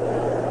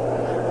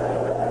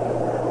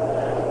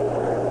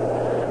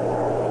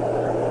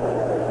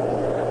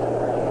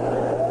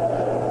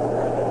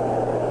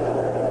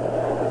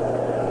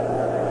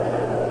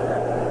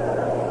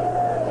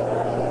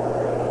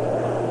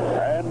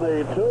 And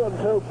the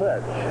 2-2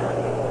 pitch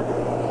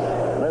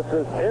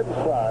misses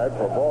inside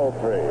for ball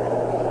 3.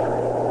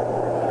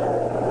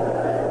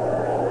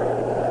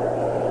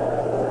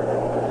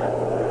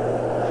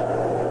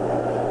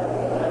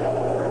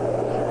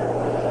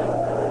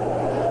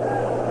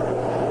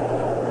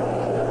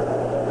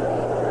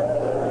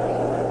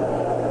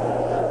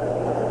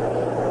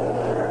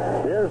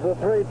 The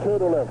 3-2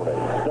 delivery.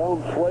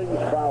 Stone swings,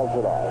 fouls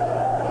it off.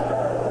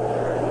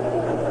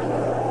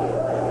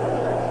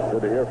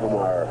 Good to hear from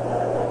our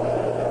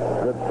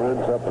good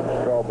friends up in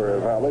Strawberry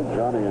Valley,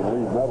 Johnny and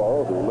Lee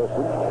Mello, who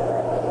listen.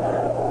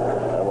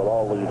 And with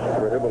all these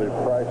prohibitive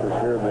prices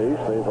here in the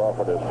East, they've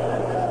offered us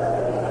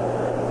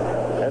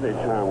any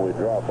time we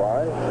drop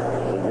by,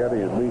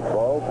 spaghetti and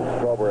meatballs and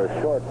strawberry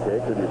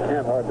shortcake, and you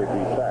can't hardly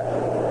beat that.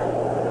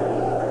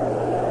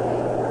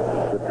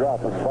 The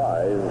dropping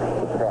by is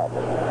the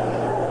problem.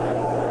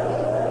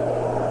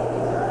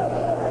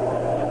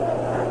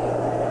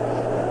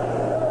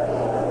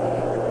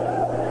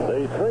 The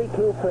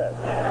 3-2 pitch.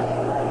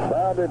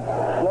 Bounded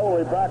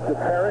slowly back to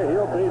Perry.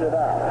 He'll beat it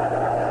out.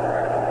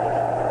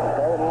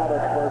 Thrown out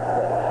at first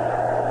base.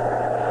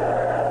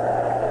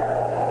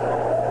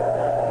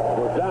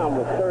 We're down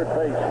the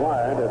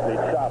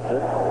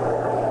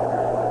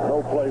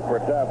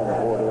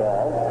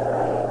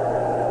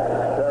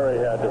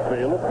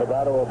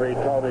batter will be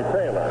Tony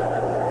Taylor.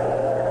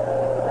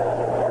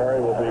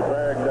 Perry will be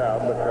bearing down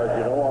because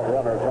you don't want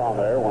runners on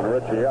there when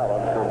Richie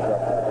Allen comes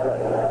up to the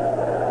plate.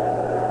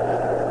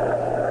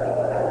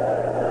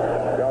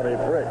 Johnny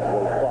Briggs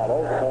will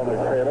follow. Tony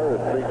Taylor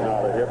is beaten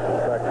out of hit to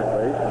second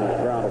base and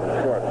is grounded to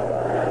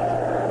shortstop.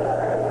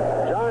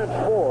 Giants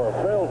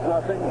 4, Phillies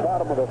nothing.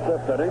 Bottom of the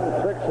fifth inning.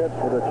 6 hits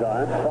for the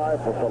Giants,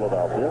 5 for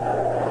Philadelphia.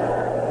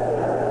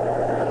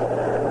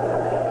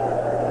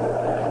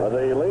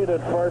 The lead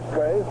at first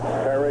base.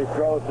 Perry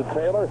throws to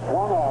Taylor.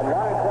 Swung on.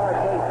 Line drive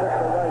base hit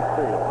to right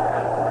field.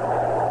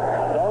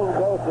 Stone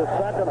goes to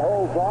second.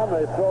 Holds on.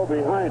 They throw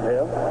behind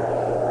him.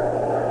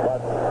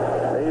 But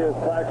he is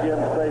back in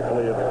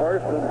safely at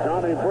first, and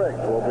Johnny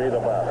Briggs will be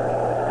the batter.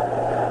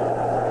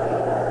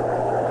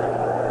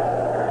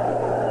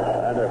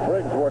 And if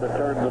Briggs were to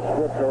turn the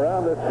script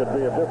around, this could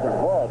be a different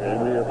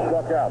ballgame. He has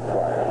struck out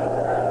twice.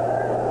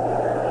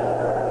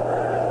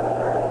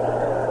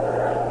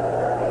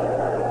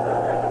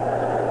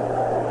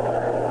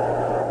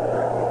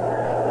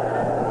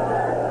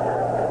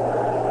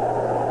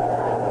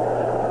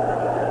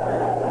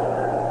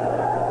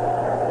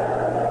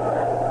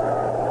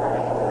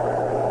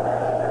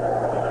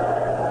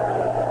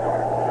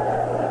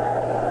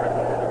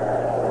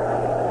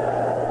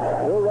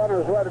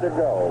 Ready to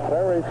go.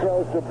 Perry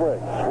throws to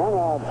Briggs. Swung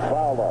on,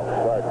 fouled up.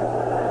 Strike one.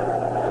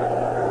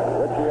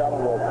 Richie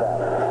Allen will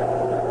follow.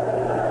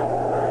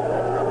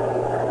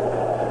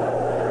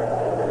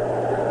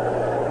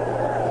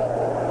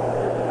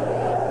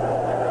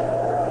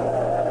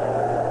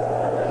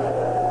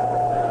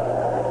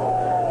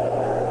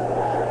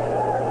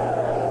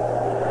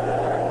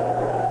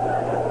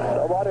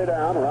 Nobody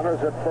down.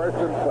 Runners at first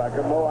and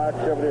second. No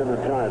activity in the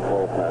Giant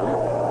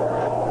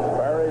bullpen.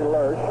 Barry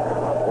Lersch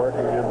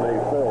working in the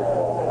field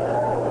ball.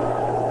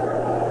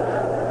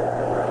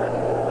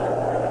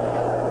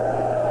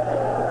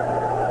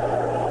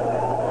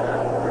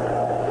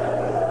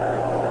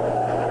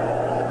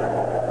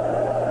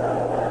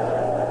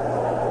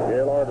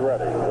 Gaylord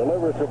ready.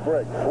 Delivers to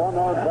Briggs. Swung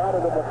on,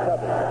 grounded to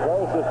McCovey.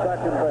 Throws to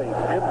second base.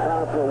 In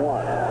time for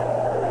one.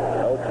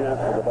 No chance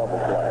for the double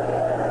play.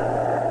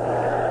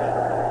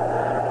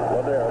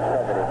 Ladere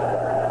covered his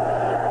back.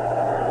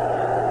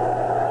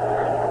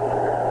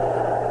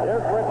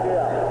 Here's Richie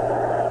Allen.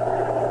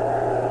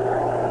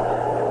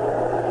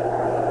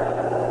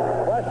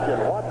 Question,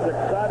 what's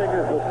exciting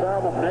is the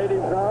sound of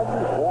native drums,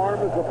 warm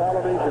as the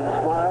Polynesian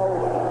smile,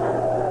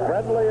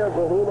 friendly as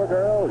a hula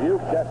girl, you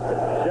guessed it,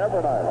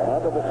 Chevron Island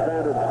under the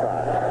standard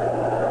sky.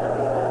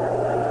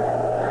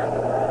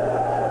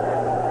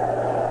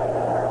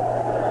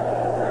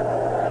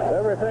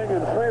 Everything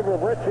in favor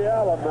of Richie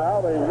Allen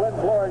now. The wind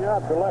blowing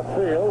out to left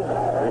field.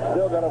 He's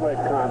still got to make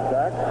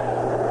contact.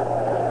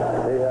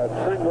 He has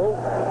singled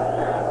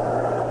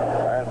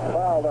and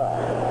fouled out.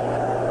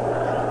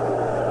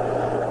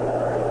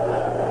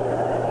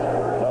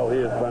 No, he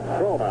has been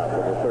thrown out to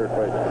the third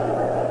baseman.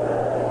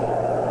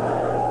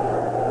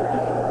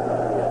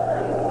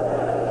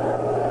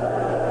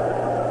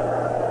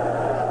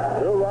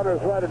 Two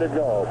runners ready to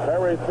go.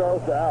 Perry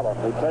throws to Allen,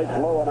 who takes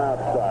low and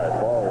outside.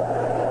 Ball one.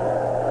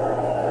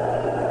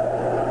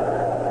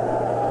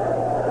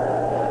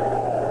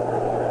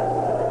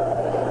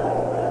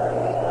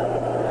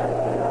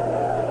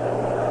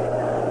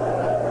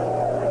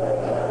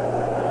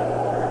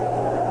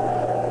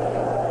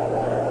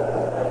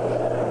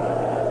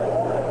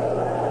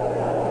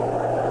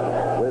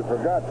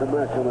 Forgot to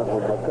mention that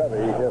when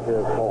McCovey hit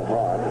his home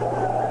run,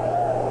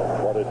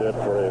 what he did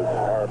for his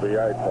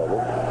RBI total.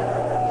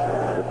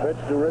 The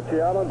pitch to Richie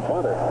Allen,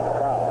 bunted,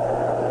 foul.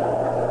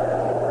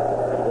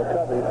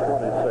 McCovey's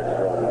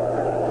 26-run run.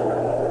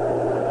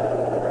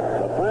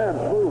 The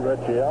fans boo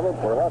Richie Allen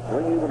for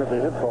hustling. Even if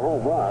he hits a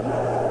home run,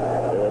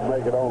 it would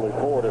make it only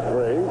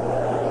 4-3.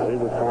 He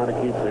was trying to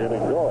keep the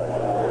inning going.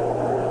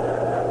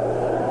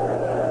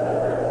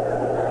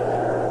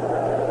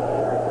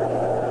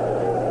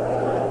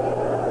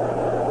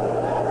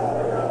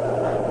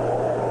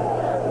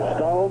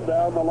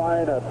 Down the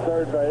line at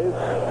third base.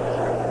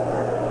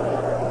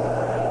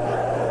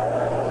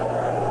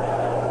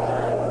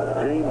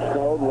 Gene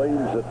Stone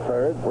leads at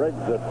third.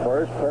 Briggs at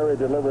first. Perry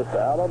delivers to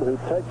Allen, who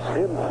takes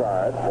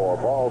inside for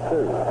ball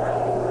two.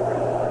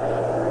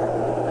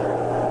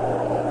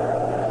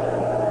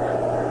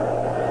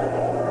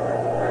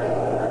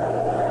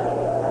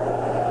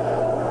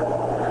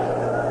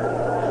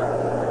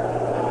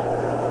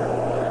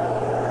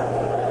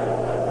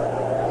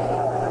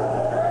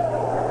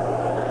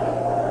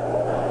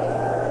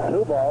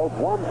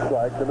 One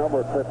strike to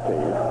number 15.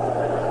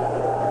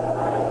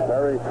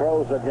 Perry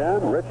throws again.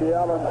 Richie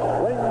Allen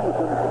swings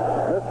and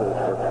misses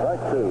for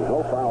strike two.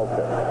 No foul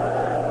tip.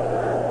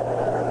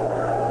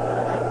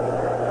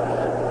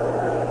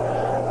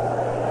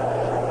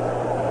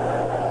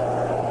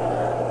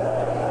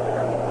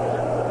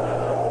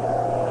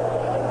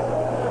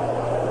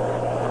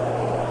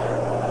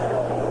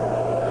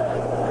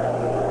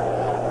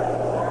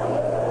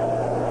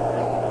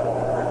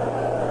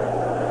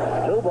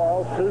 Two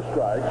balls, two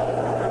strikes.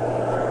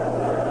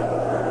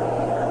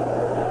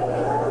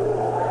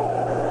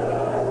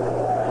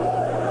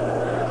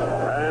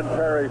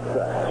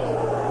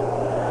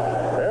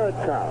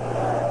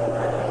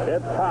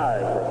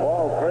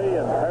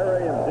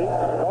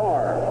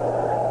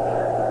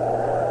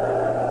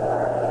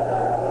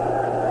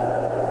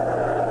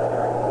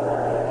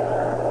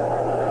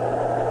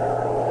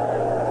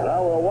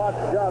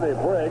 Johnny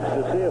Briggs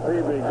to see if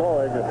he'd be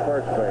going at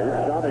first base.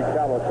 Johnny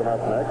Callison up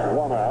next,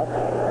 1 out.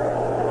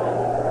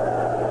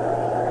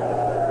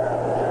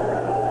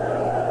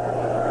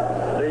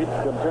 Dietz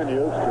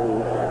continues to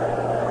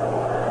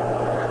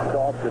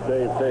talk to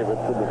Dave Davis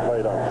from the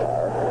plate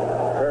umpire.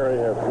 Perry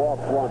has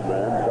walked one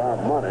man,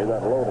 Don Money,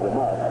 that loaded him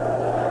up.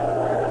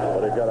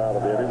 But he got out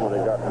of the inning when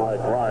he got Mike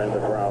Ryan to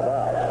ground out.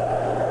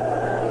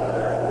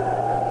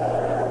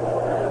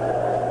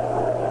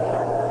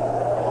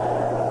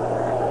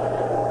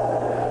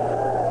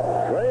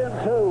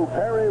 3-2,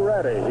 Perry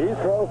ready. He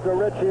throws to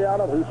Richie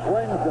Allen, who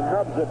swings and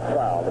nubs it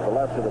foul to the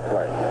left of the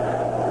plate.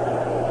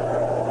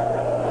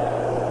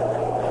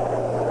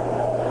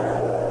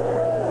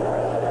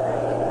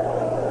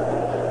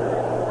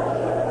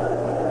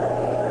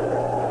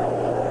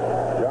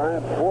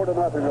 Giants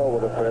 4-0 over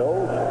the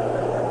Phils.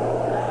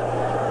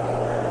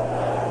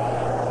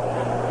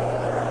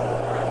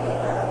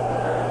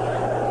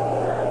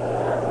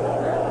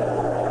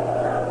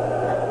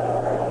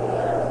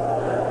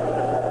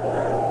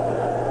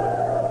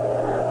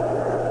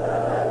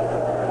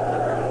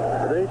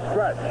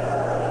 Stretch.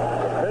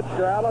 The pitch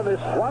to Allen is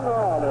swung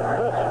on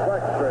and missed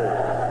strike 3.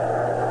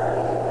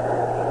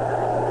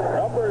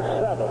 Number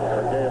 7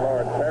 for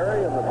Gaylord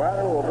Perry, and the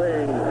batter will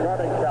be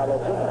Johnny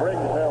Callison.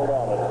 Briggs held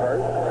on at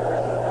first.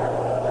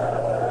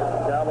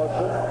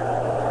 Callison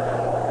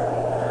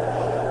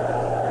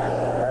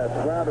has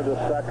grounded to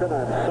second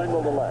and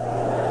singled to left.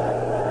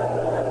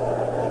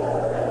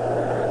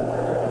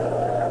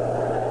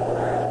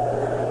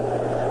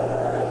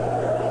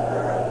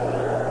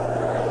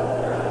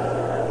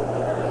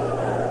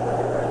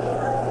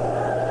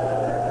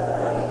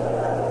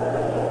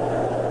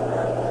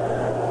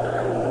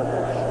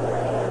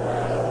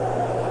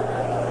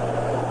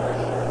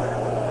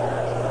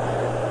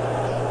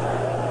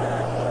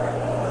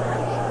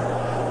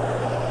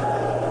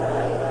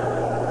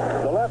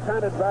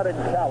 Left-handed batting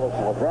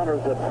Callison with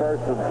runners at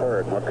first and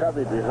third.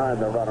 McCovey behind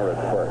the runner at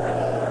first.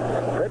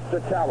 Pitch to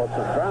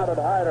Callison. Grounded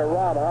high to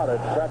Ron Hunt at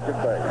second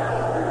base.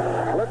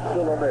 Flips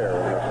to Lanier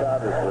and the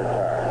side is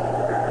retired.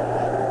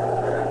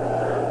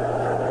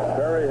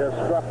 Perry has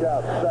struck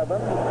out 7.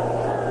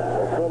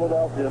 For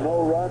Philadelphia,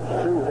 no runs,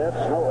 2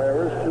 hits, no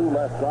errors, 2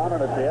 left on,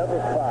 and at the end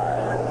of 5.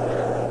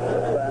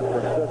 The San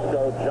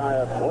Francisco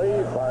Giants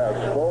lead by a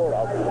score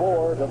of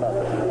 4-0.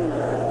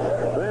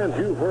 Fans,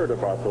 you've heard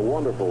about the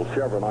wonderful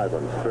Chevron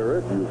Island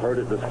spirit. You've heard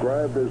it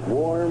described as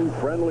warm,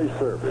 friendly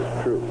service.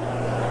 True.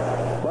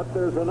 But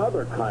there's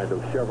another kind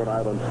of Chevron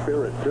Island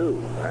spirit,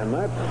 too, and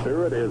that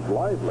spirit is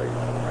lively.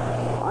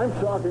 I'm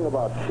talking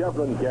about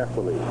Chevron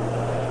gasoline.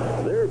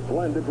 They're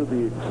blended to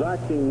the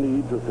exacting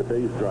needs of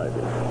today's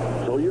driving,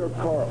 so your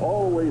car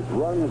always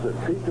runs at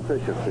peak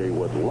efficiency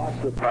with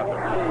lots of power.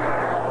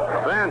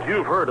 Fans,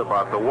 you've heard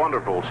about the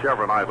wonderful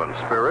Chevron Island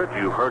spirit.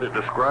 You've heard it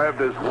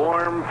described as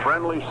warm,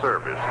 friendly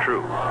service.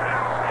 True.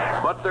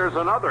 But there's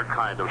another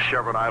kind of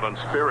Chevron Island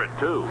spirit,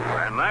 too,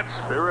 and that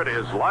spirit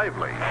is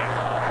lively.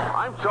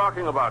 I'm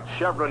talking about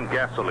Chevron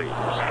gasolines.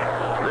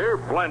 They're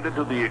blended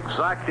to the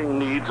exacting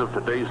needs of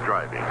today's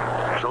driving,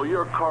 so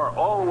your car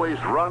always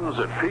runs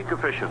at peak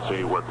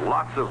efficiency with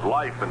lots of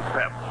life and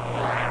pep.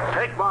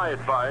 Take my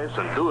advice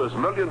and do as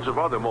millions of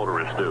other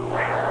motorists do.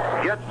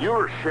 Get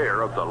your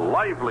share of the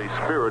lively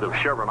spirit of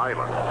Chevron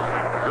Island.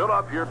 Fill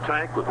up your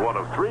tank with one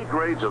of 3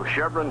 grades of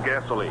Chevron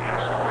gasolines.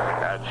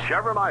 At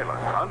Chevron Island,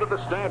 under the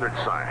standard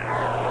sign,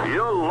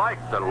 you'll like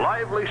the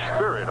lively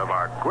spirit of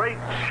our great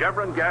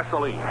Chevron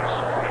gasolines.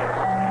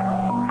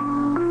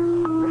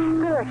 The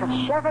spirit of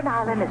Chevron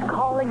Island is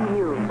calling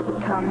you.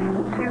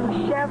 Come to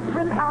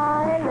Chevron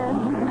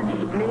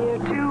Island, near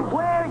to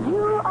where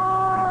you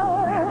are.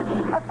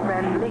 A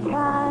friendly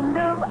kind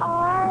of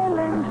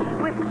island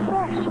with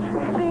fresh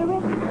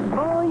spirits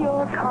for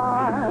your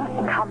car.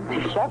 Come to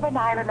Chevron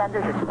Island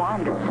under the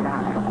standard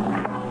sign.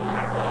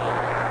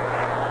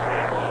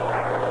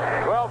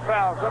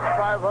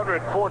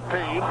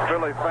 12,514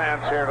 Philly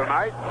fans here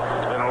tonight,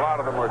 and a lot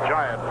of them are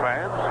Giant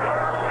fans.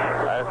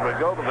 As we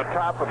go to the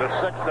top of the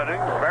 6th inning,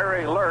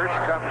 Barry Lurch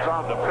comes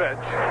on to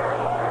pitch.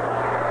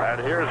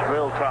 And here's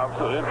Bill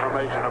Thompson with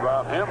information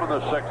about him in the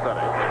 6th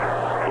inning.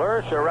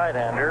 Lurch, a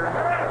right-hander,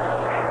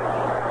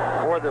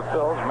 for the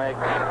Phils, makes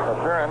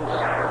appearance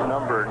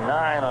number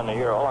 9 on the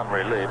year, all in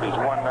relief. He's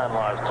 1 none,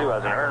 lost 2,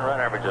 has an earned run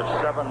average of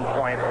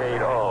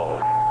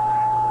 7.80.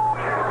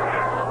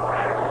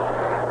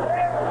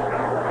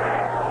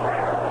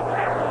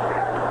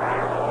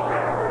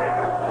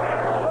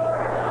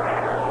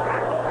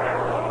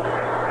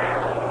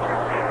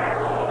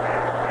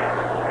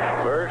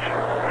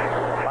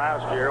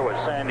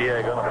 San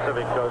Diego in the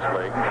Pacific Coast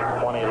League.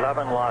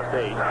 2011, lost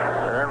 8. An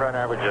earned run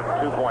average of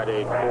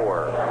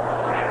 2.84.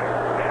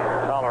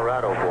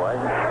 Colorado boy,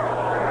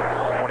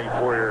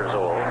 24 years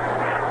old.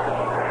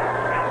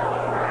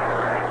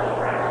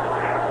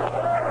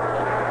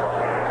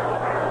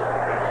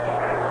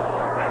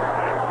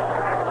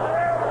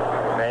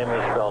 Name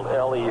is spelled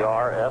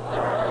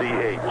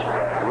L-E-R-S-C-H.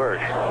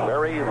 Lurch.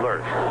 Larry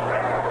Lurch.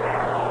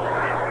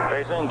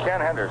 Facing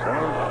Ken Henderson,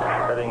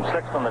 hitting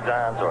 6th on the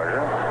Giants order.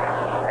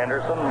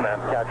 Henderson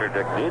and catcher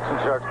Dick Dietz and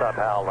shortstop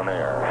Hal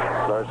Lanier.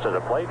 Goes to the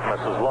plate,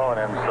 misses low and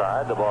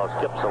inside. The ball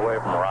skips away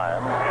from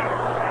Ryan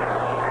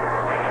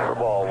for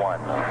ball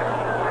one.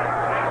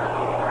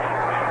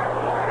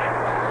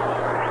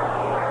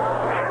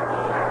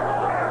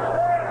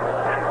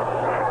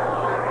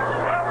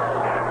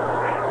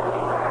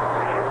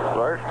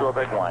 Lurch to a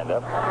big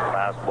windup.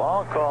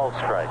 Fastball, called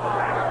strike.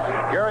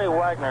 Gary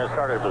Wagner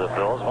started for the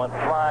Phils, went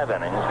 5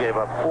 innings, gave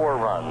up 4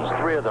 runs,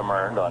 3 of them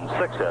earned on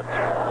 6 hits,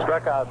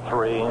 struck out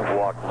 3,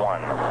 walked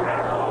 1.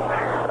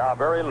 Now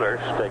Barry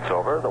Lurch takes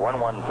over. The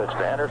 1-1 pitch to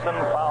Henderson,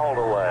 fouled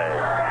away.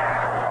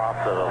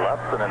 Off to the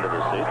left and into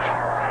the seats.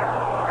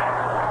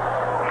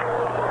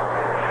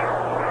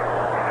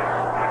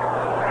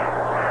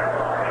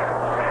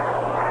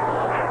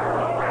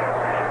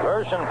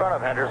 Lurch in front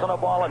of Henderson, a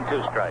ball and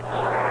 2 strikes.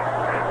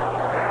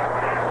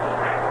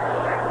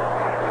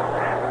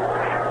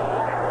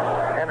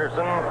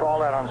 Henderson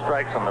called out on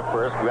strikes on the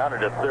first,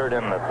 grounded to third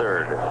in the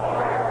third.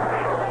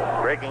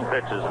 Breaking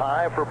pitch is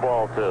high for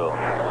ball 2.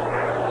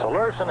 So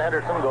Lurch and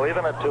Henderson go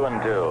even at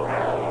 2-2.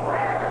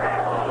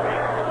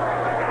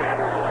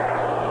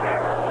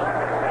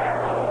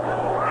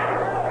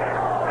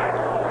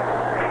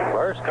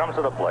 Lurch comes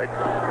to the plate.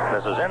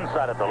 This is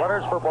inside at the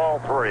letters for ball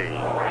 3.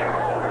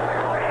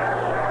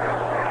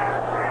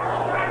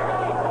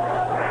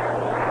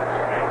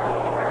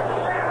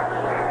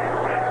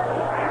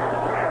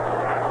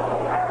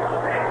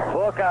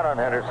 Out on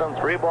Henderson,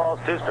 3 balls,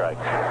 2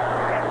 strikes.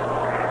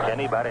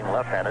 Kenny batting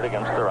left-handed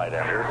against the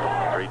right-hander.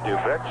 3-2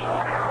 pitch.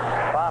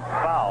 Pop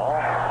foul.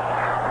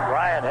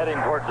 Ryan heading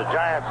towards the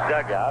Giants'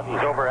 dugout.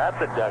 He's over at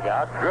the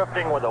dugout,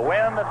 drifting with the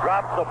wind,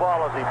 drops the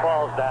ball as he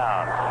falls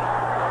down.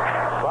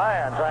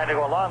 Ryan trying to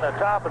go along the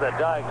top of the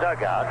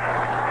dugout.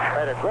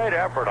 Made a great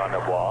effort on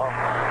the ball.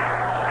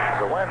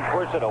 The wind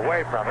pushed it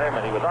away from him,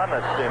 and he was on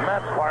the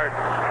cement part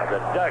of the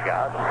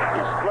dugout.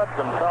 He slipped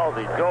and fell as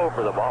he dove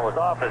for the ball. It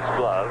was off his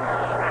glove.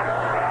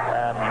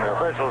 And the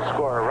officials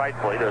score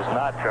rightfully, does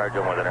not charge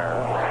him with an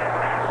error.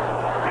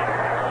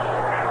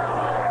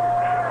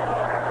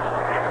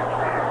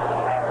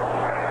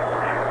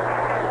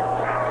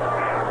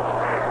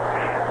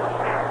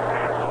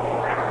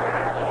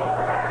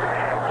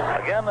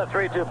 Again, the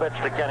 3-2 pitch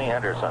to Kenny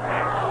Henderson.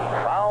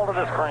 Foul to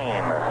the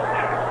screen.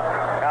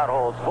 Count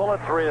holds full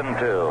at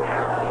 3-2.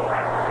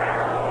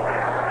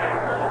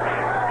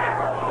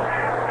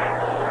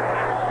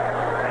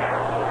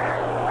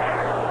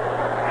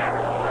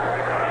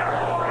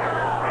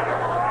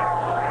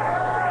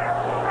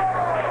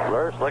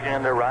 Looking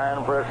into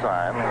Ryan for a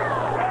sign.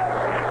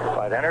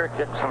 Right-hander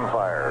kicks and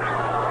fires.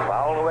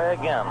 Fouled away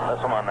again. This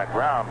one on the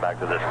ground back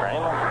to the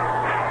screen.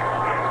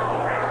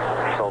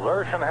 So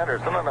Lurch and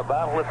Henderson in a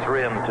battle at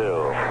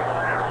 3-2.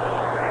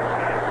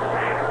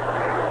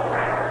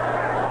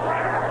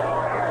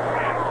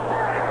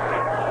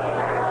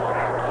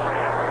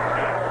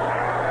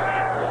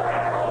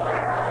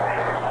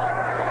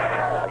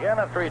 Again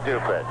a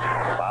 3-2 pitch.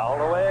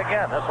 Fouled away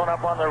again. This one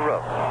up on the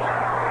roof.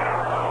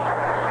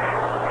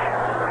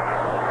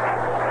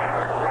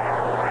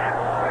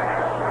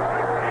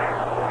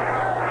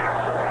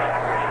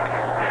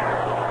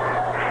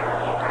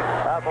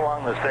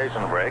 The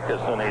station break as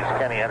soon as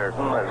Kenny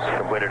Henderson has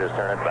completed his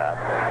turn at bat.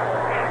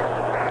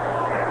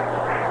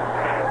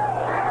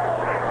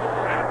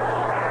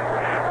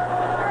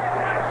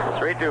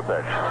 The 3-2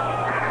 pitch.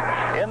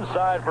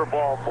 Inside for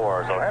ball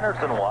 4. So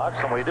Henderson walks,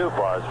 and we do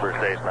pause for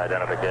station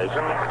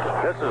identification.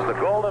 This is the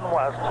Golden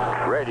West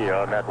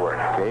Radio Network.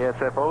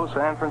 KSFO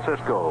San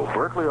Francisco.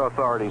 Berkeley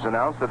authorities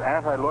announced that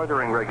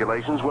anti-loitering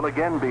regulations will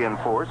again be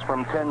enforced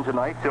from 10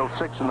 tonight till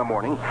 6 in the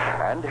morning.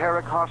 And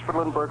Herrick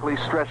Hospital in Berkeley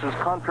stresses,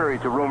 contrary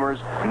to rumors,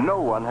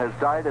 no one has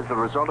died as a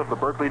result of the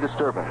Berkeley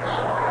disturbance.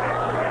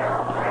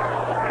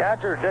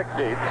 Catcher Dick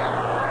Dietz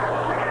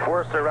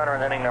forced a runner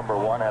in inning number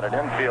 1, had an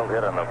infield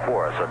hit on the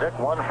 4th. So Dick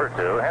 1 for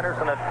 2.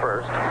 Henderson at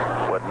first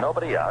with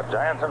nobody out.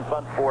 Giants in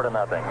front 4-0.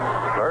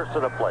 Lurch to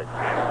the plate.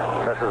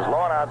 Misses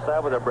low and outside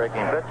with a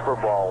breaking pitch for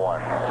ball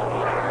 1.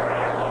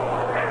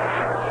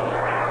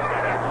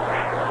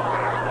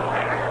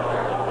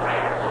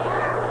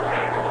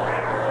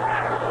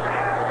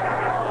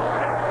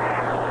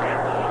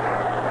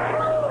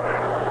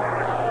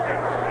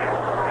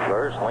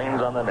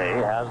 Leans on the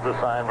knee, has the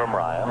sign from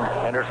Ryan.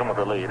 Henderson with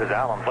the lead as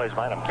Allen plays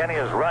behind him. Kenny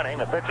is running.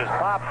 The pitch is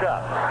popped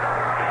up.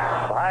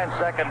 Behind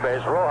second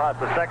base, Rojas,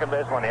 the second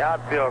baseman on the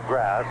outfield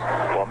grass,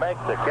 will make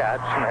the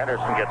catch, and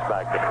Henderson gets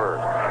back to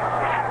first.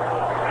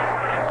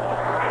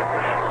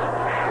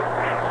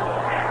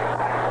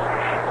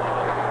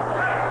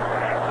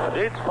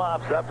 Dietz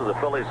pops up to the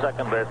Phillies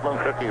second baseman,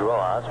 Cookie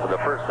Rojas, for the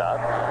first out.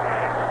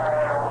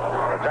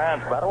 The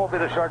Giants batter will be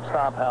the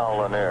shortstop, Hal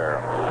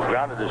Lanier.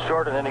 Grounded to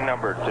short in inning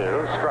number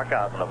 2, struck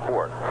out in the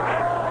 4th.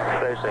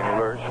 Facing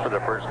Lurch for the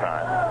first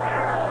time.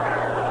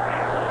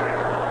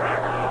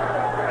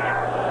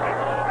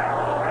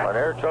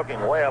 Lanier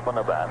choking way up on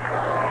the bat.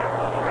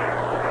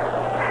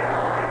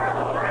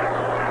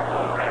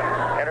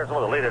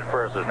 Callison with a lead at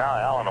first as now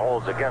Allen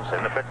holds against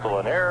him. The pitch to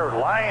Lanier,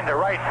 line to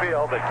right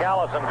field, but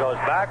Callison goes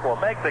back, will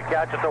make the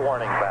catch at the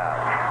warning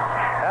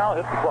pass. Al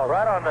hit the ball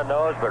right on the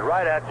nose, but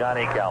right at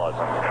Johnny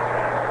Callison.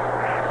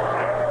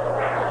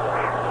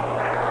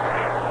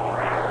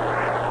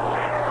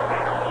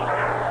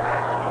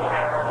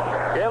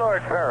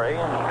 Gaylord Perry,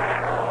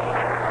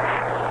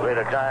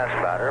 the Giants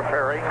batter.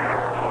 Perry,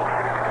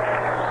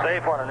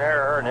 safe on an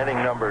error in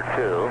inning number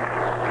 2.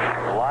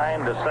 Line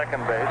to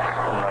second base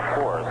in the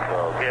 4th.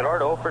 So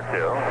Gaylord 0 for 2.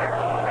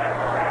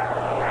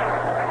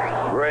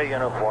 Gray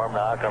uniform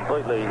now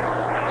completely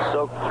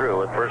soaked through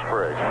with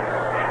perspiration.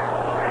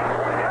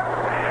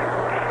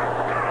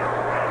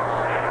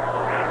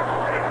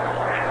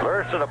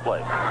 Lurch to the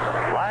plate.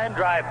 Line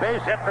drive,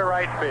 base hit to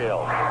right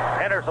field.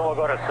 Henderson will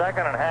go to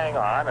second and hang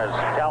on as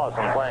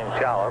Callison, playing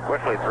shallow,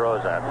 quickly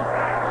throws in.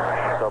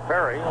 So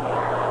Perry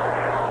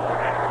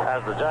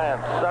has the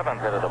Giants'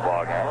 7th hit of the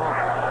ballgame.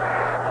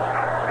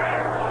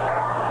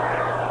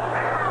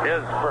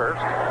 His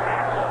first.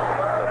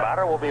 The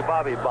batter will be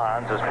Bobby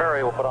Bonds as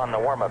Perry will put on the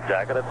warm-up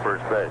jacket at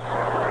first base.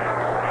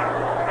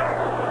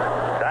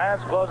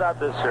 Giants close out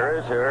this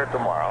series here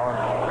tomorrow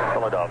in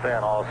Philadelphia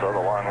and also the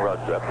long road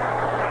trip.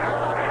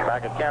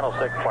 Back at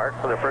Candlestick Park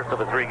for the first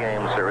of a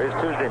 3-game series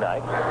Tuesday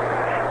night.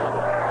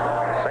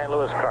 St.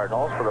 Louis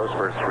Cardinals for those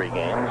first 3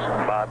 games.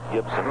 Bob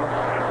Gibson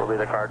will be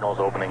the Cardinals'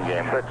 opening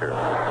game pitcher.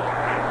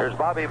 Here's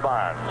Bobby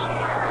Bonds.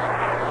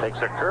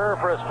 Takes a curve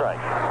for a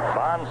strike.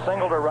 Bonds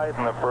singled to right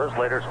in the first,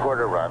 later scored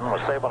a run,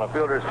 was safe on a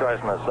fielder's choice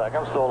in the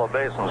second, stole a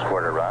base and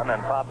scored a run,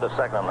 and popped a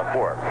second in the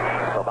 4th.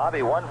 So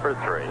Bobby 1 for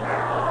 3.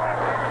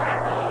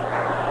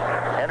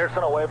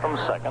 Henderson away from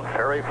second,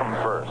 Perry from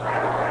first.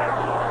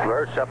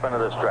 Lurch up into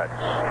the stretch.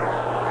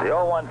 The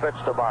 0-1 pitch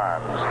to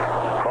Bonds.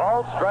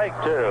 Called strike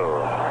 2.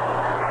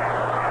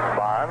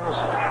 Bonds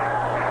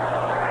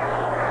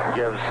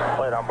gives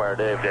plate umpire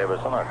Dave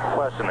Davison a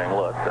questioning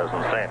look,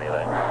 doesn't say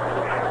anything.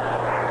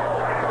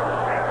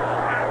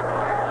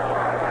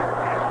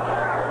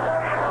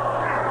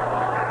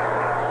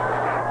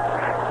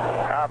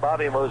 Now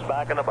Bobby moves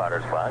back in the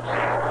batter's box.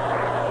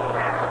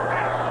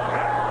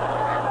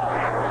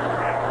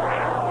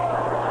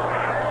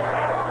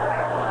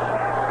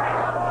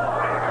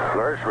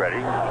 Lurch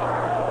ready.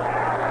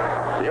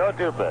 The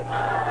 0-2 pitch.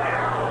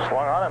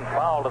 Swung on and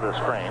fouled to the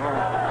screen.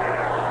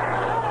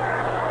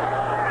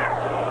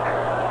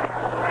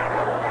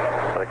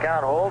 The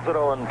count holds at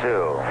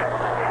 0-2.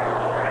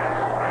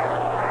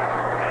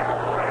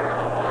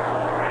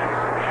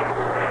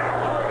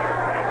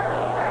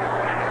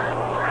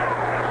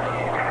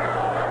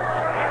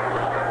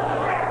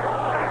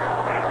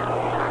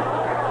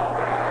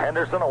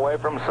 Henderson away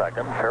from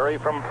second, Perry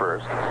from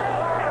first.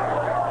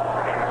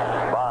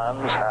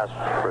 Bonds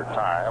asks for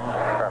time.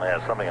 Apparently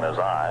has something in his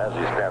eye as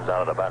he stands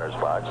out of the batter's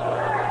box.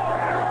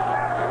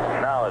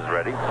 Now is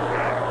ready.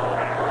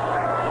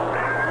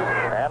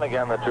 And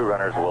again, the 2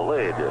 runners will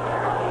lead. The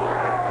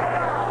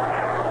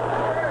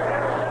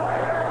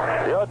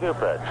 0-2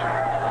 pitch.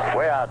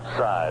 Way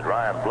outside.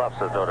 Ryan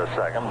bluffs it though to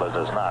second, but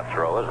does not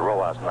throw as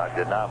Rojas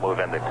did not move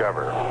into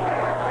cover.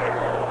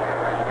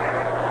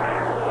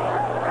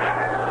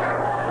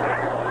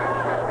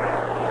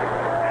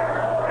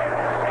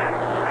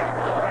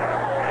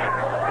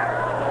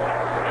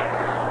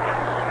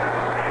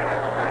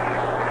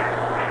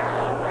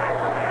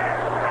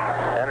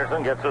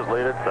 Gets his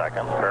lead at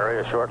second.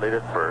 Perry a short lead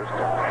at first.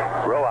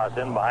 Rojas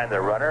in behind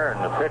the runner, and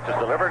the pitch is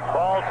delivered.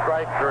 Called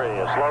strike 3,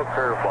 a slow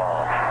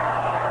curveball.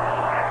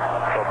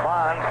 So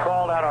Bonds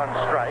called out on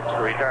strikes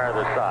to retire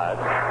the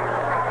side.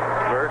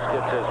 Lurch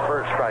gets his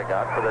first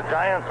strikeout for the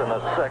Giants in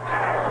the 6th.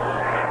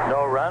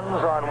 No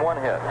runs on 1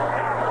 hit.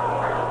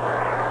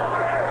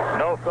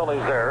 No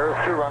Phillies errors,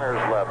 2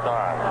 runners left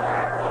on.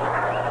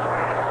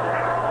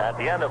 At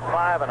the end of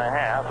 5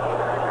 1/2,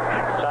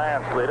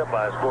 Giants lead up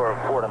by a score of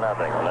 4-0.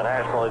 In the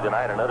National League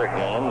tonight and other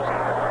games,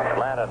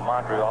 Atlanta and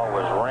Montreal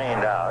was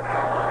rained out.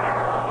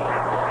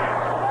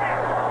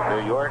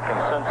 New York and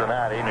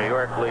Cincinnati. New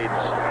York leads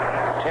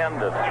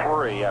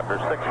 10-3 after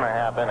 6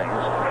 1/2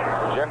 innings.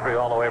 Gentry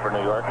all the way for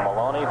New York.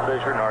 Maloney,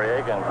 Fisher,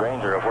 Noriega, and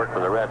Granger have worked for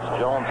the Reds.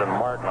 Jones and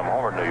Martin have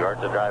homered New York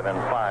to drive in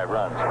 5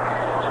 runs.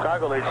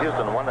 Chicago leads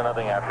Houston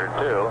 1-0 after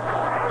 2.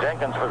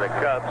 Jenkins for the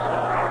Cubs.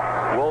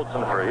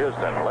 Wilson for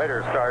Houston.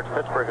 Later starts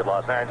Pittsburgh at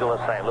Los Angeles,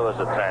 St. Louis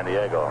at San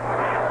Diego.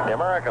 The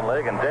American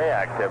League and day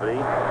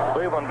activity.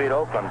 Cleveland beat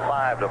Oakland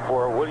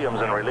 5-4.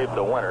 Williams in relief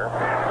the winner.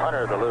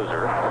 Hunter the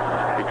loser.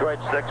 Detroit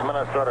 6,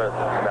 Minnesota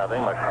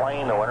 0.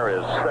 McLean the winner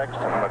is 6th.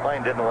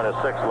 McLean didn't win his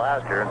 6th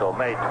last year until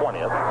May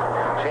 20th.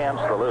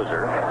 Chance the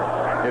loser.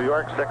 New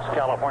York 6,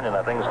 California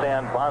 0.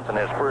 Stan Bonson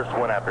his first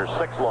win after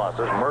 6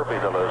 losses. Murphy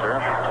the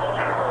loser.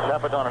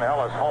 Pepitone and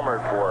Ellis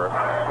homered for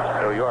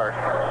New York.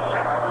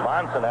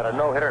 Bonson had a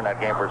no-hitter in that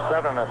game for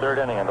 7 1/3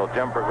 inning until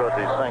Jim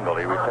Pergozzi singled.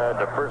 He retired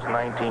the first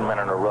 19 men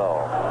in a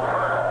row.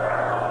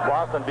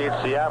 Boston Boston beats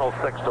Seattle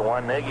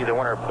 6-1. Nagy, the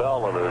winner,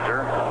 Bell, the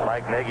loser.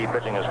 Mike Nagy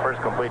pitching his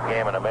first complete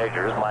game in the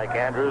majors. Mike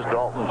Andrews,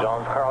 Dalton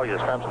Jones, Carl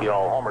Yastrzemski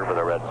all homered for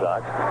the Red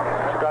Sox.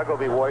 Chicago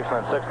beat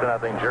Washington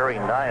 6-0. Jerry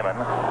Nyman,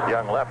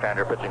 young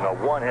left-hander, pitching a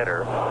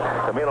one-hitter.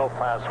 Camilo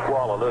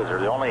Pascual, a loser.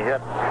 The only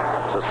hit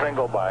is a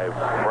single by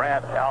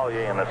Brant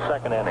Allier in the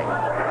second inning.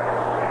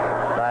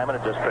 Nyman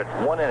had just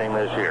pitched one inning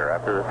this year.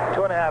 After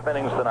 2.5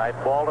 innings tonight,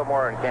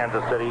 Baltimore and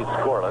Kansas City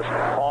scoreless.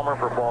 Palmer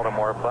for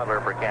Baltimore,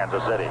 Butler for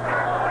Kansas City.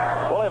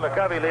 Willie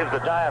McCovey leaves the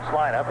Giants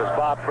lineup as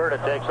Bob Berta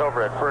takes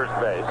over at first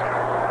base.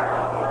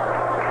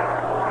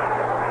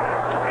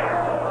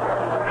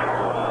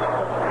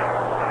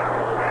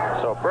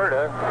 So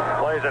Berta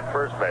plays at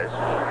first base.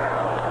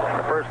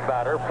 The first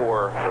batter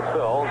for the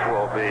Phils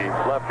will be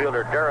left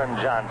fielder Darren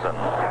Johnson.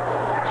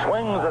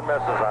 Swings and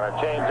misses on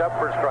a change-up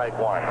for strike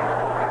one.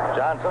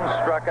 Johnson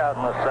struck out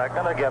in the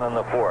second, again in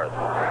the fourth.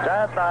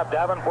 Giants now have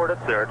Davenport at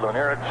third,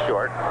 Lanier at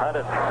short, Hunt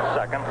at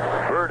second,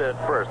 Bird at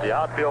first. The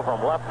outfield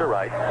from left to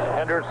right,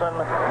 Henderson,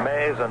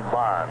 Mays, and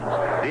Bonds.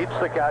 Dietz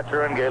the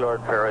catcher, and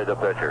Gaylord Perry the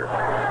pitcher.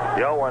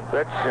 The 0-1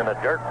 pitch in the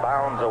dirt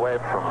bounds away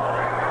from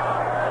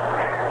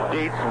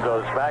Dietz and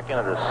goes back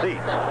into the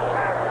seats.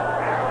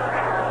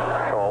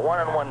 So a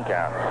 1-1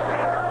 count.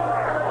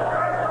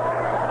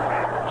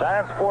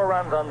 Giants 4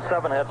 runs on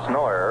 7 hits,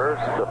 no errors.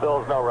 The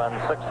Phils no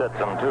runs, 6 hits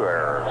and 2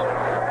 errors.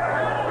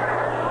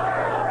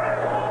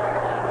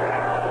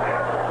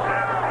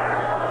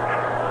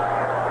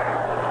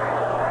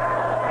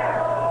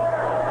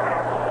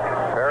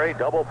 Perry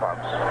double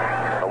pumps.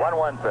 The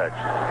 1-1 pitch.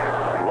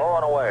 Low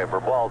and away for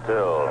ball 2.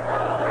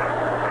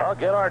 Well,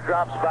 Gaylord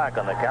drops back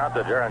on the count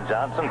to Darren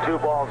Johnson. 2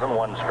 balls and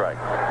 1 strike.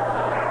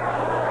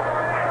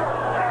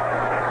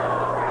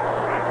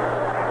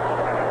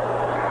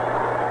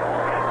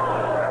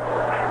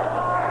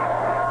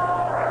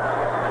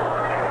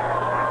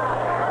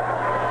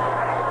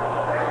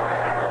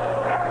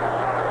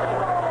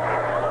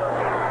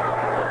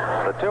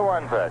 The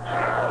 2-1 pitch.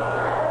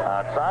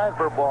 Outside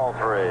for ball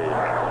 3.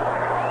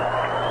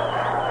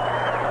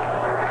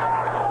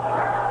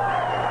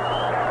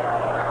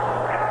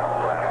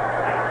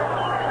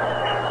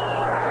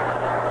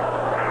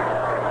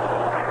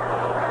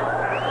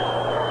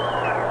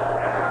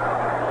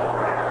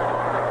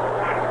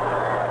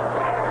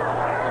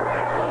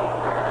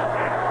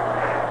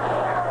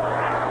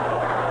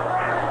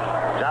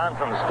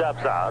 Johnson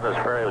steps out as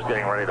Perry was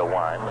getting ready to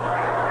wind.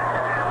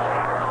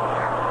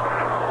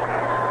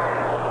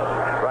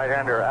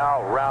 Right-hander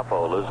Al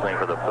Raffo loosening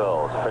for the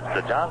Phils. Pitch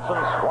to Johnson,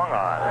 swung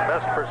on,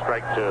 missed for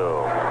strike 2.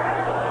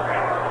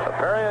 So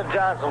Perry and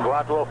Johnson go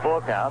out to a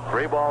full count,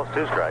 3 balls,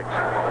 2 strikes.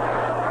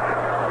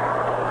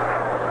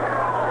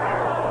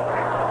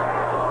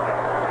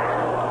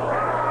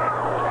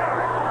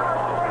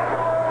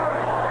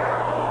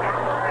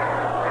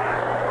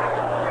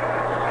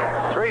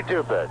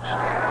 Three-two pitch.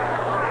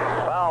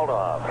 Fouled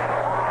off.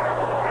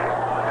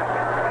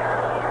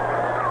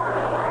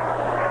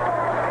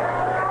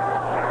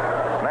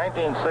 In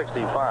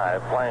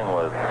 1965, playing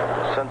with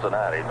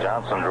Cincinnati,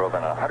 Johnson drove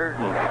in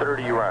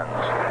 130 runs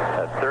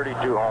at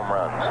 32 home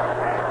runs.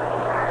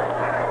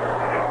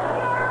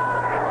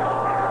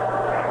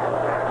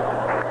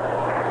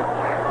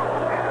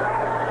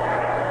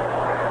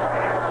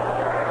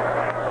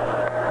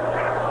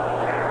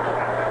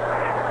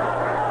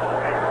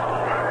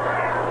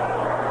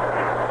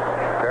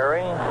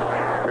 Perry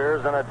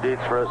peers in at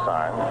Dietz for a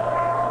sign.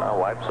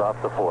 Wipes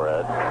off the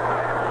forehead.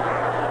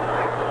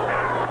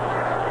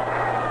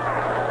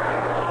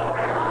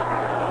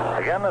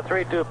 Again, the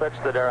 3-2 pitch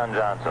to Darren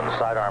Johnson.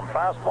 Sidearm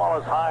fastball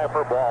is high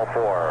for ball 4.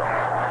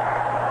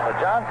 But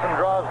Johnson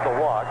draws the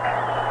walk.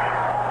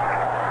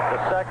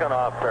 The second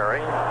off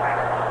Perry.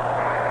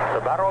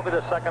 The batter will be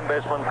the second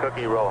baseman,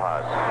 Cookie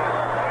Rojas.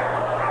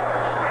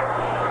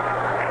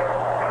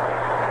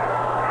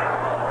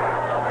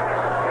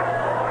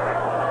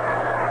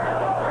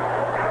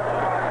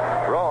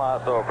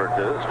 Rojas over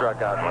 2,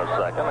 struck out in the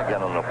second,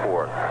 again in the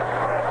fourth.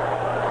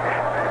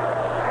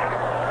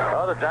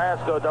 The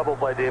Giants go double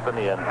play deep in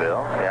the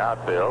infield, the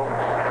outfield,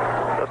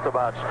 just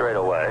about straight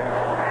away.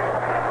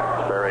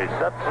 Perry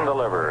sets and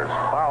delivers.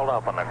 Fouled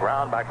up on the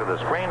ground, back to the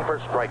screen for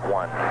strike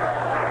 1.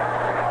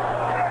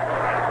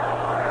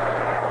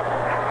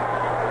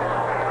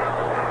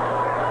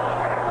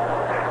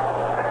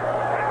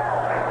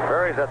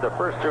 Perry's had the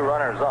first 2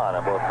 runners on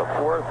in both the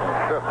 4th and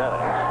 5th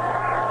innings.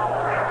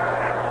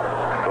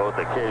 Both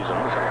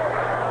occasions,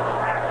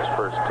 his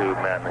first 2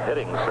 men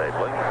hitting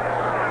safely.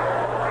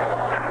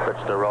 Pitch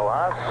to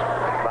Rojas.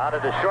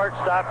 Bounded to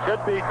shortstop.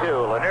 Should be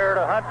 2. Lanier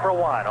to Hunt for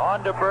 1.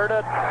 On to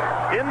Berta.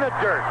 In the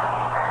dirt.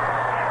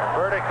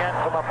 Berta can't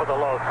come up with a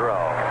low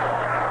throw.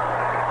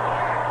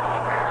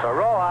 So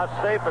Rojas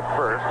safe at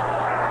first.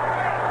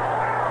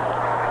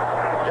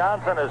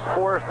 Johnson is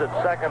forced at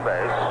second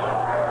base.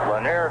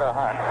 Lanier to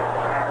Hunt.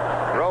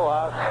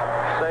 Rojas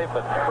safe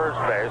at first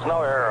base.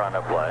 No error on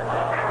the play.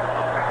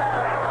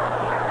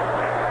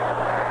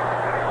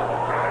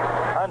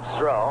 Hunt's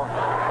throw.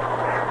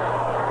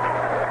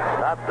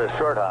 Not the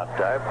short hop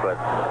type, but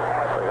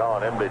we call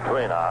it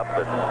in-between hop,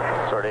 and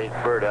sort of ate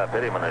Bird up,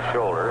 hit him in the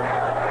shoulder,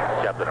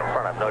 kept it in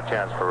front of him. No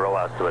chance for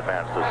Rojas to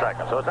advance to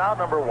second. So it's out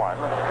number one.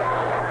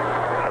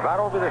 The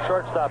batter will be the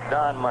shortstop,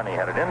 Don Money.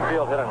 Had an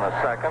infield hit in the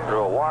second,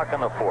 drew a walk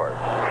in the fourth.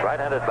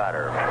 Right-handed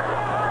batter.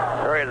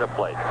 Perry to the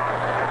plate.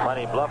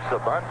 Money bluffs the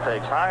bunt,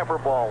 takes high for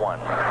ball one.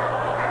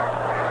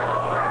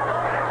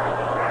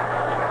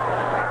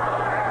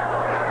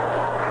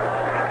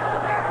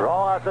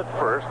 Rojas at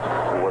first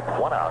with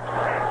one out.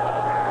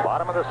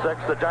 Bottom of the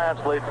sixth, the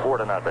Giants lead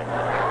 4-0.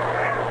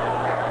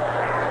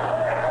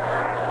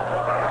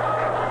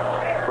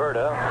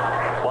 Berta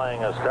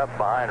playing a step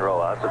behind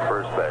Rojas at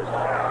first base.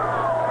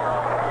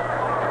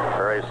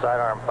 Perry's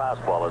sidearm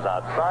fastball is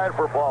outside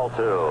for ball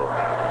two.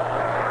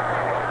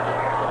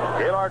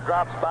 Gaylord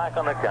drops back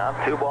on the count.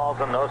 2 balls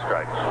and no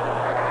strikes.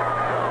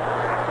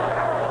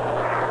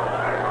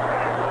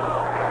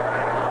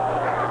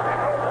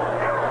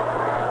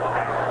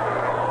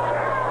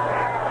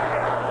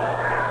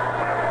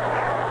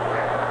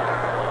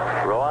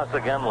 Rojas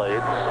again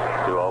leads.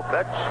 2-0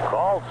 pitch.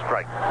 Called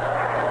strike.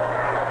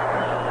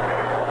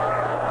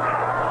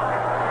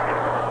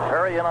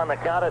 Perry in on the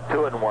count at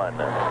 2-1.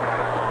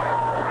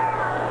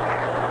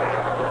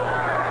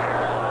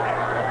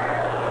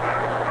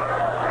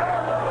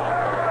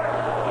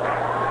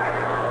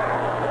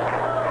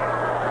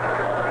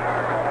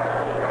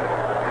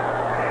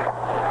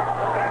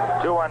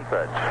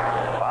 Pitch.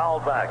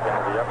 Fouled back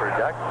into the upper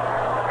deck.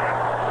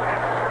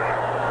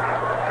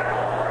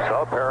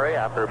 So Perry,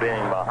 after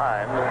being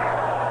behind,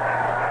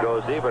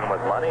 goes even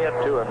with Money at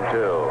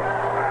 2-2.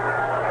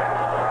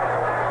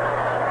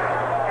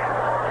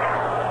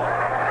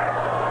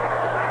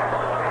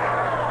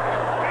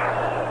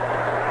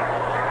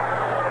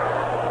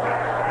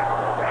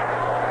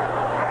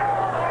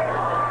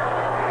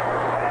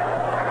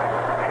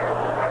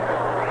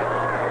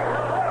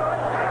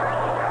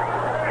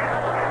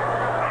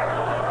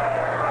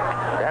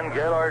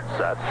 Gaylord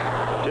sets.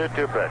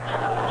 2-2 pitch.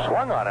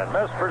 Swung on and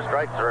missed for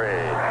strike 3.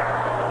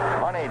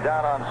 Money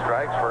down on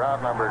strikes for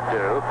out number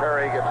 2.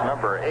 Perry gets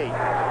number 8.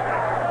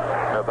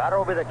 The batter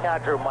will be the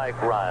catcher, Mike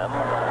Ryan.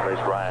 At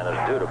least Ryan is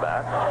due to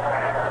bat.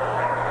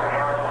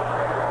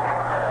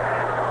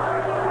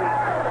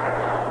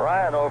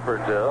 Ryan 0 for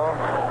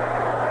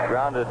 2.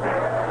 Grounded.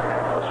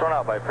 Was thrown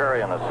out by Perry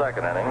in the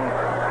second inning.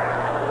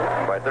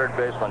 By third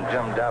baseman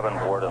Jim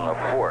Davenport in the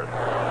fourth.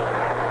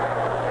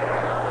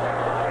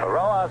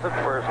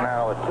 At first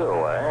now with 2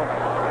 away.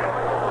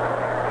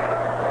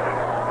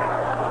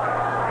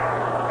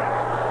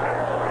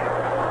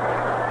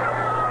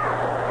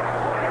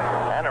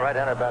 And a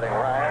right-handed batting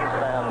Ryan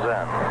stands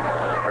in.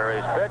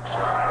 Perry's pitch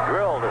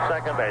drilled to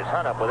second base.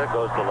 Hunt up with it.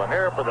 Goes to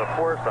Lanier for the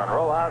fourth on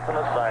Rojas, and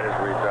the side is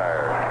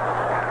retired.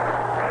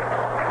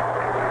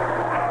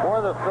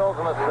 For the Phils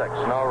in the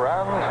sixth. No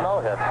runs,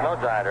 no hits, no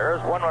giant errors.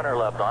 1 runner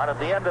left on at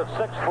the end of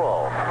 6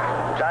 full.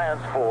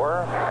 Giants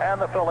 4 and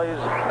the Phillies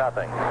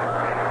nothing.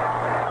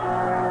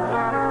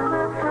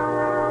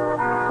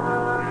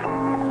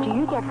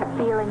 Get the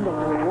feeling that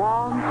you're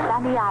warm,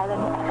 sunny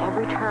island at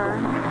every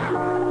turn?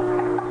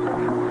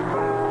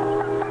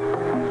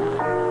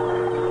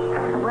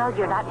 Well,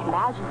 you're not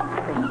imagining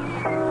things.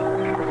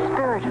 The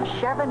spirit of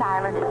Chevron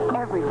Island is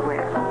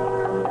everywhere.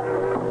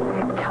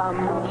 Come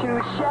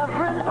to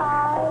Chevron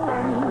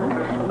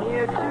Island,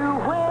 near to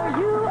where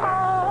you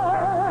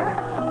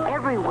are.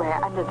 Everywhere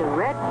under the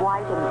red,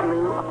 white, and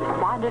blue of the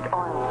Standard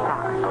Oil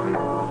Star.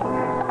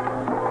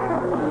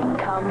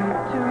 Come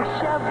to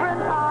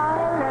Chevron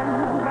Island,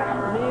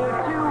 near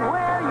to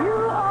where you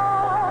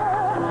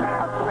are,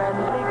 a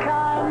friendly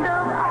kind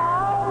of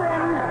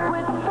island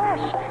with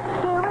fresh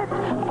spirits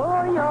for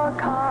your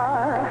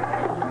car.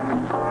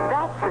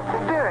 That's the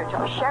spirit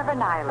of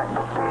Chevron Island.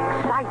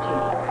 Exciting,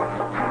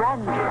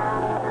 friendly,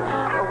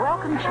 a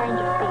welcome change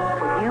of scene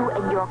for you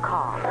and your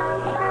car.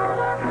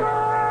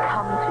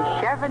 Come to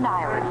Chevron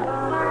Island.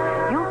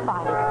 You'll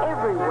find it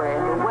everywhere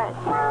in the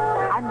West,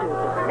 under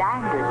the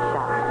Standard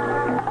Sun.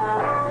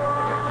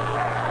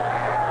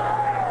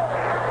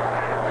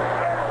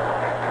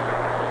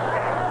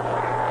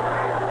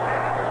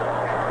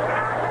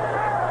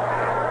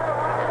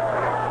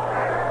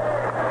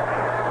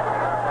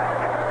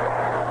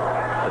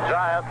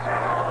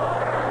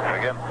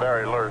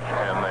 Barry Lurch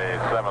in the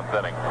 7th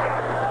inning.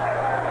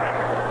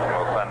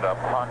 We'll send up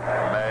Hunt,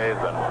 Mays,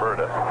 and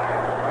Berta.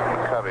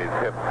 Covey's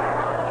hip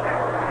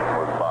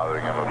was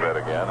bothering him a bit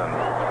again, and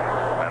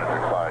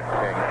manager Clyde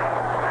King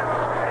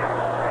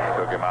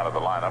took him out of the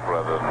lineup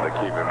rather than to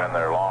keep him in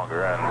there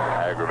longer and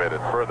aggravate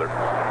it further.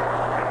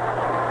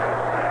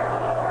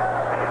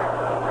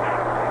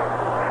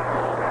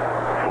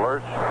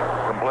 Lurch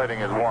completing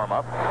his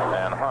warm-up,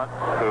 and Hunt,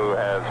 who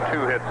has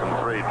 2 hits and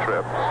 3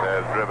 trips,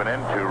 has driven in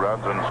 2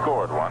 runs and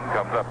scored 1,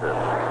 comes up here.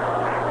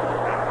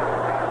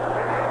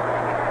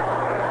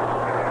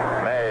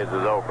 Mays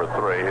is 0 for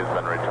 3. He's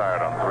been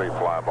retired on 3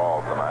 fly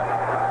balls tonight.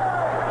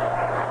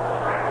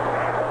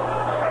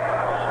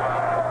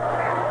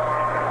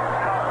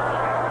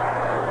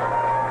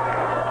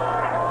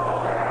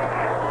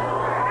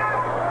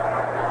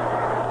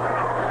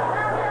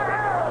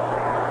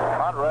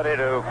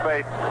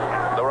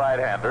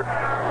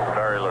 right-hander,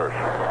 Barry Lurch.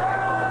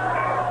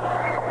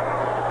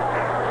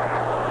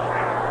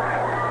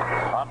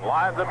 Hunt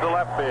lines it to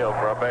left field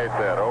for a base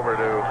hit. Over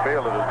to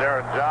field it is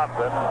Darren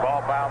Johnson.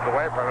 Ball bounds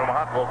away from him.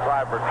 Hunt will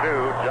try for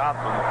two.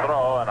 Johnson's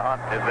throw, and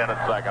Hunt is in at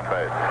second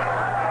base.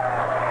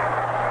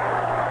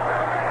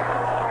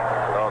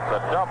 So it's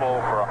a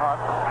double for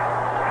Hunt.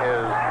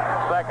 His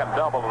second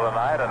double of the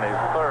night and his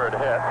third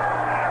hit.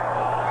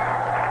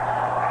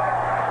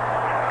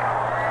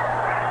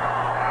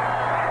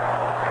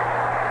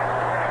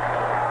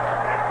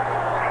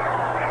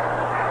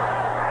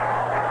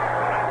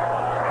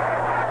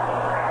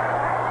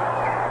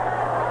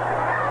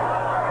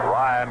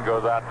 Ryan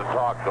goes out to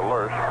talk to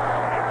Lurch.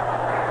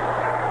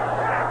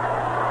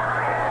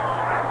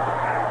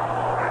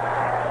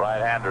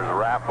 Right-handers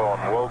Raffo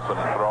and Wilson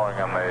throwing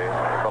in the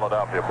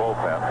Philadelphia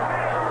bullpen.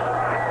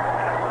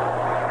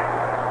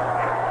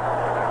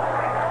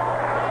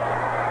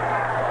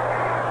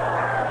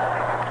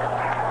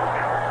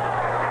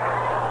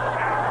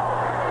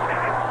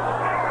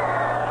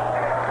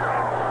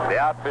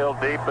 Outfield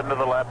deep into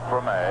the left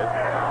for Mays.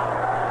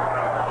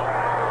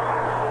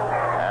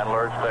 And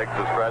Lurch takes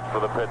the stretch for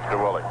the pitch to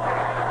Willie.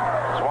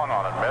 Swung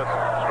on and missed.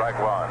 Strike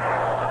one.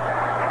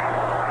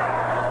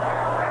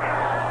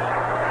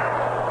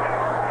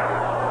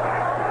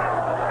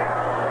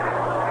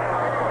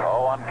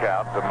 0-1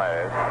 count to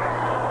Mays.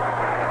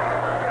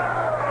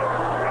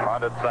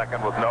 Hunt at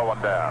second with no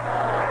one down.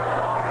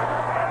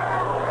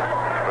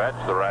 Stretch,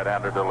 the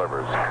right-hander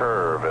delivers.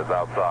 Curve is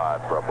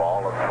outside for a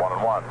ball. It's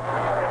 1-1.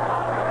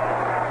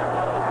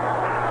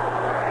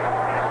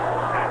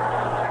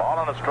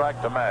 A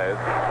strike to Mays.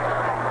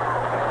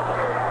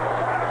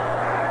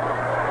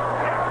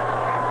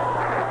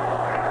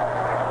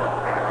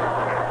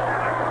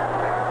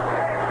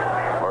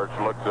 Lurch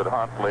looks at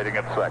Hunt, leading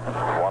at second.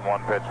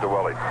 1-1 pitch to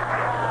Willie.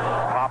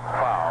 Pop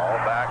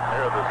foul back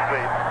near the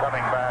seat.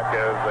 Coming back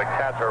is the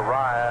catcher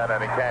Ryan,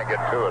 and he can't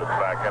get to it. It's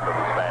back into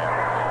the stand.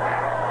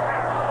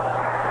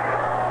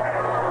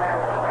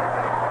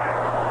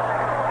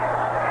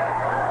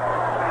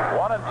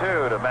 One and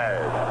two to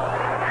Mays.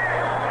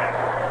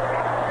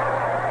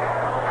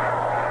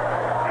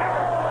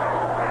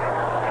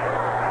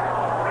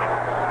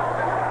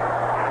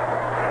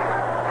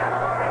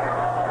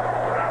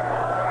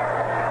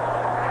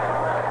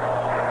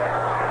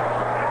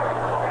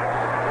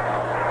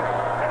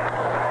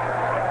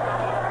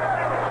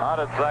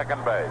 At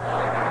second base.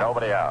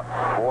 Nobody out.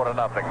 4-0,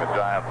 the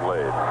Giants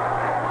lead.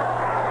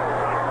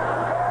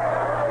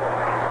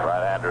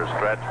 Right-hander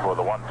stretch for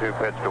the 1-2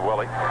 pitch to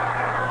Willie.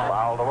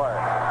 Fouled away.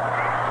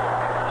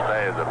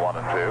 Stays at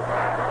 1-2.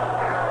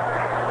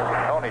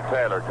 Tony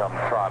Taylor comes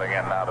trotting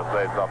in now to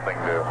say something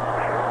to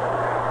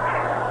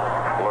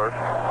Lurch.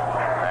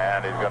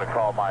 And he's going to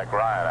call Mike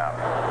Ryan out.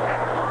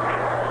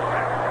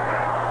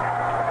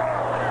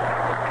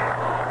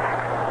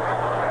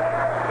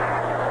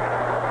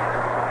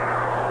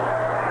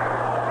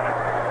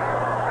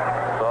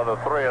 The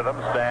three of them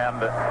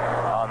stand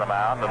on the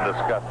mound and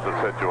discuss the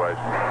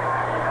situation.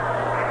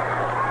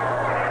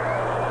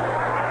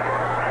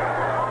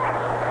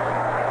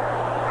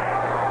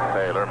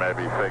 Taylor may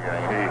be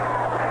figuring he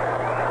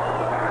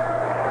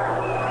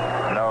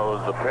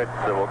knows the pitch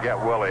that will get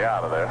Willie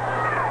out of there.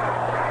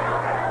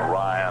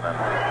 Ryan and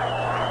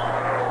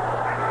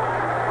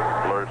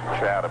Lurch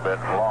chat a bit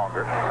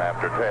longer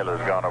after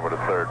Taylor's gone over to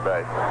third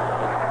base.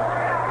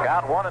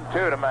 Count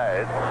 1-2 to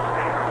Mays.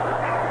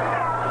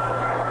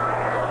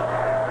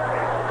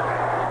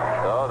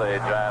 The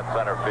Giant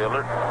center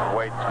fielder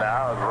waits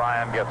now as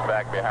Ryan gets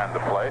back behind the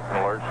plate,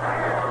 and Lurch,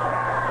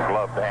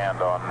 gloved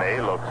hand on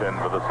knee, looks in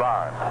for the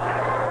sign.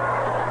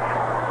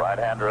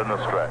 Right-hander in the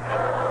stretch.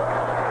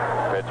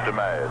 Pitch to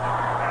Mays.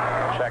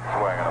 Check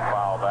swing and a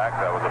foul back.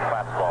 That was a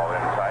fastball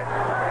in tight.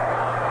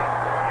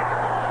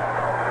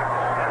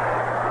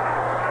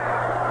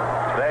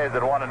 Stays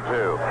at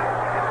 1-2.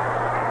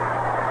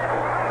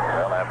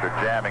 Well, after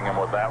jamming him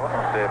with that one,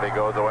 we'll see if he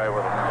goes away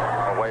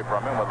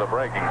from him with a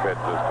breaking pitch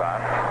this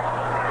time.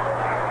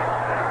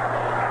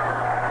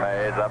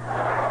 Up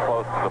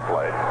close to the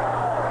plate.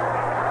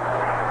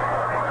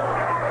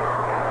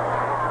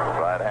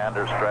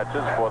 Right-hander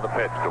stretches for the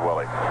pitch to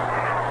Willie.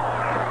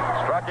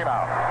 Struck him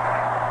out.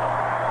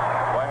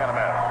 Swing and a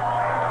miss.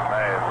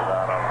 Mays is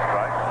out on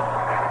strike.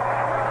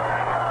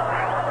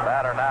 The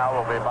batter now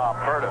will be Bob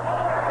Burda.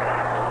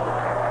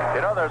 You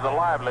know, there's a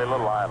lively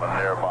little island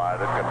nearby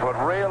that can put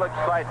real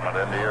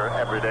excitement into your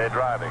everyday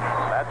driving.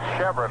 That's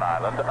Chevron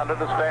Island under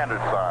the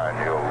standard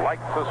sign. You'll like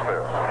the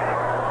spirit.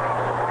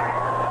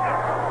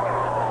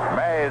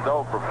 Mays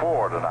 0 for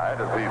 4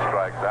 tonight as he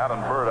strikes out,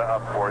 and Burda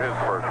up for his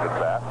first at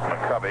bat.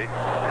 McCovey,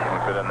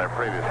 who's been in there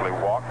previously,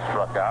 walked,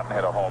 struck out, and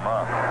hit a home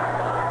run.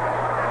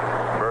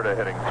 Burda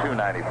hitting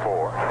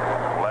 .294.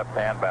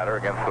 Left-hand batter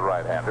against the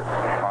right-hander.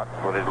 Hunt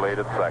with his lead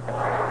at second.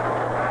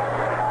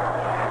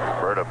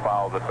 Burda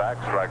fouls it back,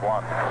 strike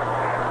one.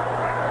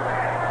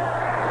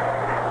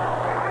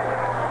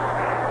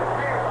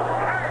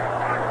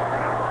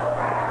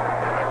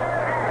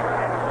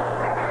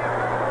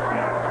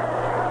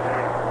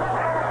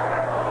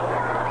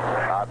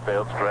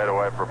 Outfield stretch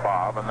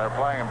job, and they're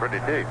playing him pretty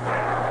deep.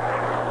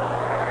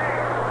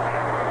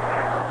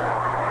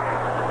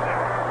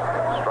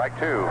 Strike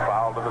two,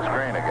 foul to the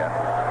screen again.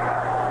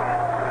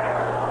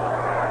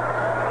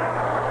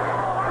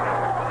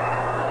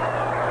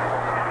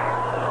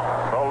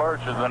 So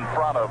Lurch is in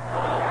front of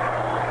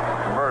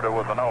Murda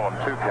with an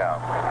 0-2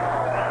 count.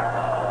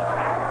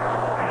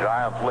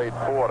 Giants lead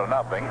 4-0.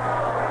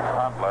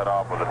 Hunt led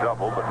off with a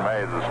double, but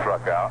Mays is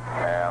struck out,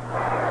 and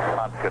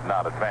Hunt could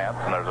not advance,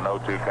 and there's an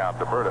 0-2 count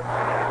to Murda.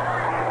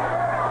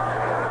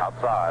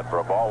 Outside for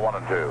a ball,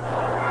 1-2.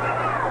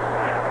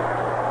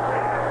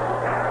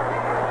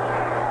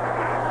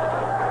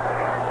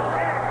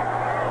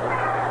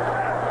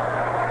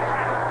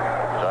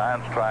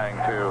 Giants trying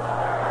to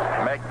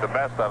make the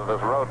best out of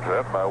this road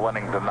trip by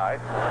winning tonight.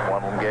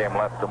 One game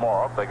left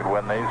tomorrow. If they could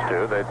win these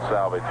two, they'd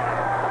salvage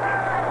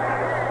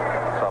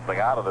something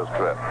out of this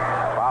trip.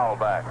 Foul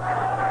back.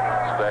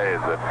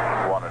 Stays at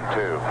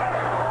 1-2.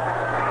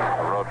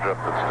 A road trip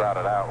that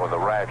started out with a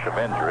rash of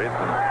injuries,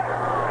 and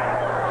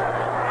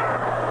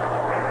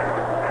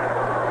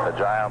the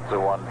Giants, who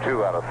won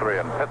 2 out of 3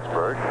 in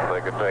Pittsburgh, if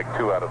they could take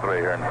 2 out of 3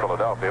 here in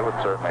Philadelphia, would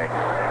certainly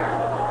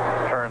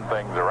turn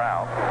things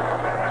around.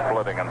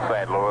 Splitting in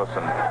St. Louis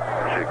and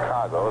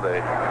Chicago, the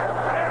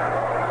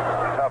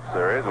tough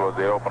series was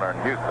the opener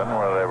in Houston,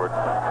 where they were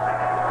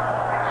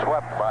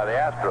swept by the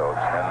Astros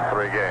in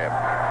 3 games.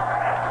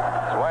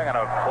 Swinging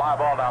a fly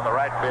ball down the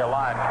right field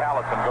line.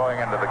 Callison going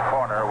into the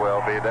corner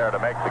will be there to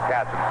make the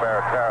catch in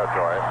fair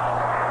territory.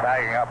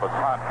 Tagging up is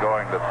Hunt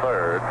going to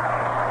third.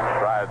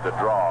 Tries to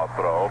draw a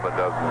throw, but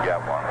doesn't get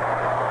one.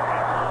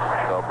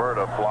 So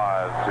Murda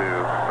flies to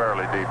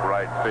fairly deep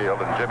right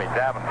field, and Jimmy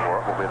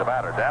Davenport will be the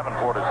batter.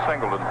 Davenport has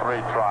singled in 3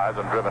 tries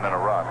and driven in a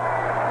run.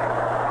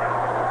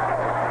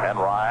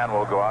 And Ryan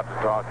will go out to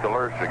talk to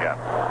Lurch again.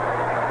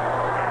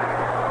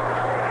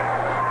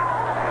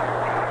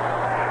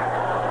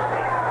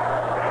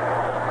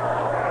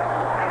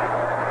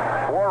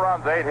 4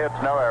 runs, 8 hits,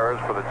 no errors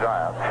for the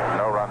Giants.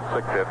 No runs,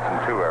 6 hits, and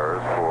 2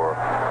 errors for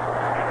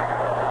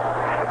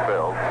the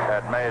Phillies.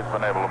 Had Mays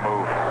been able to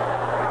move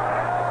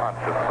Hunt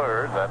to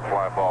third, that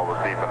fly ball was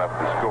deep enough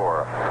to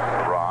score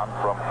Ron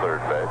from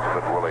third base,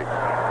 but Willie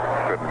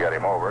couldn't get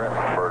him over.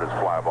 Murda's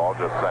fly ball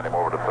just sent him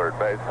over to third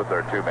base, but there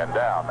are 2 men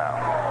down now.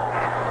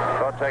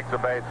 So it takes a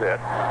base hit.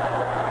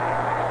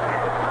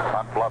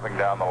 Hunt bluffing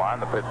down the line.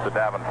 The pitch to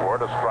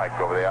Davenport, a strike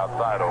over the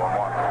outside,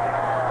 0-1.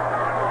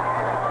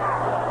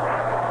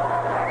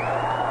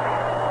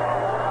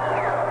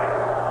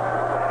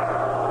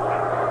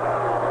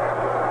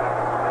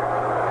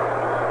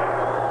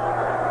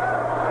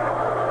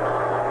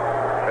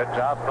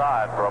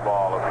 Outside for a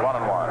ball. It's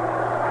 1-1.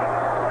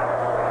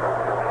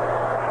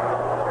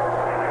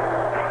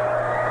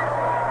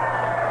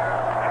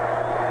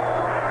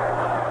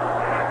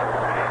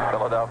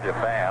 Philadelphia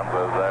fans,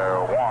 as they're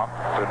wont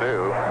to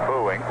do,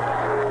 booing.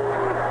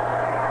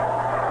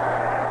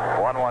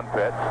 1-1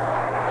 pitch.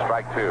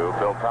 Strike 2.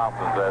 Bill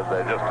Thompson says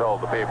they just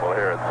told the people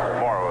here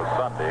tomorrow is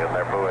Sunday, and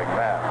they're booing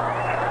that.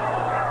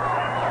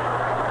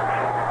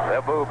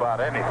 They'll boo about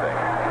anything.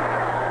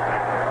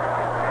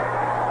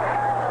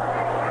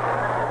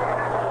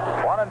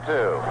 1-2.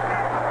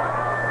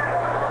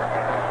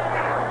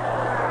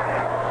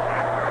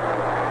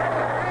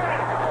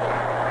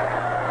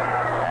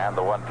 And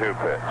the 1-2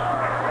 pitch.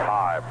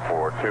 High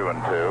for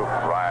 2-2.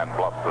 Ryan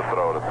bluffs the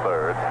throw to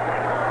third.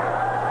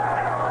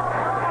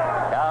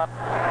 Now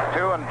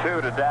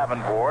 2-2 to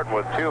Davenport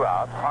with 2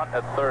 outs. Hunt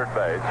at third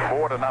base.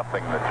 4-0.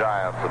 The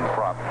Giants in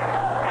front.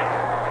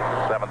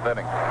 7th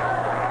inning.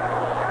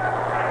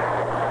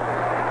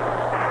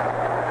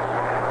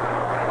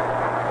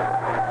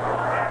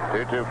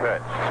 2-2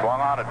 pitch.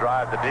 Swung on a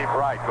drive to deep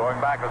right. Going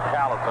back is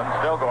Callison.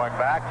 Still going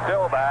back.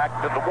 Still back.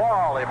 To the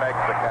wall. He makes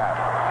the catch.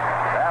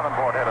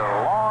 Davenport hit it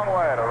a long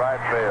way to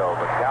right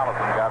field, but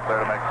Callison got there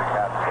to make the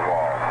catch to the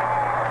wall.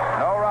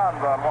 No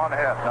runs on 1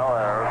 hit. No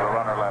errors. A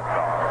runner left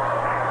on.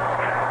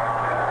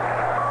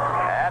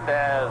 And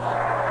as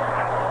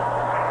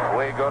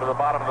we go to the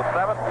bottom of the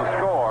 7th, the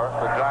score,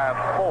 the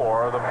Giants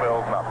 4, the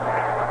Phillies nothing.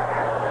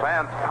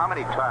 Fans, how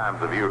many times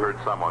have you heard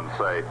someone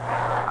say,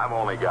 I've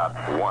only got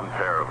 1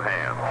 pair of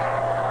hands?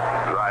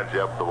 Drives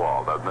you up the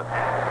wall, doesn't it?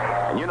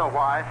 And you know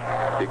why?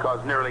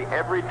 Because nearly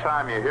every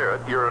time you hear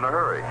it, you're in a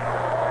hurry.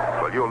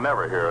 Well, you'll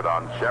never hear it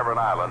on Chevron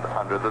Island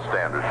under the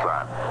standard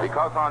sign.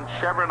 Because on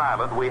Chevron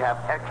Island, we have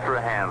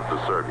extra hands to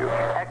serve you.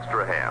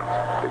 Extra hands.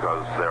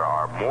 Because there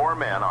are more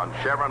men on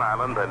Chevron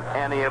Island than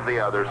any of the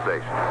other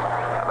stations.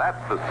 Now, that's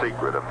the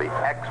secret of the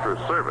extra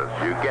service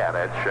you get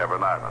at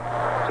Chevron Island.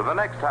 So the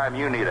next time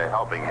you need a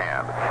helping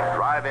hand,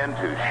 drive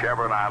into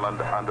Chevron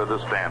Island under the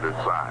standard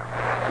sign.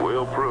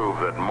 We'll prove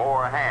that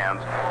more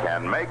hands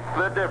can make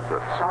the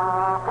difference.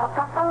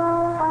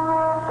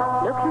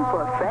 Looking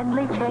for a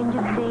friendly change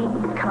of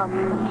scene? Come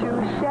to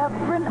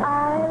Chevron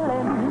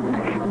Island,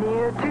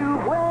 near to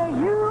where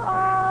you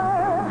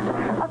are.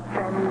 A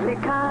friendly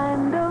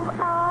kind of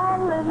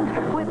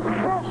island with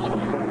fresh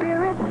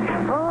spirits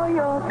for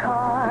your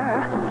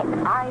car.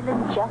 An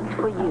island just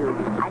for you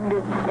under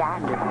the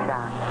standard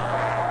sign.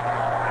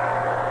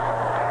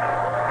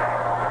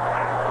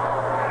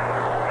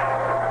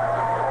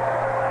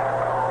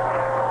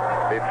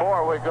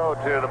 we go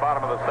to the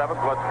bottom of the seventh,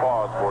 let's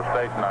pause for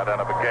station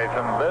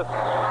identification. This,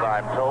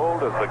 I'm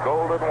told, is the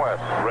Golden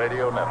West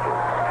Radio Network.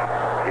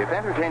 If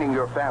entertaining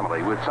your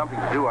family with something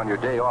to do on your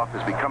day off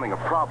is becoming a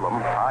problem,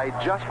 I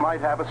just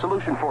might have a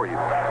solution for you.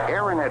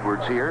 Aaron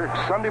Edwards here,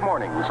 Sunday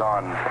mornings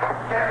on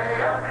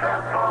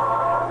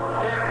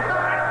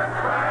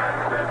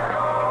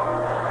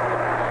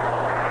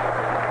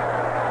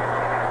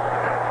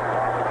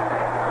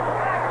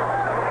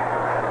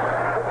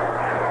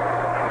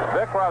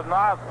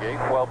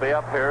Rosnowski will be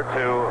up here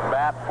to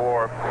bat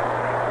for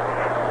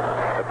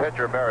the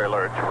pitcher, Barry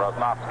Lurch.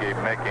 Rosnowski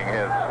making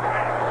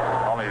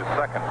only his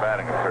second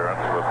batting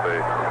appearance with the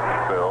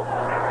Phils.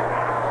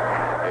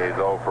 He's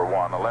 0 for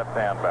 1, a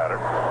left-hand batter.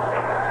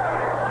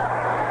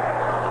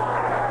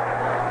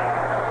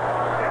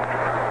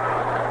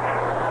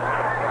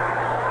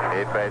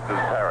 Eight bases,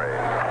 Perry.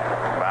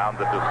 Bounds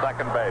it to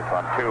second base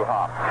on 2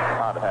 hops.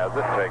 Hunt has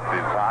it, takes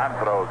his time,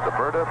 throws to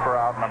Berta for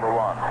out number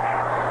 1.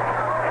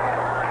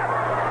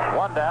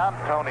 One down,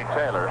 Tony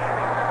Taylor,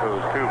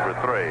 who's 2 for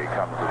 3,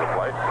 comes to the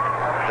plate.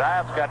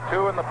 Giants got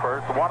 2 in the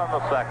first, 1 in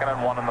the second,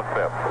 and 1 in the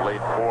fifth. The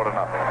lead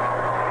 4-0.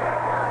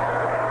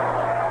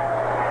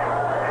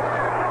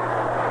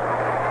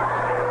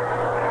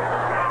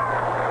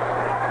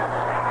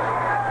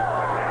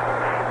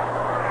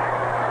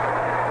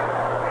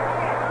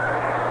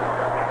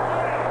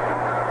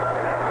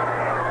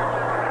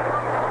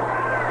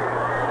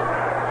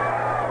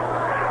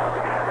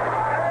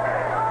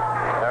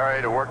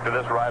 To work to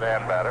this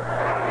right-hand batter.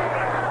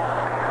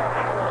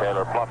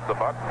 Taylor bluffs the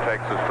bunt,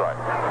 takes the strike.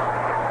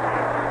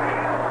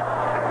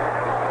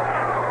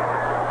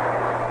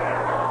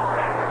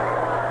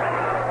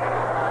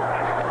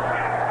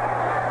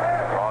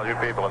 All you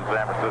people in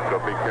San Francisco,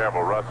 be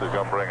careful. Russ is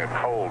going to bring a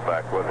cold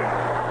back with him.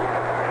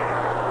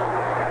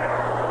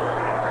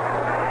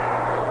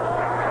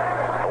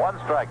 The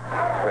 1-strike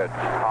pitch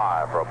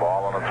high for a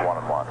ball, and it's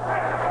 1-1.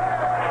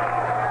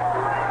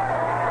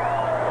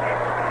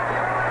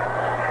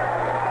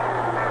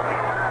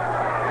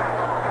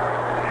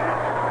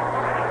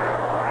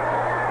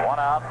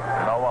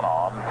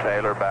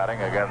 Taylor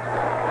batting against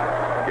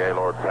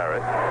Gaylord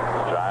Perry.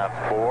 Giants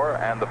 4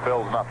 and the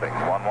Phils nothing.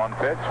 1-1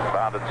 pitch.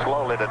 Bounded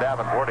slowly to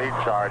Davenport. He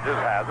charges,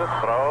 has it,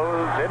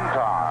 throws in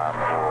time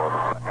for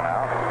the second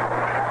out.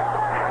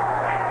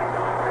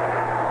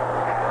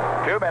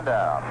 2 men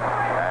down.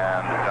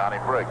 And Johnny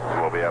Briggs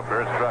will be up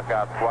here. Struck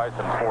out twice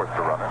and forced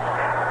a runner.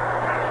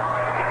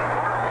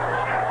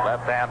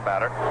 Left-hand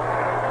batter.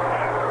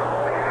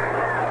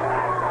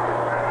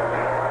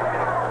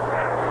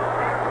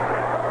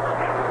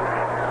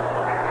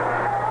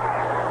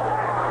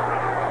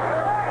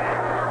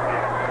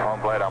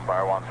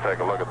 Umpire wants to take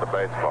a look at the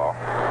baseball.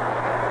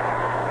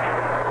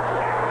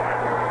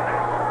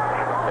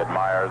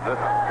 Admires it.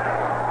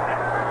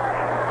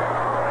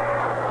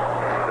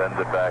 Sends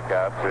it back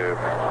out to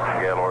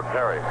Gaylord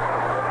Perry.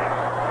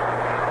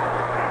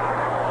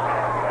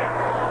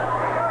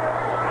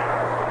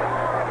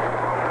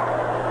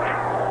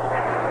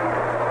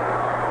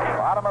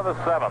 Bottom of the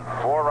seventh.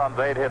 4 runs,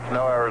 8 hits,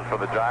 no errors for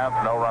the Giants.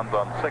 No runs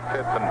on 6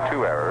 hits and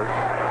 2 errors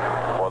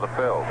for the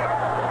Phils.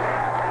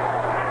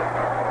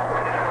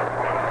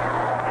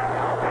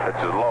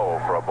 Pitch is low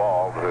for a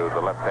ball to the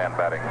left-hand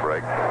batting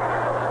Briggs.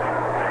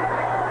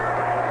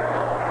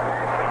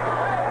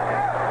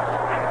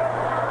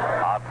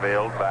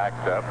 Outfield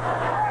backed up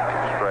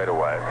straight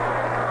away.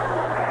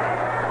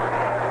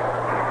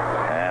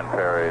 And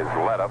Perry's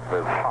let-up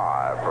is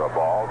high for a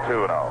ball,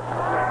 2-0.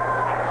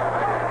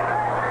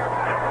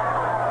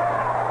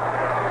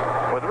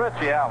 With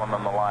Richie Allen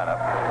in the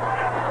lineup,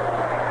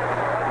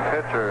 the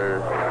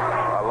pitcher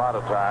a lot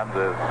of times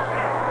is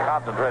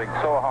concentrating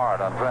so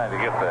hard on trying to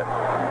get that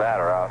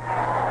batter out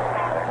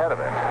ahead of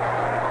him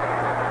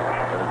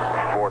that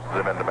it forces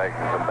him into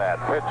making some bad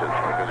pitches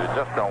because you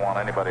just don't want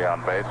anybody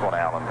on base when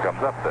Allen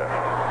comes up there.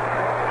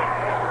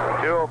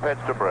 2-0 pitch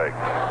to Briggs.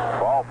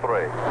 Ball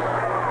 3.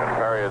 And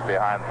Perry is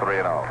behind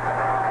 3-0.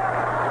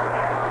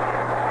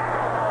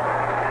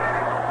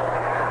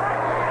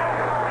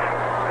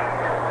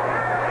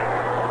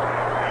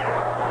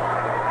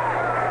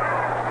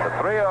 The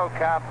 3-0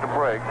 count to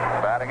Briggs,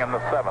 batting in the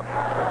 7th.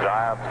 The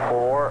Giants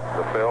 4,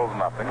 the Phils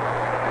nothing.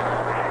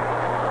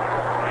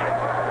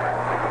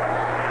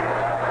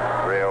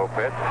 3-0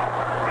 pitch.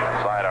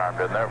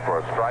 Sidearmed in there for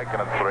a strike,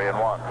 and it's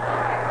 3-1.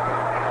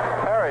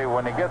 Perry,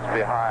 when he gets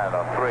behind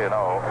on 3-0, a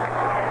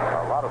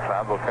lot of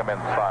times will come in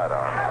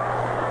sidearm,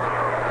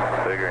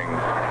 figuring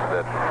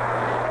that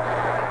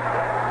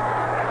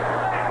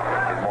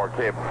he's more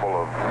capable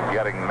of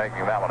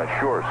making that one a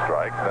sure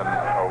strike than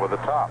over the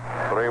top.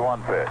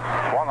 3-1 pitch.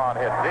 Swung on,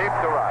 hit deep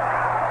to right.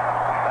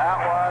 That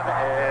one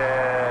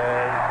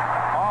is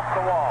off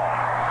the wall.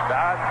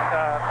 Dodge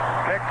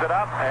picks it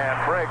up, and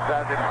Briggs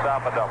has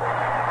himself a double.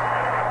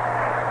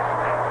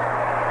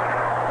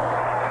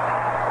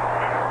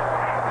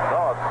 So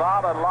a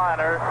solid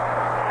liner,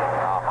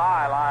 a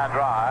high line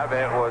drive.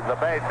 It was a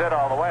base hit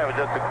all the way. It was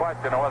just a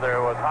question of whether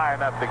it was high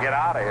enough to get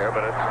out of here,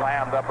 but it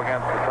slammed up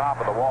against the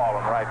top of the wall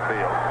in right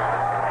field.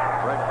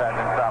 Briggs has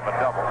himself a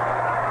double.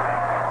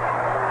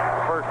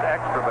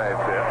 extra base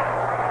hit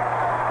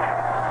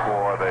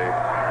for the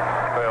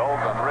Phils,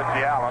 and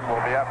Richie Allen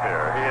will be up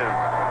here. He is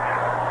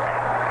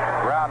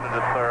grounded to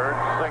third,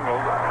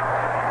 singled,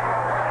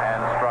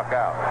 and struck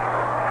out.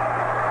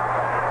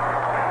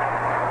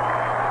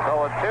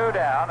 So with 2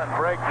 down and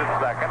Briggs at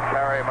second,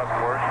 Perry must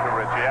work to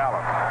Richie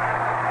Allen.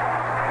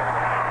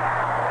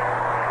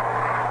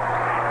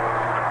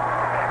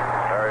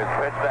 Perry's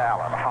pitch to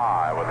Allen,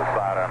 high with a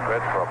sidearm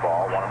pitch for a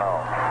ball, 1-0.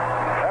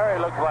 Perry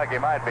looks like he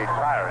might be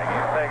tiring.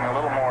 He's taking a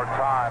little more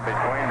time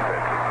between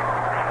pitches.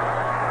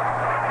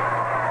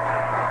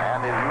 And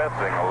he's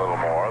missing a little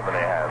more than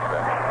he has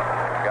been.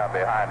 He got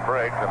behind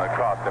Briggs, and it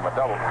cost him a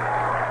double.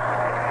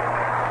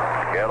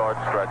 Gaylord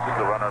stretches.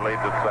 The runner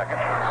leads at second.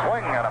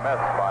 Swing and a miss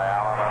by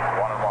Allen, and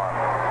 1-1.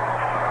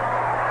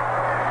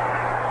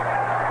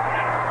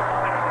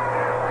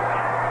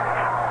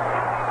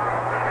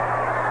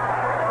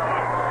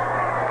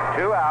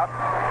 Two out.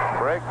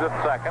 Briggs at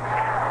second.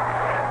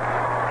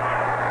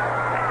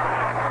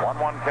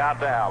 1-1 count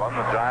to Allen.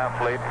 The Giants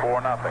lead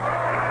 4-0. A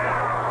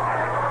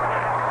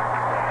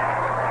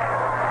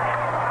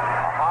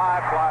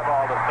high fly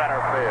ball to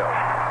center field.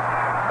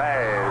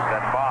 Mays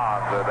and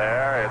Bonds are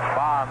there. It's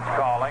Bonds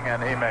calling,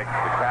 and he makes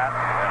the catch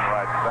in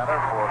right center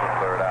for the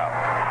third out.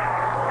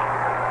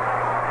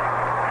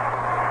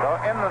 So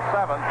in the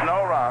seventh,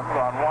 no runs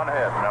on 1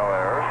 hit, no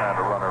errors, and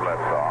a runner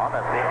left on.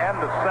 At the end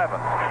of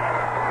seventh,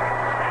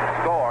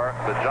 score,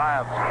 the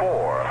Giants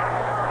 4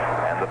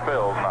 and the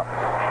Phils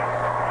nothing.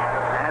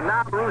 And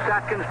now Bruce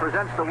Atkins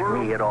presents the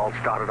world. It all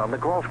started on the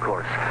golf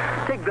course.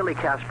 Take Billy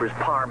Casper's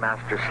Par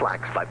Master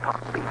slacks by Palm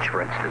Beach,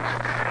 for instance.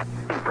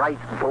 Bright,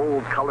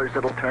 bold colors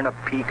that'll turn a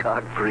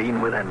peacock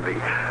green with envy.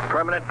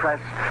 Permanent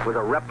press with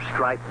a rep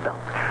stripe belt.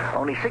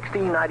 Only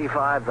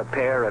 $16.95 a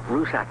pair at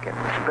Bruce Atkins.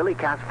 Billy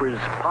Casper's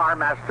Par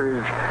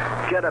Masters.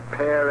 Get a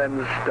pair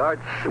and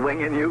start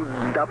swinging, you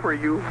duffer,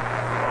 you.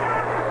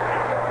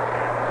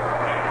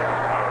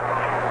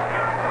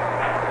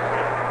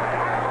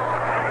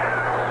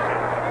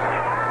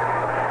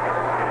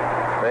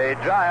 The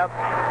Giants,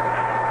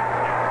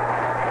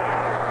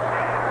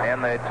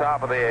 in the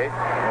top of the eighth,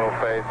 will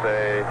face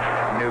a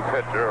new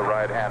pitcher, a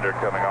right-hander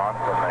coming on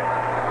from the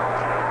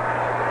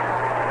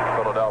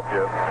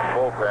Philadelphia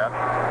bullpen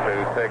to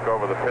take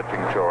over the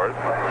pitching chores.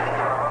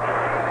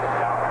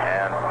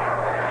 And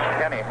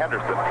Kenny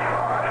Henderson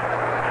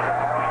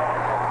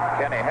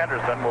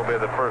will be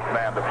the first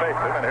man to face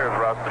him, and here's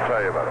Russ to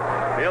tell you about it.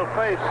 He'll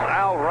face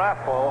Al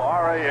Raffo,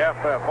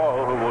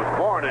 R-A-F-F-O, who was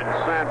born in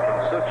San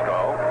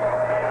Francisco,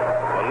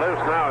 but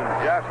lives now in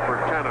Jasper,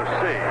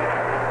 Tennessee.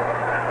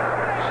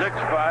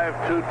 6'5",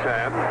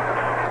 210.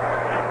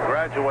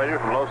 Graduated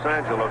from Los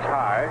Angeles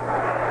High.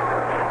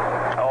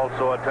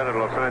 Also attended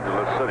Los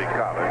Angeles City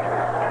College.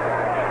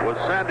 Was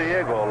San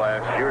Diego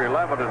last year,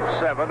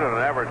 11-7 and an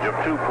average of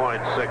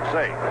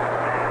 2.68.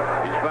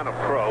 He's been a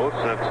pro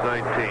since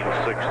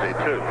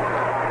 1962.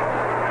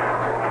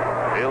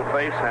 He'll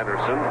face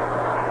Henderson.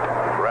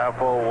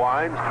 Raffo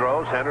winds,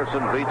 throws.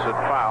 Henderson beats it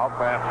foul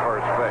past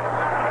first base.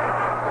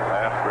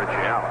 Past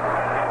Richie Allen.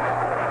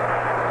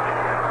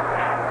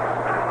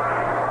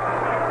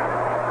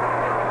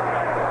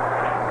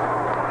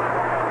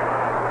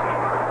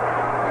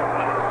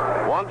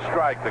 One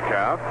strike the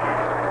count.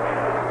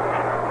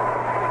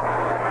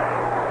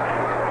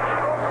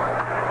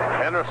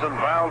 Henderson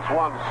bounds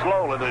one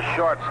slowly to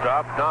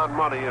shortstop. Don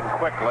Money and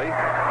quickly.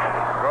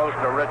 Throws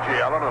to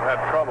Richie Allen, who had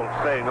trouble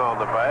staying on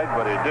the bag,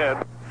 but he did.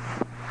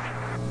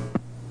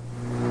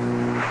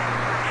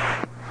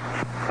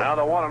 Now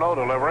the 1-0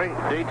 delivery.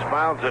 Dietz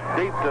bounds it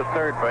deep to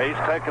third base,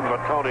 taken by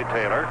Tony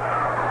Taylor.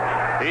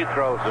 He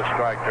throws the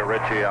strike to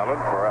Richie Allen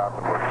for out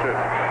number 2.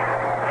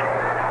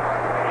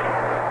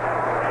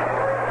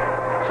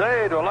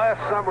 Say, do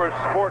last summer's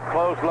sport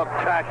clothes look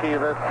tacky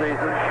this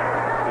season?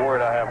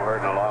 Word I haven't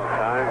heard in a long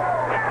time.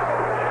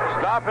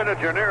 Stop in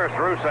at your nearest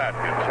Bruce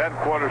Atkins,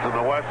 headquarters in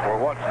the West for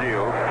what's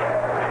new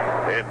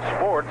in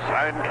sports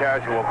and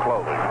casual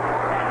clothing.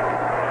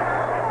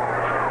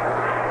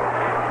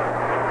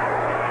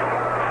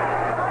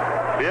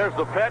 Here's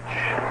the pitch.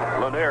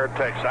 Lanier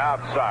takes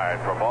outside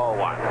for ball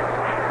 1.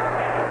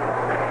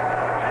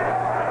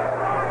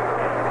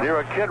 You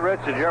were a kid,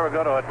 Rich. Did you ever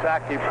go to a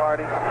tacky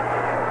party?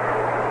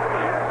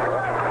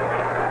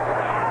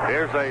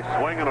 Here's a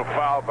swing and a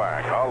foul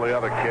back. All the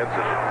other kids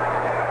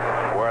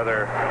that wear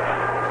their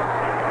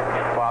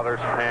father's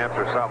pants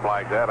or something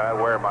like that. I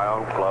wear my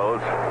own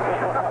clothes.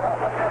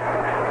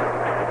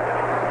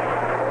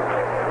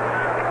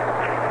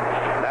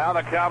 Now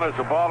the count is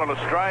a ball and a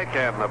strike,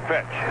 and the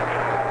pitch.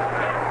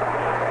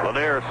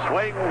 Lanier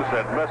swings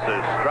and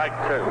misses. Strike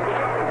 2.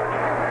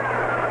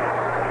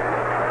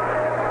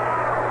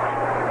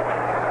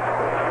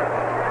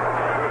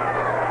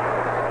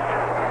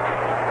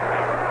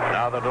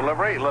 Now the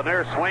delivery.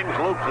 Lanier swings,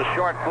 loops a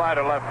short fly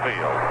to left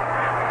field.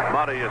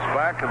 Money is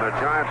back, and the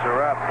Giants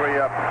are out 3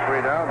 up and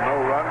 3 down. No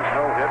runs,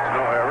 no hits,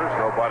 no errors,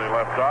 nobody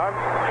left on.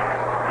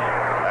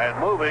 And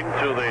moving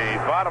to the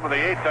bottom of the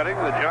 8th inning,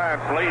 the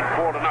Giants lead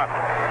 4-0.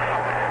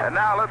 And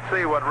now let's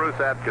see what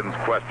Ruth Atkins'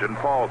 question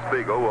Paul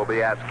Spiegel will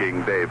be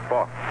asking Dave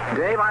Falk.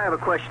 Dave, I have a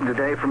question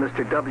today for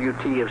Mr.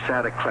 W.T. of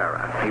Santa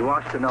Clara. He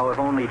wants to know if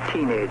only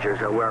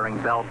teenagers are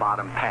wearing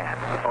bell-bottom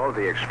pants. Oh,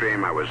 the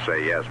extreme, I would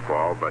say yes,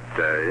 Paul, but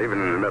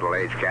even in the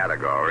middle-age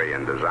category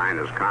and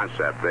designer's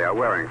concept, they are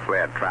wearing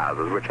flared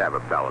trousers, which have a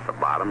bell at the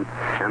bottom,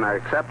 and are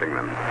accepting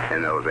them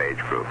in those age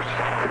groups.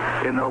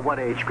 In the what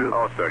age group?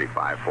 Oh,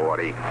 35,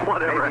 40.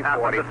 Whatever maybe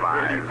happened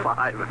 45. to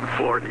 35 and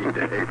 40,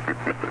 Dave?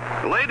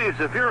 Ladies,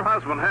 if your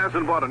husband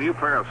hasn't bought a new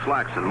pair of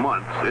slacks in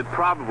months, it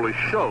probably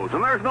shows,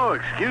 and there's no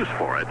excuse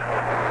for it.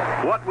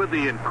 What with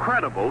the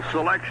incredible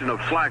selection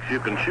of slacks you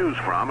can choose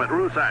from at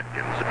Ruth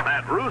Atkins.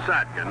 At Ruth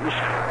Atkins,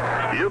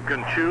 you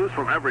can choose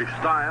from every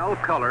style,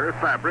 color,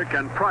 fabric,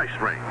 and price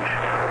range.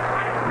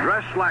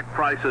 Dress slack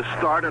prices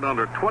start at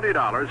under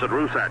 $20 at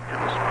Ruth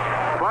Atkins.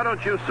 Why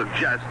don't you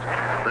suggest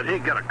that he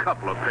get a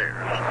couple of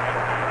pairs?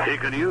 He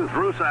can use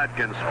Ruth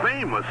Atkins'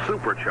 famous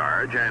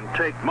Supercharge and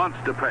take months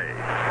to pay.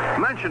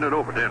 Mention it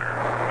over dinner.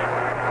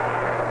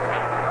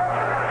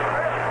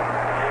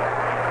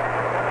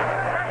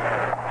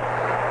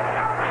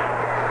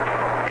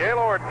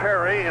 Gaylord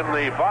Perry in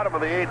the bottom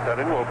of the 8th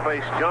inning will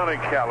face Johnny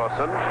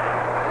Callison,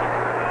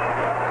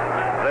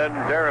 then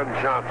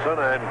Darren Johnson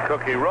and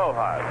Cookie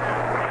Rojas.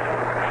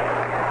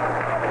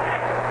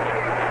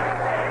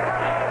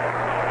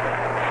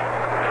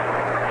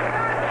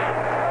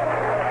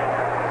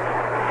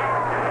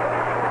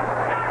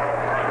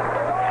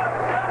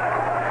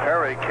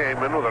 Perry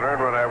came in with an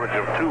earned run average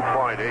of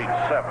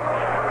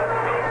 2.87.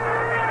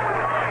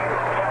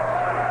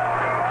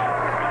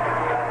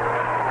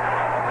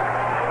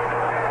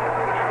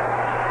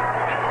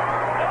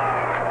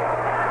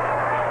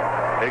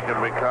 He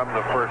can become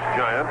the first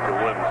Giant to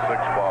win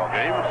 6 ball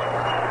games.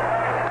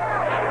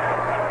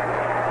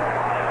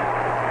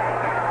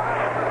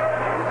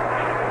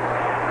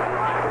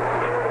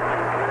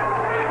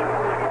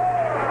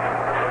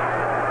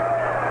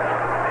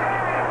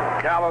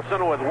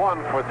 Callison with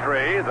 1 for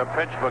 3. The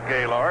pitch for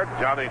Gaylord.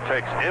 Johnny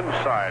takes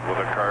inside with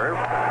a curve.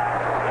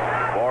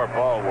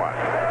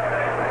 4-1.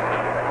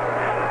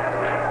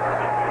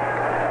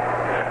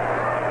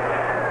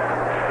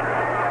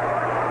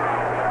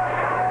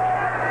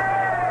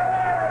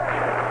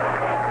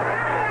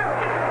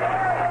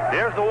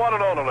 Here's the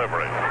 1-0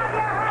 delivery.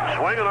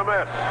 Swing and a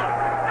miss.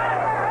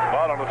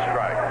 Ball on a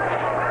strike.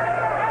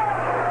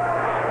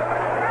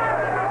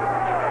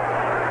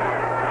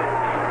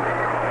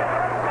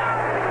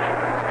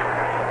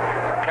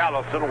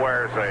 Callison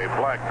wears a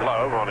black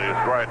glove on his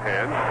right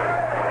hand.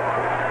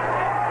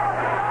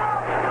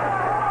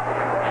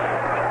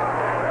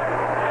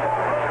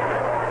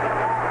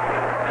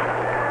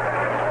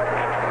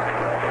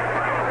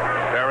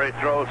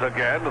 Throws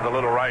again to the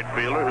little right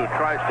fielder who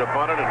tries to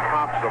bunt it and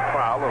pops the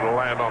foul. It'll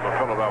land on the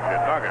Philadelphia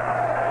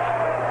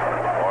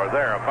dugout. Or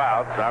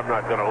thereabouts. I'm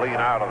not going to lean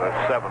out of the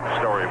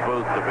 7-story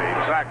booth to be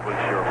exactly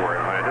sure where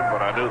it landed,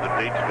 but I knew the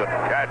Deets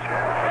couldn't catch it.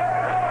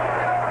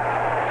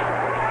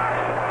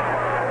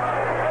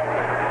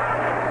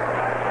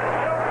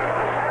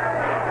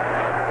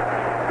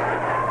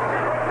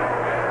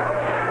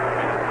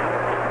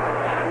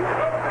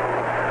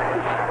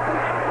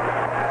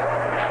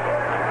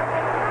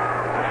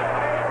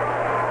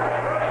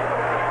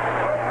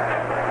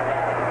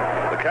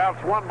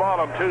 Counts 1 ball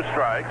and 2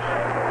 strikes.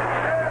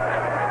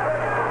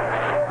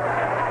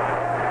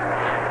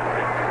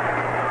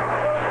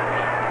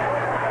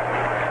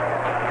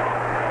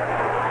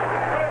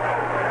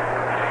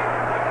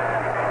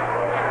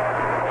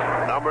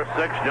 Number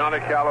 6, Johnny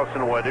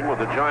Callison waiting with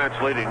the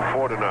Giants leading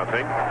 4-0.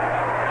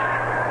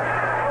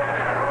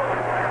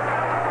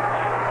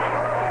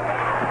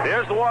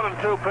 Here's the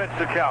 1-2 pitch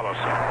to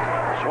Callison.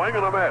 Swing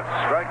and a miss.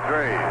 Strike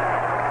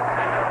 3.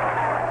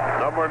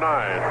 Number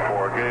 9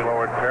 for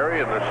Gaylord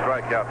Perry in the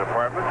strikeout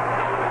department.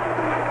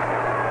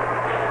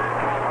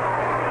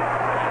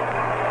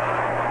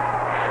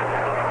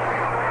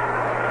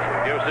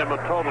 Gives him a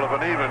total of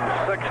an even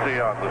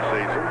 60 on the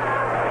season.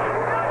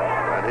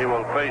 And he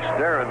will face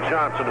Darren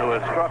Johnson, who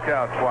has struck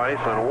out twice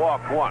and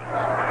walked once.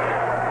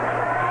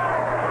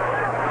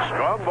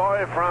 Strong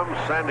boy from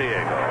San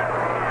Diego.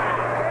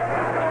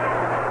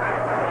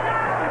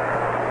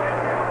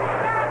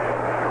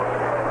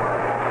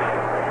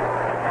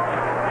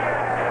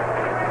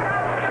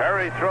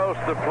 Throws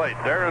to the plate.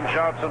 Darren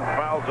Johnson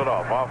fouls it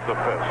off the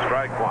fifth.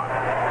 Strike 1.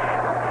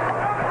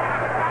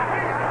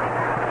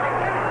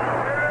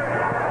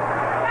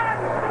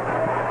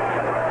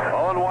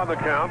 Oh, 0-1 the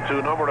count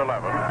to number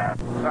 11.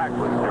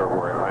 Exactly sure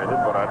where it landed,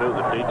 but I knew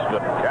the Deets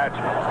couldn't catch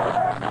it.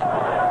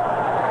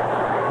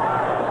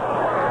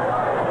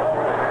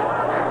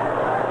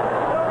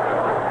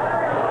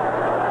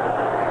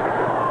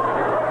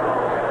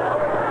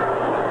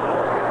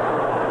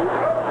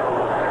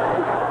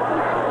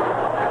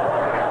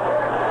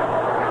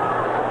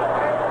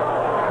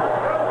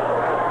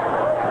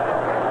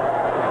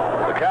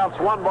 Counts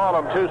 1 ball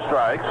and 2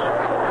 strikes.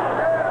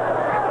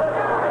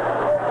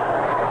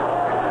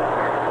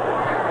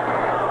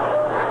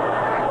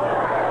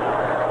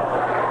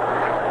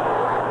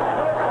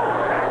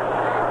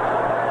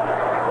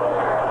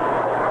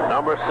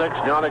 number 6,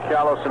 Johnny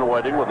Callison,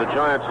 waiting with the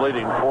Giants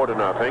leading 4-0.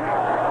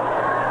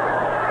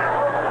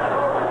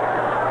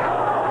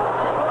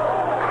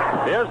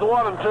 Here's the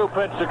 1-2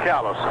 pitch to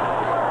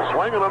Callison.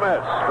 Swing and a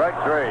miss. Strike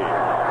 3.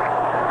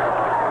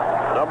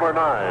 Number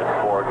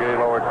 9 for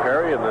Gaylord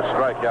Perry in the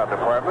strikeout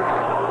department.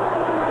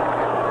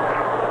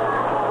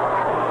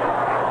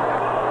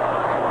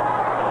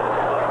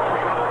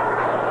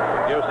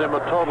 Gives him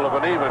a total of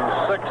an even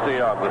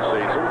 60 on the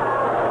season.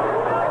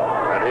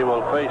 And he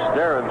will face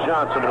Darren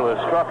Johnson, who has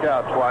struck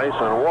out twice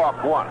and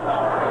walked once.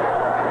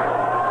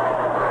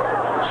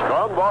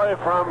 Strong boy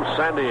from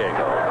San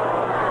Diego.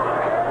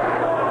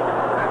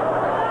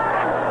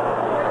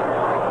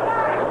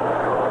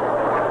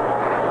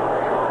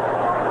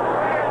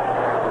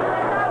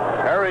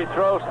 Perry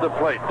throws to the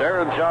plate.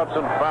 Darren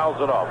Johnson fouls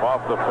it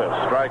off the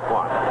 5th. Strike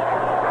 1.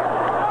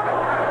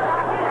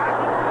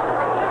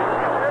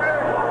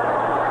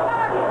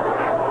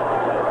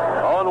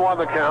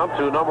 The count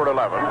to number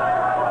 11.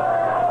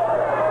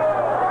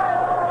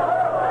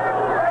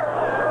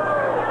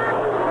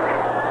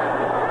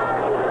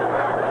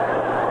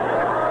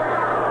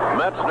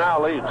 Mets now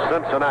lead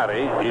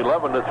Cincinnati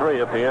 11-3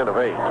 at the end of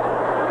 8.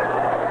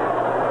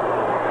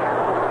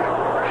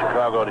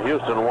 Chicago and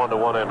Houston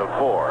 1-1 end of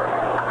 4.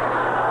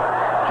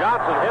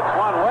 Johnson hits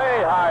one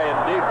way high and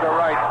deep to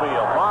right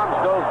field. Bonds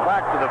goes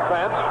back to the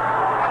fence.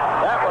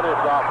 That one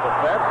is off the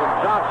fence, and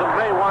Johnson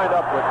may wind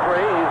up with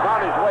 3. He's on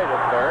his way to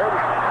third.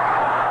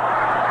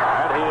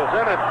 He is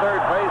in at third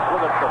base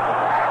with a triple.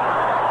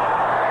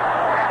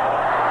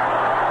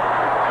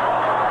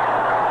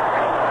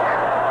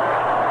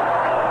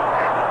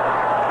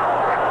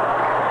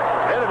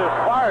 Hit it as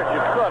far as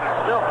you could and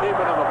still keep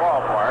it in the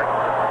ballpark.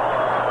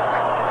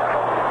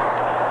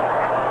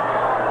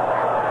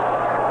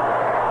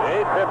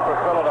 The 8th hit for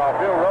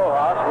Philadelphia.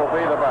 Rojas will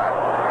be the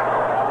batter.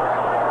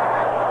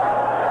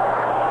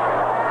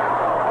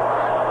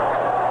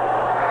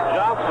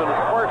 Johnson's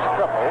first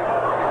triple.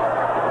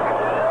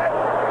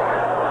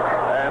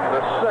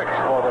 6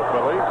 for the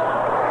Phillies.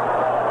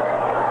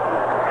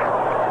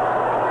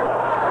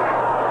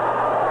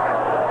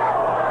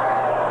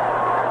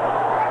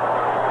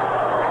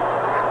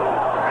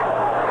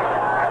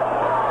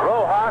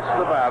 Rojas,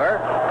 the batter.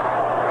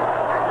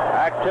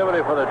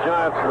 Activity for the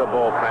Giants in the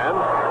bullpen.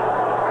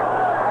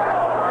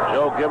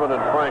 Joe Gibbon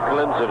and Frank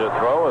Lindsay to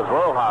throw as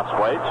Rojas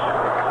waits.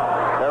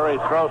 Perry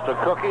throws to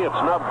Cookie. It's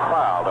snubbed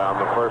foul down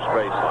the first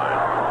baseline.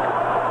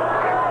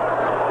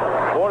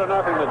 4-0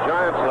 the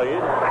Giants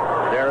lead.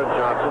 Darren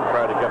Johnson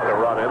tried to get the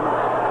run in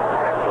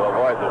to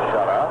avoid the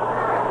shutout.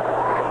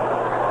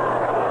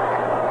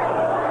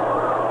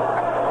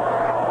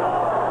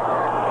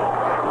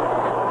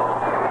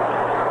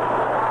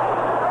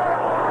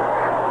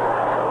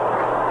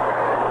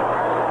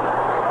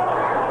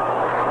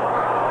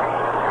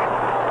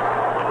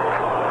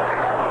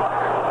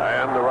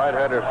 And the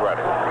right-hander's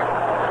ready.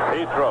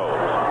 He throws.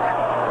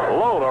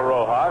 Low to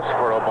Rojas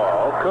for a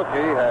ball.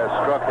 Cookie has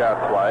struck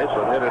out twice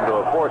and hit into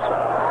a force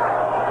out.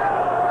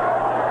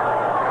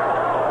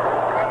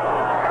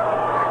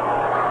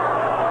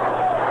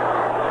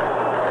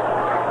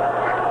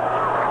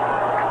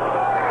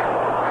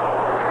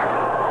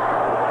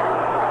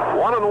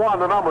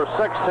 To number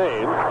 16.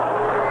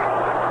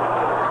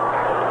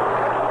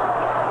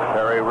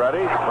 Perry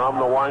ready from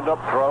the windup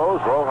throws.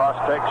 Rojas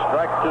takes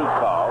strike 2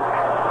 call.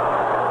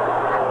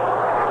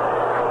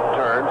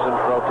 Turns and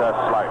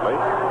protests slightly.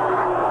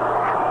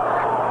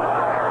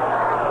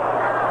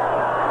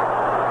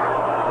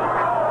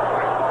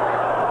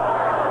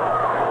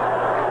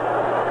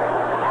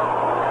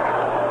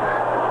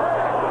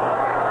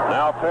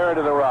 Now Perry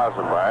to the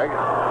rosin bag.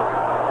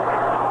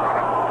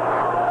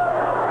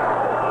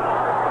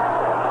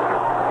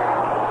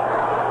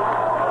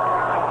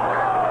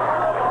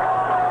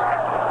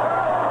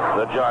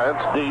 The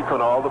Giants deep in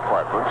all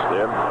departments.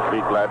 They'll be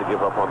glad to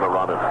give up on the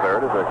run at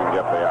third if they can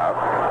get the out.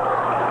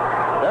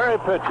 Perry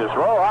pitches.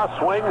 Rojas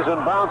swings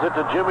and bounds it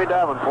to Jimmy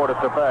Davenport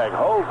at the bag.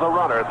 Holds the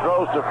runner.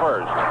 Throws to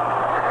first.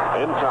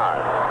 In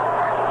time.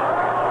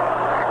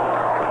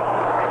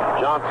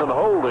 Johnson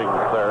holding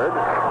third.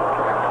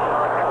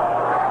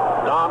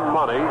 Don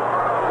Money,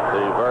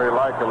 the very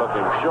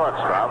likely-looking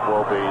shortstop,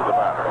 will be the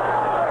batter.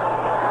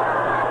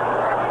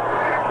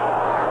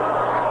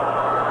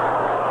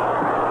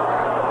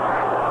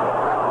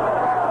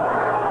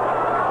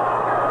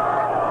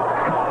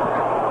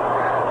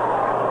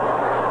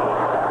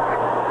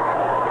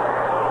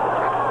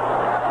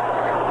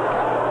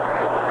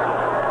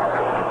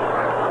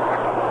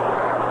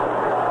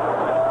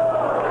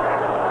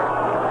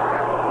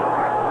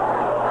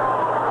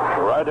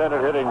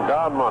 Right-hander hitting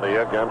Don Money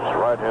against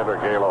right-hander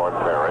Gaylord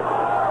Perry.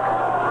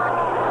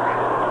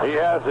 He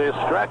has his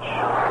stretch.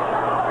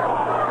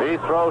 He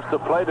throws to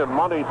plate, and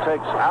Money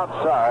takes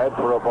outside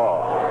for a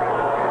ball.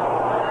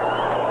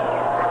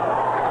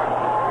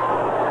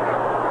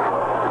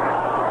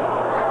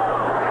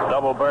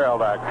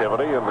 Double-barreled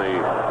activity in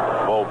the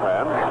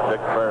bullpen.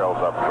 Dick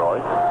Farrell's up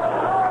throwing.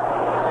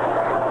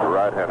 The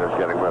right-hander's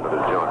getting ready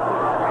to join.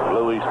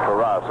 Luis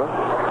Peraza.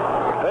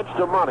 Pitch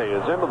to Money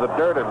is into the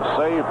dirt and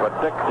saved by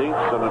Dick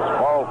Dietz, and it's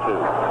ball 2.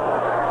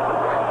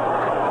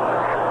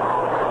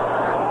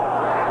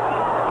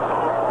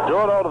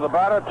 2-0 to the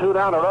batter, 2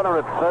 down, a runner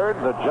at third.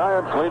 The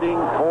Giants leading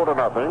 4-0.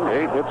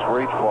 8 hits for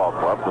each ball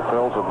club. The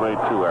Phils have made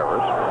 2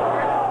 errors.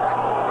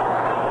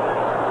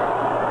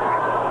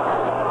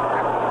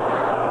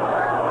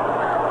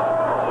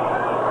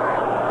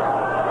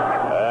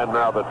 And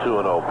now the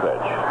 2-0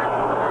 pitch.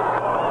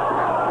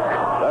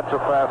 That's a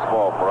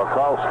fastball for a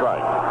call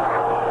strike.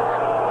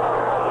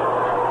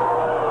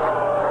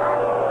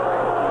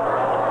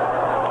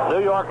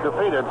 New York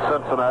defeated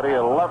Cincinnati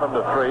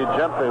 11-3.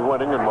 Gentry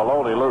winning and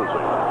Maloney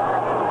losing.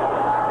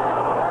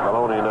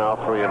 Maloney now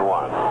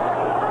 3-1.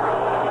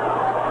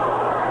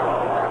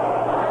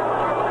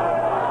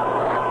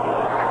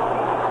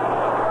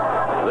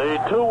 The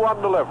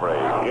 2-1 delivery.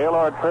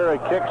 Gaylord Perry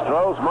kicks,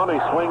 throws. Money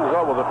swings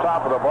over the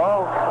top of the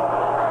ball.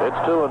 It's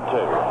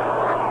 2-2.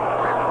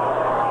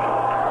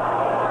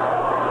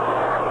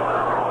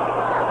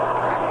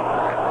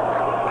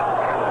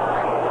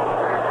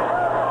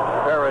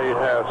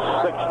 Has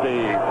 60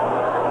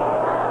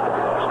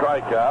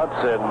 strikeouts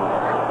in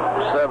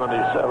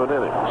 77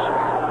 innings.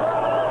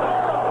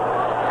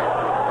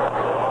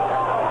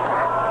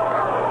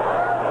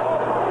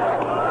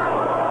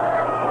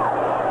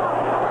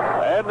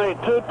 And the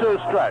 2-2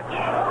 stretch.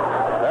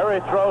 Perry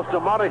throws to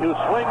Money, who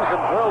swings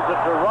and drills it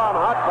to Ron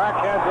Hunt.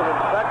 Backhands it in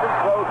second,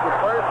 throws to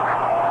first.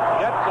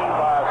 Gets him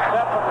by a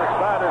step, and the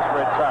side is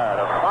retired.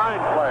 A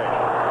fine play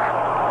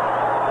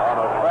on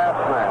a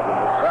fast man, and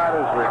the side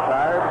is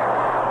retired.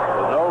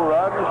 No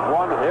runs,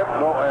 1 hit,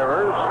 no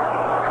errors.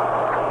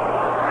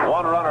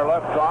 1 runner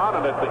left on,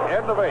 and at the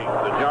end of 8,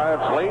 the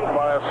Giants lead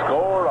by a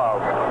score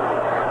of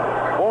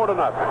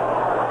 4-0.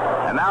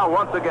 And now,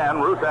 once again,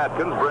 Ruth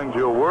Atkins brings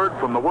you a word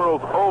from the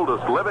world's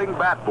oldest living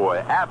bat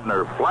boy,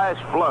 Abner Flash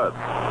Flood.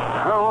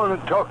 I want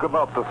to talk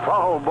about the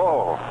foul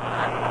ball.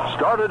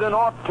 Started in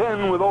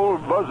 0-10 with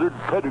old Buzzard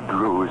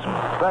Pettigrew. His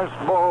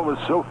fastball was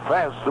so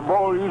fast, the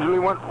ball usually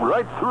went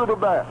right through the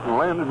bat and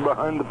landed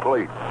behind the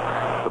plate.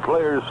 The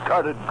players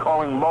started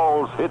calling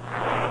balls hit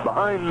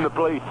behind the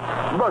plate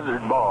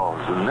buzzard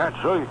balls, and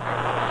naturally,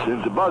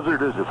 since the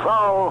buzzard is a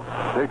foul,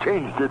 they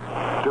changed it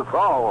to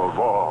foul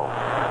ball.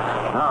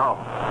 Now,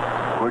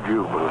 would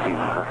you believe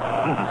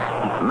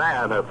that?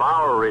 Man, if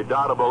our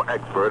redoubtable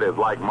expert is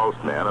like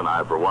most men, and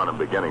I, for one, am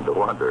beginning to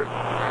wonder,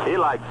 he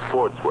likes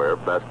sportswear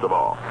best of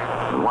all.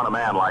 And when a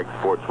man likes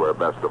sportswear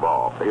best of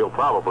all, he'll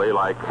probably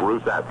like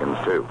Ruth Atkins,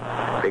 too.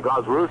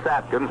 Because Ruth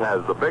Atkins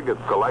has the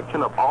biggest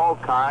collection of all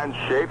kinds,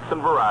 shapes,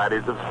 and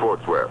varieties of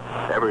sportswear.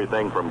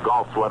 Everything from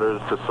golf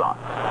sweaters to socks.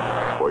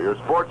 For your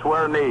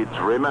sportswear needs,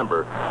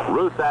 remember,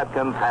 Ruth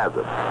Atkins has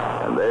it.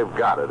 And they've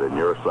got it in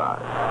your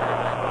size.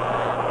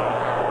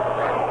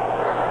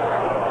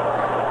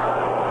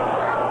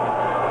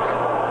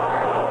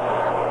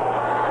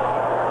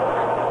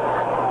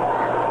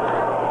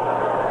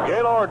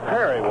 Gaylord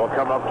Perry will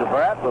come up to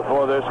bat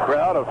before this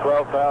crowd of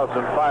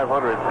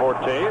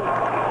 12,514.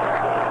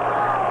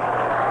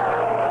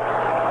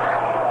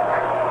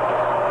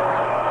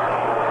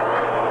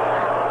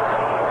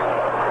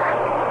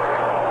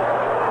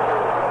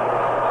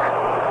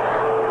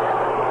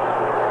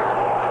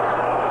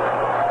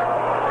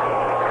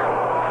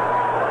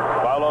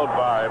 Followed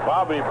by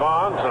Bobby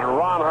Bonds and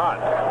Ron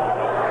Hunt.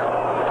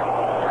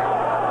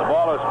 The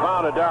ball is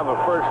pounded down the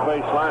first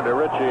baseline to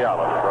Richie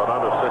Allen. Brought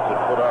under 6 and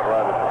put out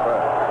right at the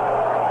track.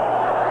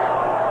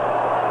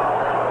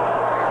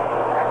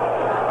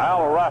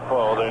 Al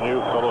Raffo, the new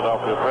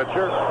Philadelphia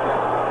pitcher.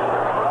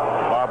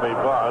 Bobby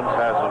Bonds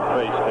hasn't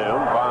faced him.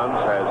 Bonds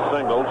has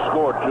singled,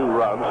 scored 2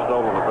 runs,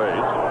 stolen a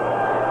base.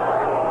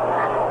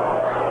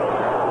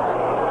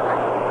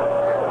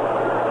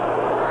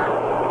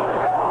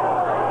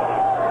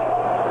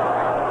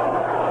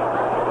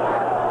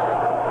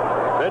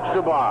 Pitch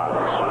to Bonds.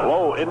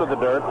 Low into the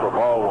dirt for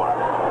ball 1.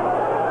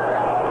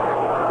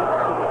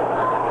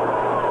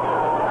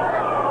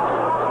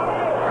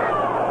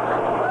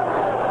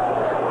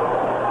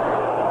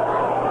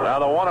 Now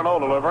the 1-0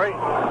 delivery.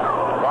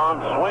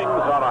 Bonds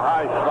swings on a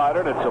high slider,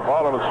 and it's a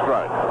ball and a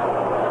strike.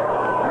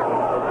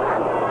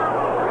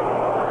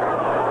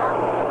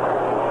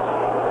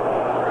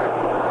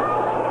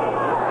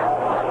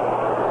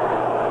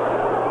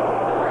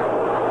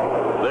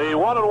 The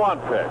 1-1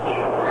 pitch.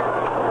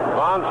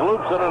 Bonds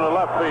loops it into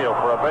left field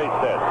for a base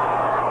hit.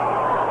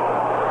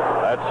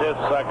 That's his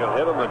second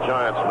hit on the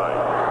Giants'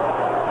 night.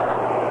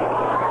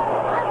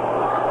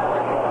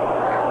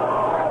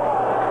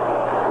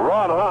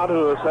 Ron Hunt,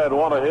 who has had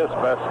one of his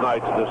best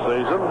nights this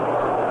season,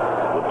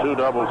 with 2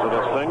 doubles and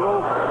a single,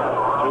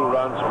 2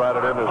 runs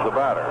batted in as the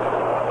batter.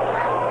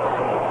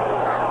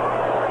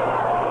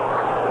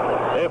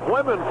 If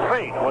women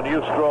faint when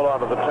you stroll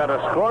onto the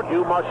tennis court,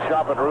 you must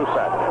shop at Ruth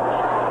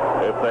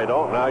Atkins. If they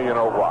don't, now you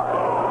know why.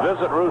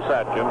 Visit Ruth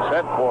Atkins,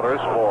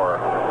 headquarters for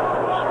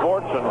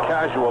sports and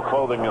casual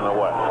clothing in the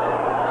West.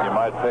 You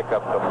might pick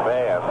up some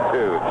bands,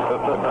 too,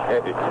 just in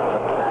case.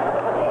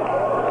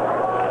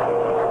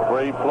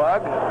 Free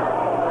plug.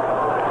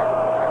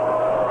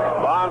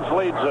 Bonds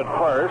leads at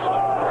first.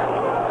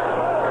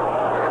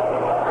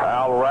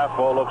 Al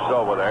Raffo looks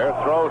over there,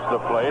 throws the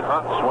plate.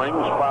 Hunt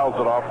swings, fouls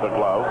it off the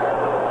glove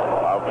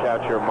of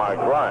catcher Mike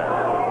Ryan.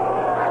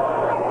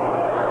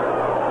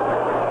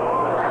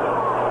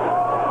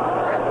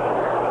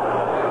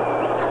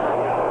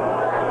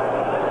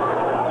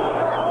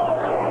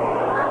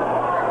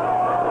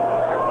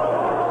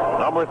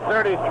 Number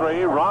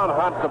 33, Ron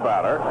Hunt, the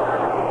batter.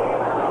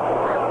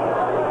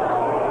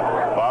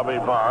 Bobby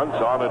Bonds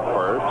on at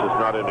first. Has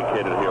not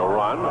indicated he'll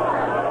run.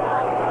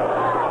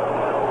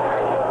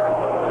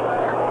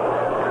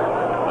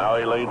 Now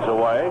he leads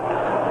away.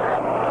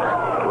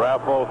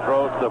 Raffo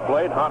throws the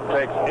plate. Hunt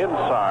takes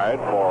inside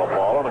for a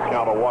ball on a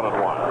count of 1-1.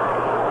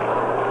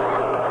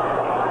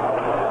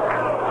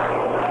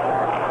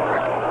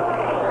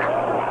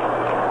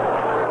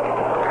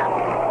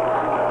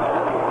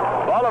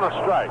 Ball and a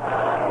strike.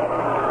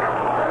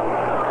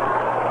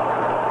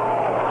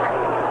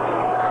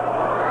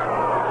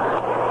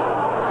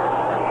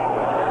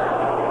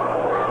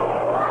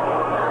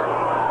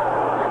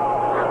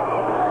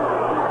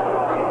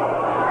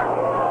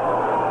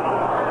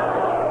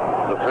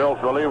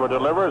 Reliever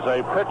delivers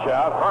a pitch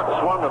out. Hunt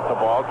swung at the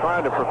ball,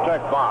 trying to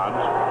protect Bonds,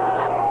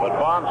 but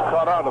Bonds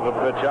caught out of the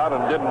pitch out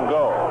and didn't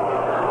go.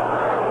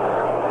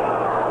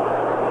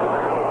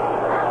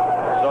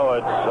 So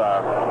it's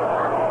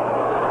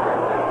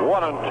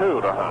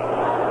 1-2 to Hunt.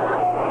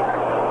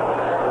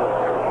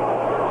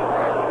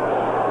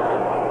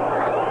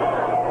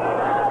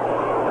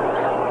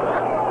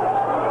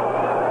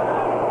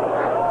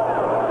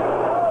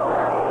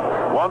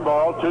 One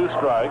ball, 2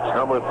 strikes.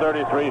 Number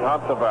 33,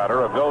 Hunt, the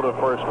batter. A go to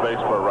first base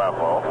for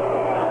Raffo.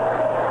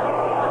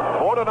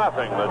 4-0.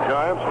 The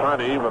Giants trying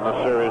to even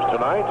the series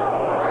tonight.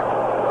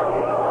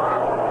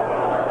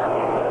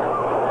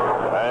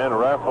 And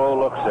Raffo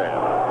looks in.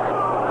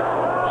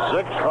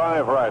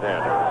 6'5"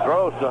 right-hander.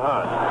 Throws to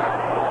Hunt.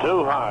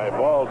 Too high,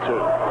 ball 2.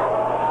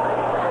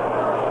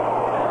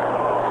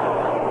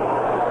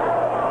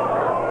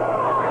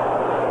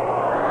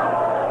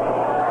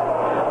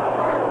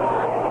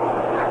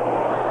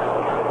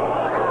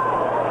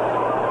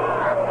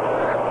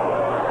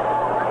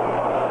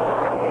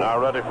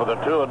 Ready for the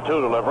 2-2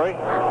 delivery.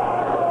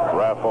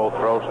 Raffo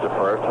throws to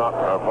first.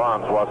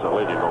 Bonds wasn't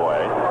leading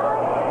away.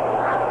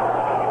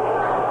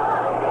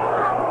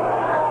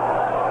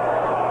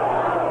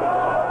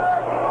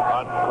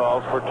 Hunt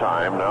calls for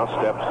time. Now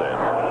steps in.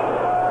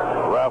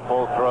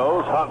 Raffo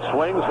throws. Hunt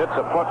swings. Hits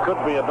a what could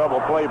be a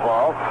double play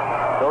ball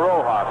to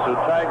Rojas, who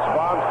tags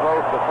Bonds.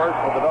 Throws to first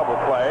for the double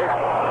play.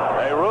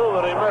 They rule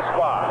that he missed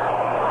Bonds.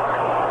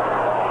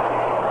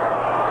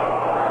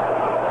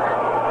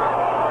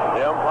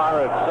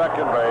 At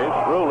second base,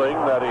 ruling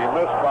that he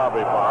missed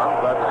Bobby Bonds.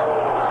 That's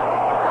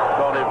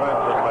Tony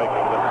Benson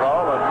making the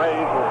call, and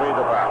Mays will be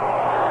the batter.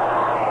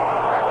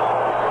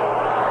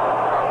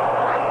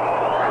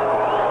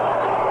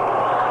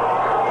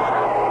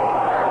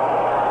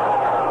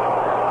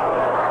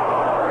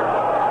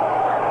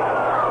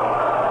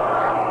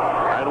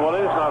 And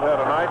Willie's not had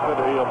a night that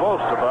he'll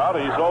boast about.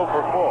 He's 0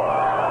 for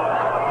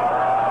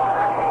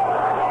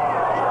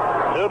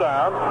 4. 2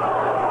 down.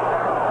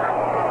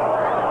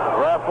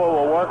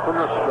 Will work from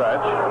the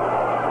stretch.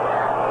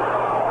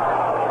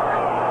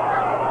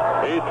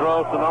 He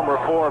throws to number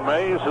 4,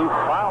 Mays, who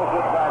fouls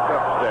it back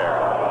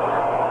upstairs.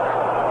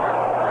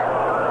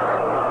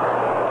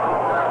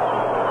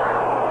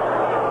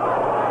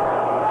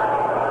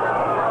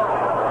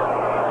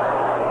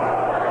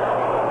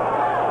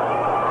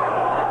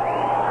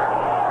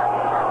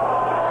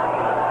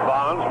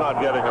 Bonds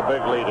not getting a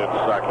big lead at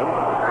second.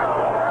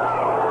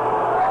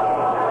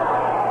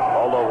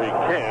 Although he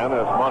can,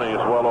 his money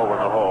is well over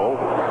the hole.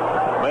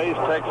 Mays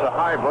takes a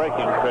high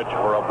breaking pitch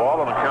for a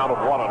ball on a count of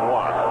 1-1.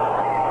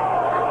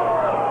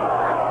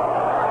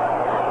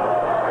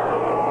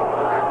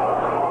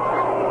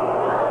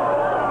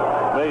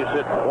 Mays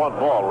hit one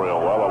ball real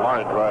well, a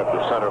line drive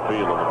to center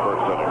field in the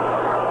first inning.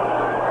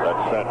 That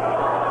sent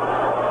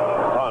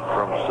Hunt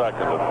from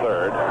second to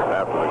third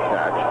after the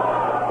catch.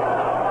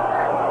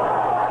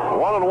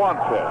 1-1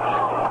 pitch.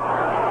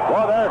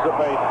 Well, there's a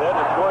base hit.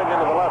 It's going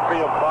into the left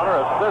field corner,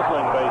 a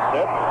sizzling base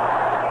hit.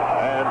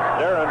 And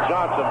Darren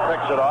Johnson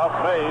picks it off.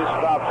 Mays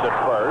stops it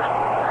first.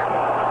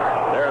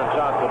 Darren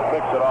Johnson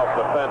picks it off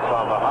the fence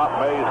on the hop.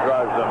 Mays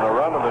drives in the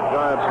run, and the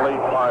Giants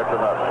lead 5-0.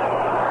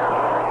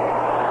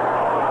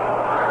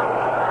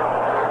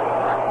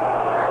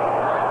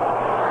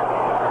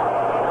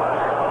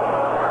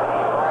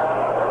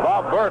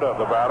 Bob Berta,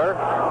 the batter.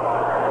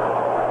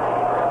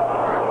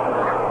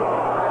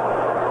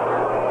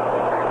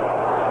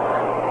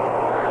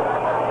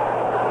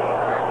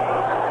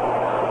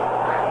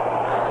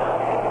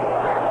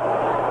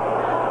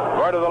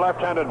 To the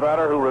left-handed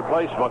batter who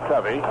replaced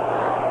McCovey.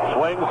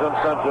 Swings and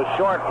sends a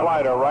short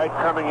fly to right.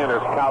 Coming in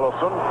is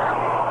Callison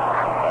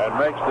and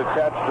makes the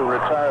catch to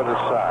retire the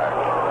side.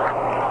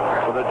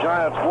 For the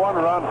Giants, 1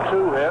 run,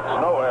 2 hits,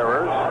 no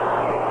errors.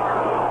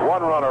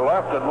 1 runner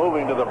left, and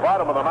moving to the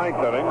bottom of the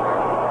 9th inning.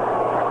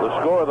 The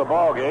score of the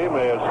ball game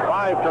is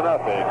 5-0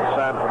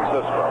 San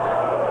Francisco.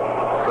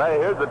 Say,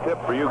 here's a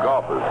tip for you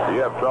golfers. Do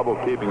you have trouble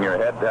keeping your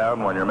head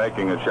down when you're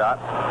making a shot?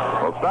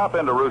 Well, stop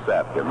into Ruth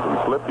Atkins and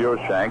slip your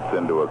shanks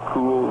into a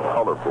cool,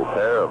 colorful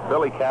pair of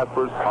Billy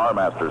Casper's Par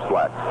Master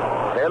slacks.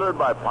 Tailored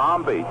by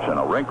Palm Beach in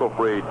a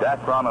wrinkle-free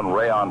Dacron and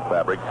rayon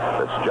fabric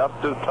that's just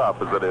as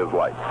tough as it is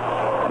light.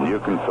 And you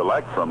can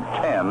select from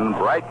 10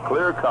 bright,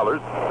 clear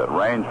colors that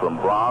range from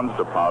bronze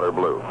to powder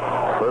blue.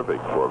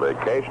 Perfect for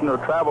vacation or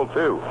travel,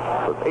 too.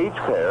 But each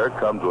pair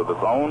comes with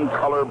its own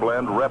color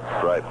blend rep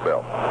stripe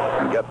belt.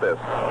 And get this,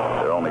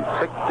 they're only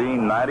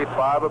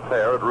 $16.95 a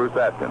pair at Ruth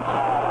Atkins.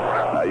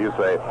 Now you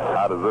say,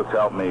 how does this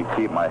help me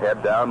keep my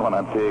head down when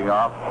I'm teeing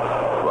off?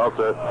 Well,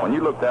 sir, when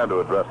you look down to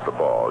address the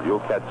ball,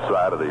 you'll catch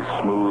sight of these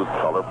smooth,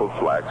 colorful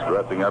slacks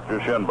dressing up your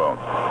shin bones.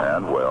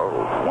 And, well,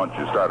 once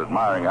you start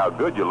admiring how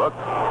good you look,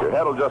 your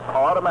head will just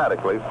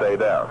automatically stay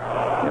down.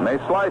 You may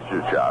slice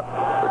your shot,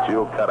 but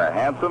you'll cut a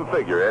handsome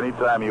figure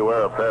anytime you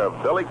wear a pair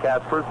of Billy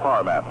Casper's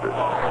Par Masters.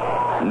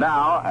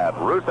 Now at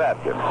Ruth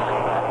Atkins.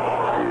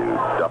 You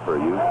duffer,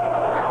 you.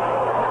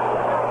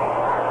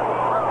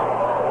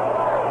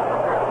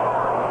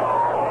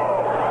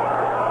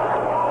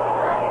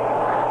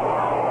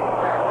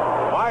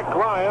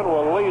 Ryan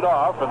will lead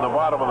off in the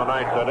bottom of the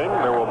ninth inning.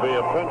 There will be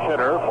a pinch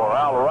hitter for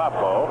Al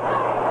Rappo.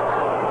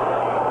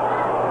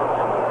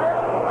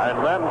 And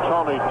then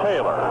Tony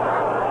Taylor.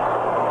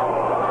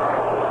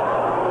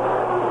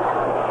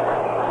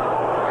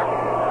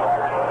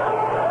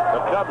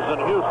 The Cubs in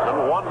Houston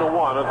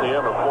 1-1 at the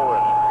end of 4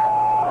 innings.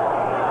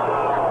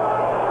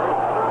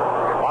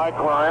 Mike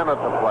Ryan at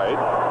the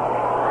plate.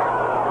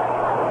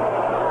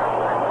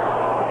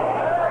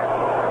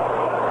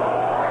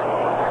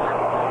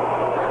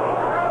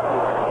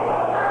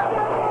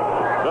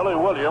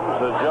 Williams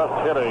has just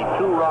hit a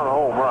 2-run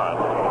home run.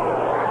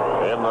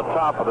 In the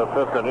top of the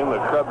 5th inning, the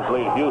Cubs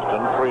lead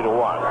Houston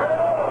 3-1.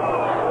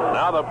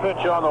 Now the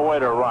pitch on the way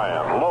to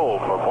Ryan. Low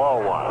for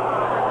ball 1.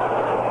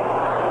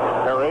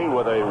 Perry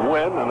with a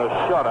win and a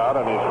shutout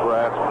in his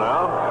grasp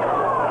now.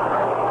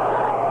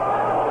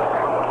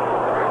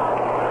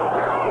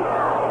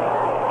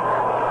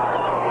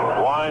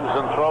 Winds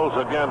and throws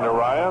again to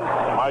Ryan.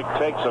 Mike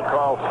takes a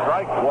call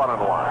strike,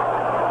 1-1.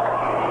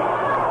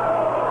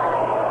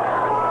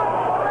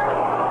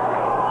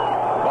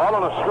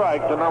 On a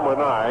strike to number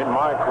 9,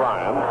 Mike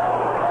Ryan.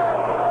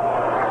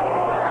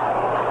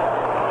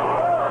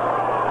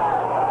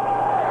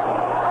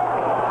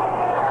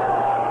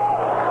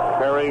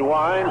 Perry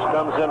winds,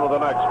 comes in with the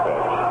next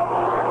pitch.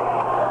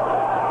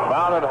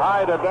 Bounded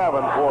high to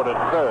Davenport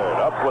at third.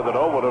 Up with it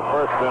over to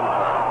first in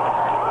time.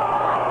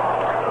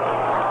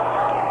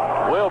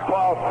 We'll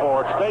pause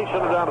for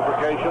station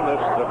identification.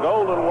 This is the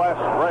Golden West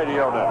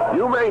Radio Network.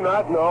 You may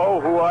not know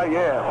who I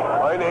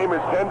am. My name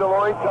is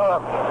Tenderloin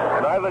Tom,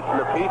 and I listen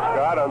to Pete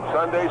Scott on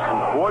Sundays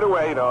from 4 to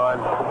 8 on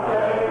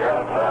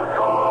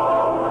KFFO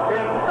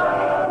in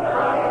San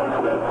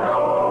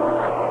Francisco.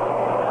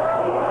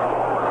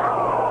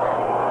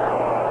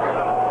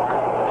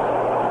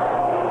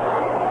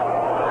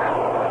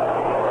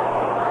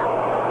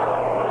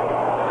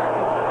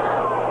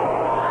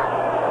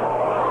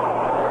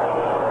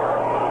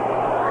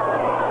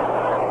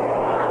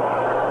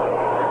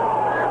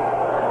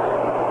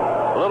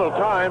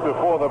 Time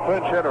before the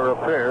pinch hitter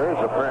appears.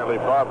 Apparently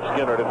Bob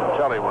Skinner didn't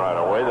tell him right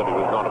away that he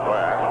was going to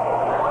bat.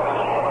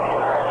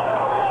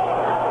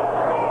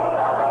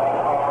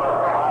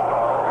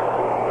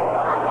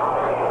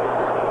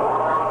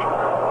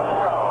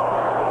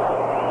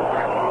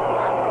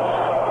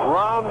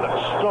 Ron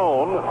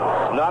Stone,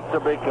 not to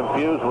be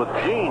confused with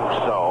Gene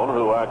Stone,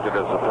 who acted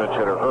as a pinch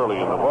hitter early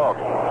in the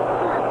ballgame.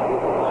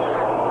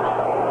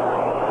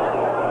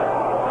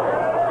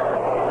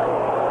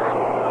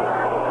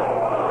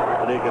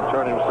 He can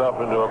turn himself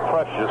into a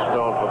precious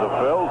stone for the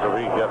Phils if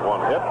he can get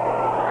one hit.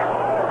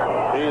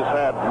 He's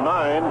had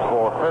 9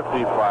 for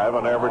 55,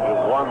 an average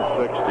of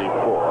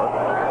 164.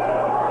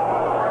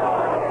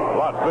 A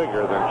lot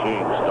bigger than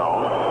Gene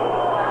Stone.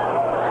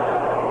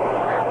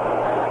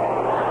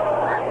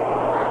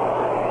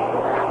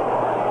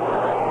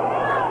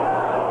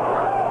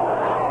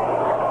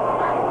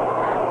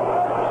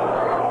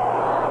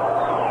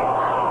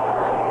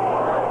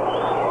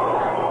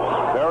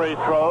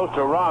 Throws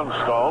to Ron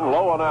Stone,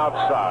 low and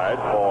outside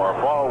for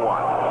ball 1.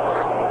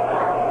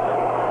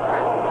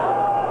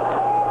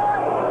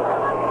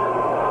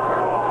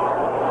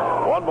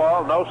 One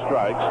ball, no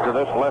strikes to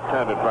this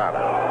left-handed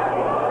batter.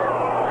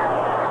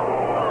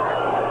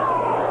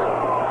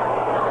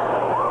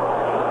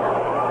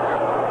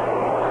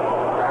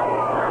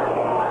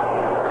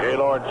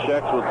 Gaylord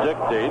checks with Dick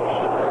Dietz.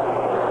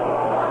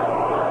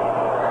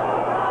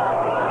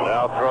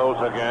 Now throws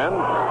again.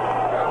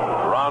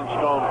 Ron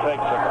Stone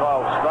takes a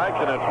call strike,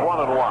 and it's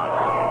 1-1.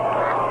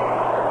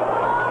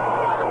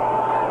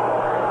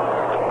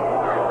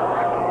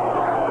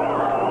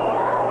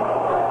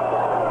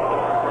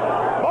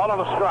 Ball on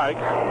a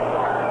strike.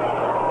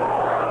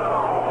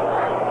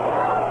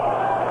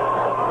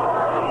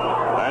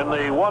 And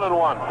the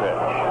 1-1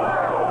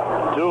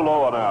 pitch. Too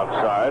low and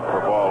outside for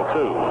ball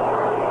 2.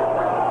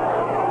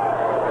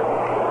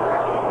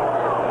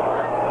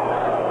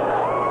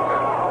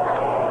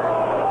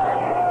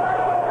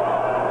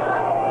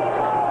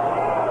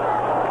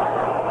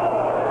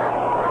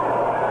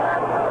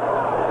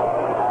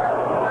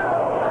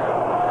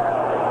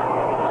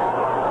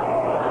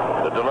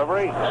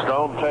 Perry.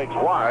 Stone takes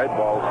wide,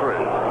 ball 3.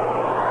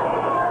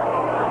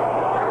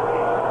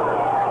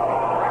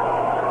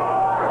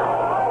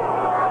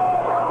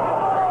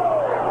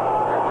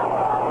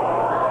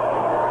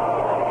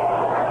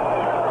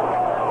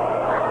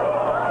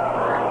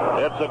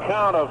 It's a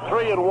count of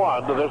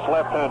 3-1 to this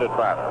left-handed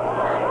batter.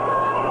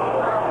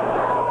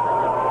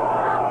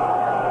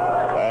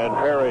 And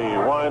Perry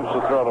winds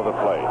the throw to the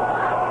plate.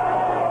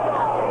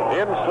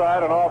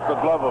 Inside and off the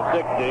glove of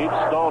Dick Dietz.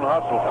 Stone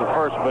hustles to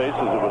first base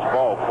as it was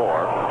ball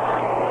 4.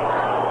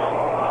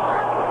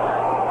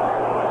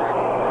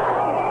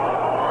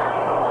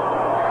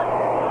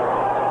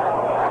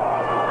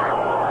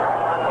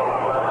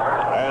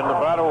 And the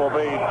batter will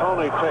be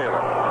Tony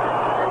Taylor.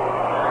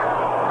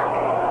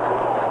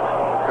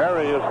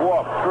 Perry has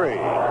walked 3.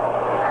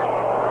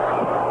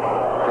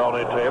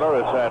 Tony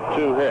Taylor has had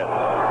 2 hits.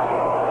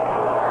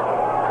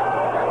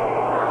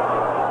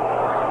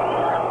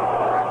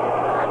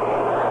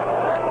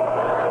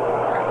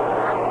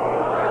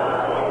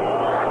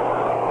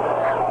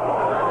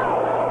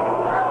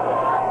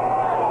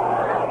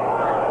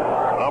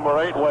 Number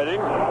 8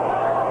 waiting.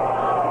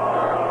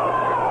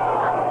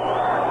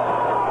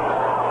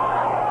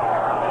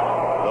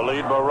 The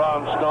lead by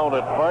Ron Stone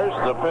at first.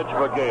 The pitch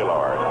for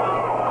Gaylord.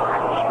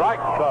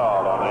 Strike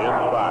call on the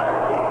inside.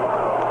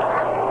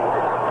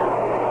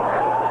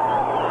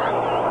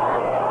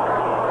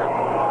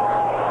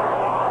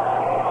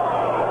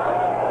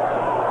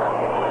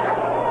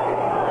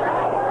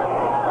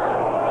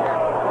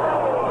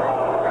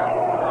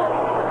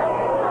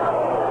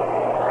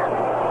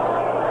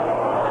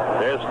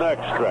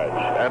 Next stretch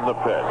and the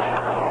pitch.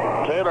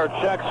 Taylor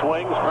check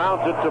swings,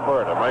 mounts it to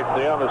Berta, makes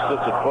the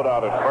unassisted put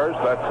out at first,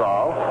 that's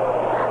all.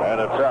 And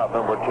it's out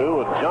number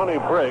 2, and Johnny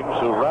Briggs,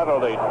 who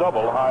rattled a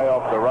double high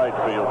off the right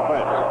field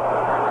fence.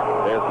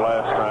 His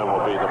last time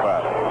will be the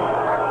batter.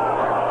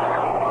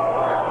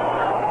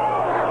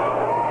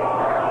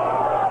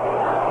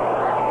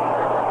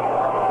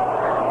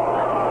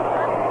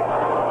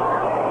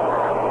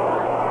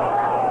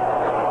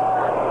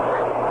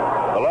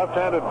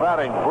 Left-handed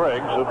batting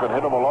Briggs, who can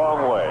hit him a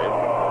long way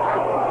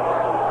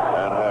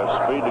and has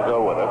speed to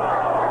go with it.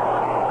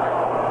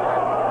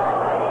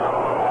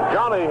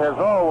 Johnny has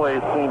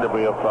always seemed to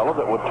be a fellow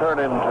that would turn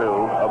into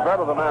a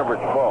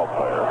better-than-average ball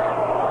player.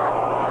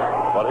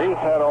 But he's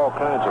had all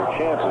kinds of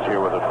chances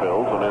here with the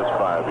Phillies in his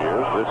 5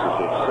 years. This is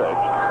his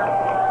 6th.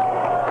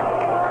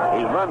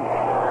 He's been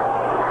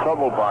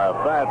troubled by a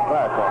bad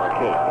back on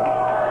occasion,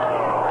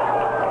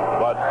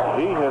 but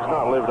he has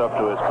not lived up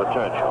to his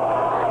potential.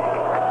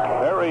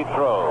 Perry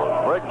throws.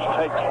 Briggs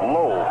takes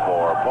low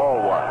for ball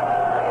 1.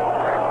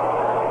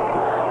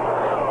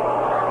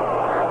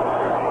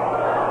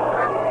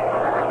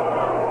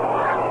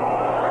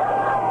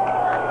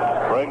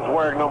 Briggs,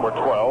 wearing number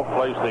 12,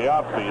 plays the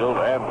outfield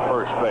and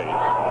first base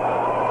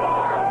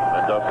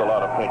and does a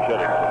lot of pinch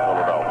hitting for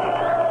Philadelphia.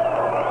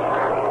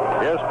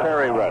 Here's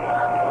Perry ready.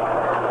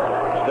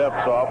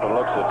 Steps off and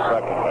looks at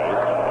second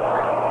base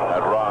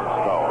at Ron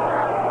Stone.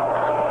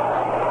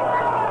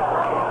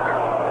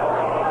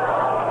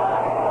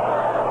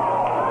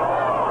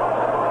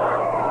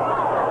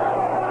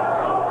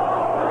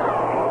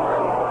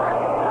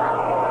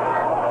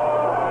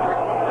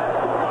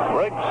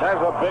 Has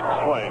a big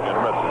swing and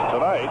misses.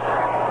 Tonight,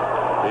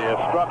 he has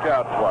struck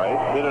out twice,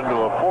 hit into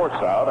a force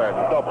out and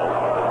doubled,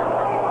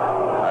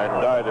 and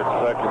died at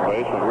second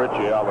base when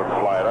Richie Allen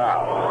flied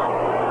out.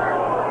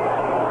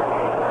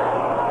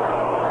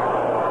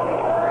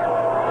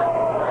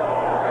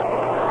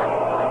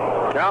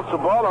 Counts the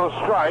ball on a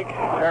strike.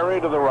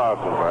 Perry to the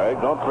Rosenbag.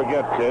 Don't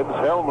forget, kids,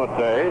 helmet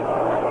day.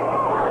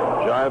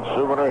 Giant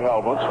souvenir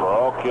helmets for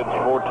all kids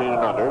 14 and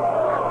under,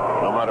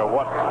 no matter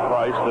what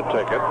price the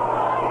ticket.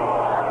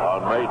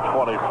 May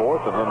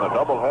 24th, and then the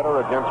doubleheader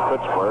against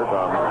Pittsburgh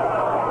on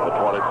the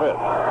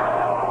 25th.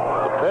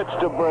 The pitch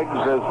to Briggs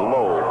is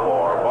low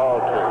for ball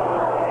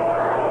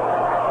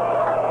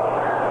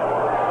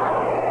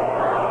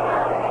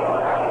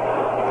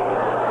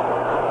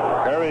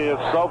 2. Perry is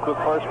soaked with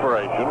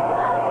perspiration.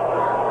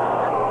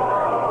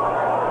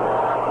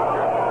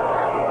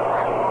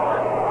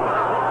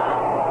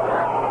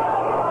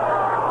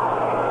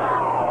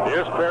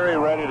 Here's Perry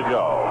ready to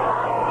go.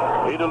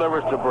 He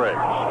delivers to Briggs.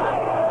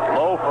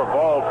 Low for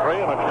ball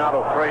 3 and a count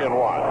of 3-1.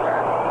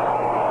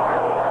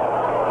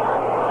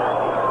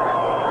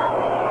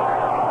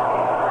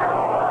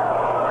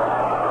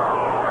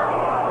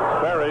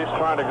 Perry's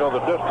trying to go the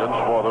distance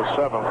for the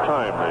 7th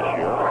time this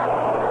year.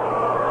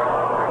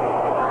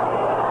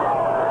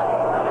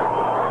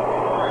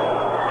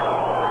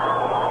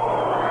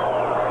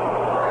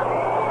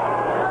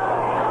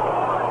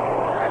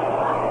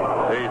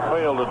 He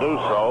failed to do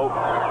so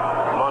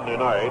Monday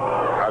night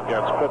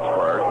against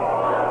Pittsburgh,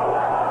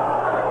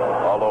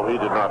 although he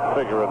did not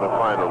figure in the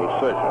final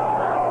decision.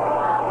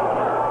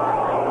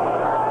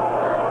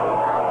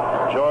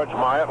 George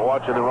Myatt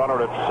watching the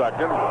runner at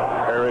second.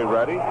 Perry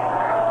ready.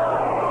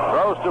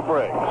 Throws to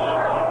Briggs.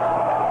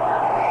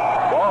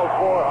 Ball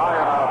 4 high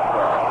and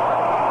outside.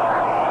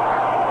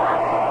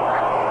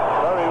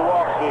 Perry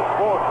walks the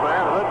 4th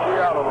man. Richie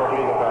Allen will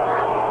be the batter.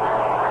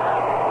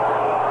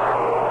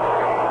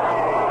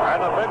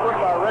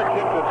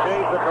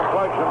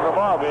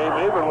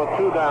 with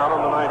 2 down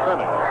in the 9th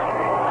inning.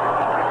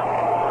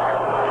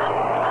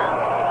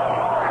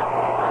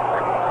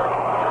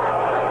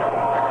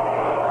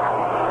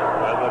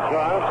 And the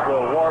Giants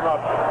will warm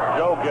up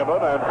Joe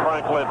Gibbon and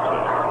Frank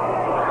Lindsay.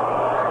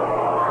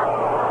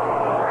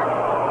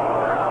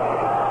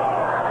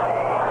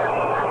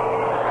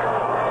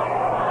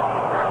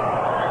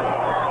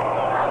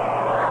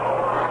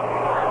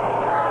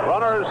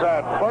 Runners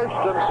at first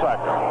and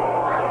second.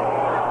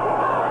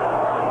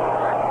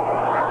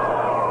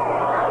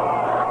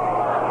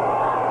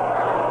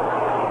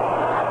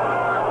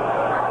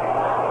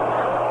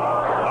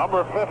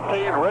 Number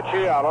 15,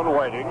 Richie Allen,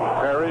 waiting.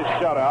 Perry's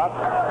shutout,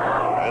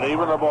 and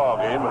even the ball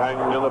game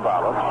hanging in the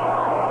balance.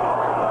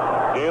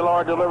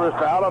 Gaylord delivers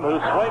to Allen, who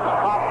swings,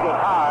 pops it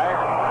high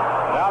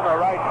down the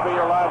right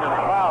field line in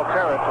foul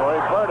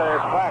territory. Berta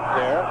is back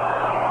there.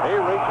 He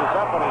reaches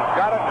up and he's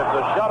got it. It's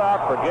a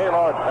shutout for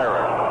Gaylord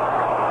Perry.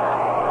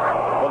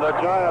 For the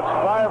Giants,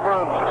 5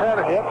 runs,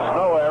 10 hits,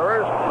 no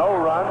errors, no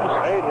runs,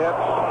 8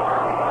 hits,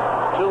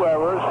 2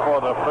 errors for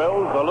the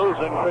Phils. The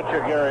losing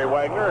pitcher, Gary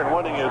Wagner, and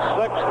winning his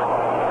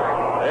 6th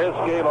is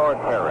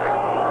Gaylord Perry.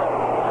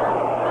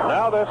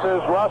 Now this is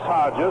Russ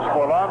Hodges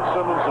for Lon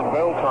Simmons and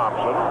Bill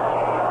Thompson,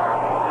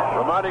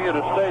 reminding you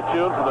to stay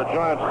tuned for the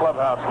Giants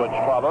clubhouse, which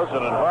follows,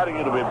 and inviting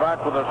you to be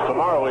back with us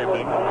tomorrow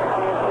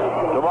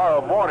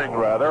morning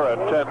at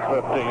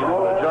 10:15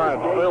 for the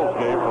Giants-Phils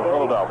game from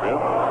Philadelphia.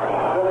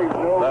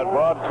 That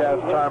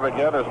broadcast time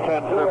again is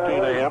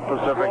 10:15 a.m.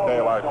 Pacific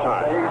Daylight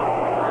Time.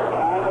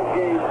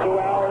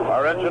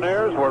 Our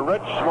engineers were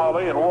Rich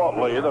Smalley and Walt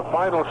Lee. The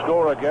final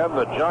score again,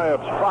 the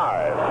Giants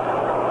 5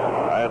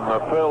 and the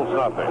Phils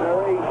nothing.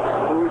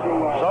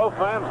 So,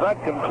 fans,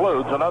 that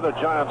concludes another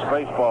Giants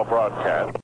baseball broadcast.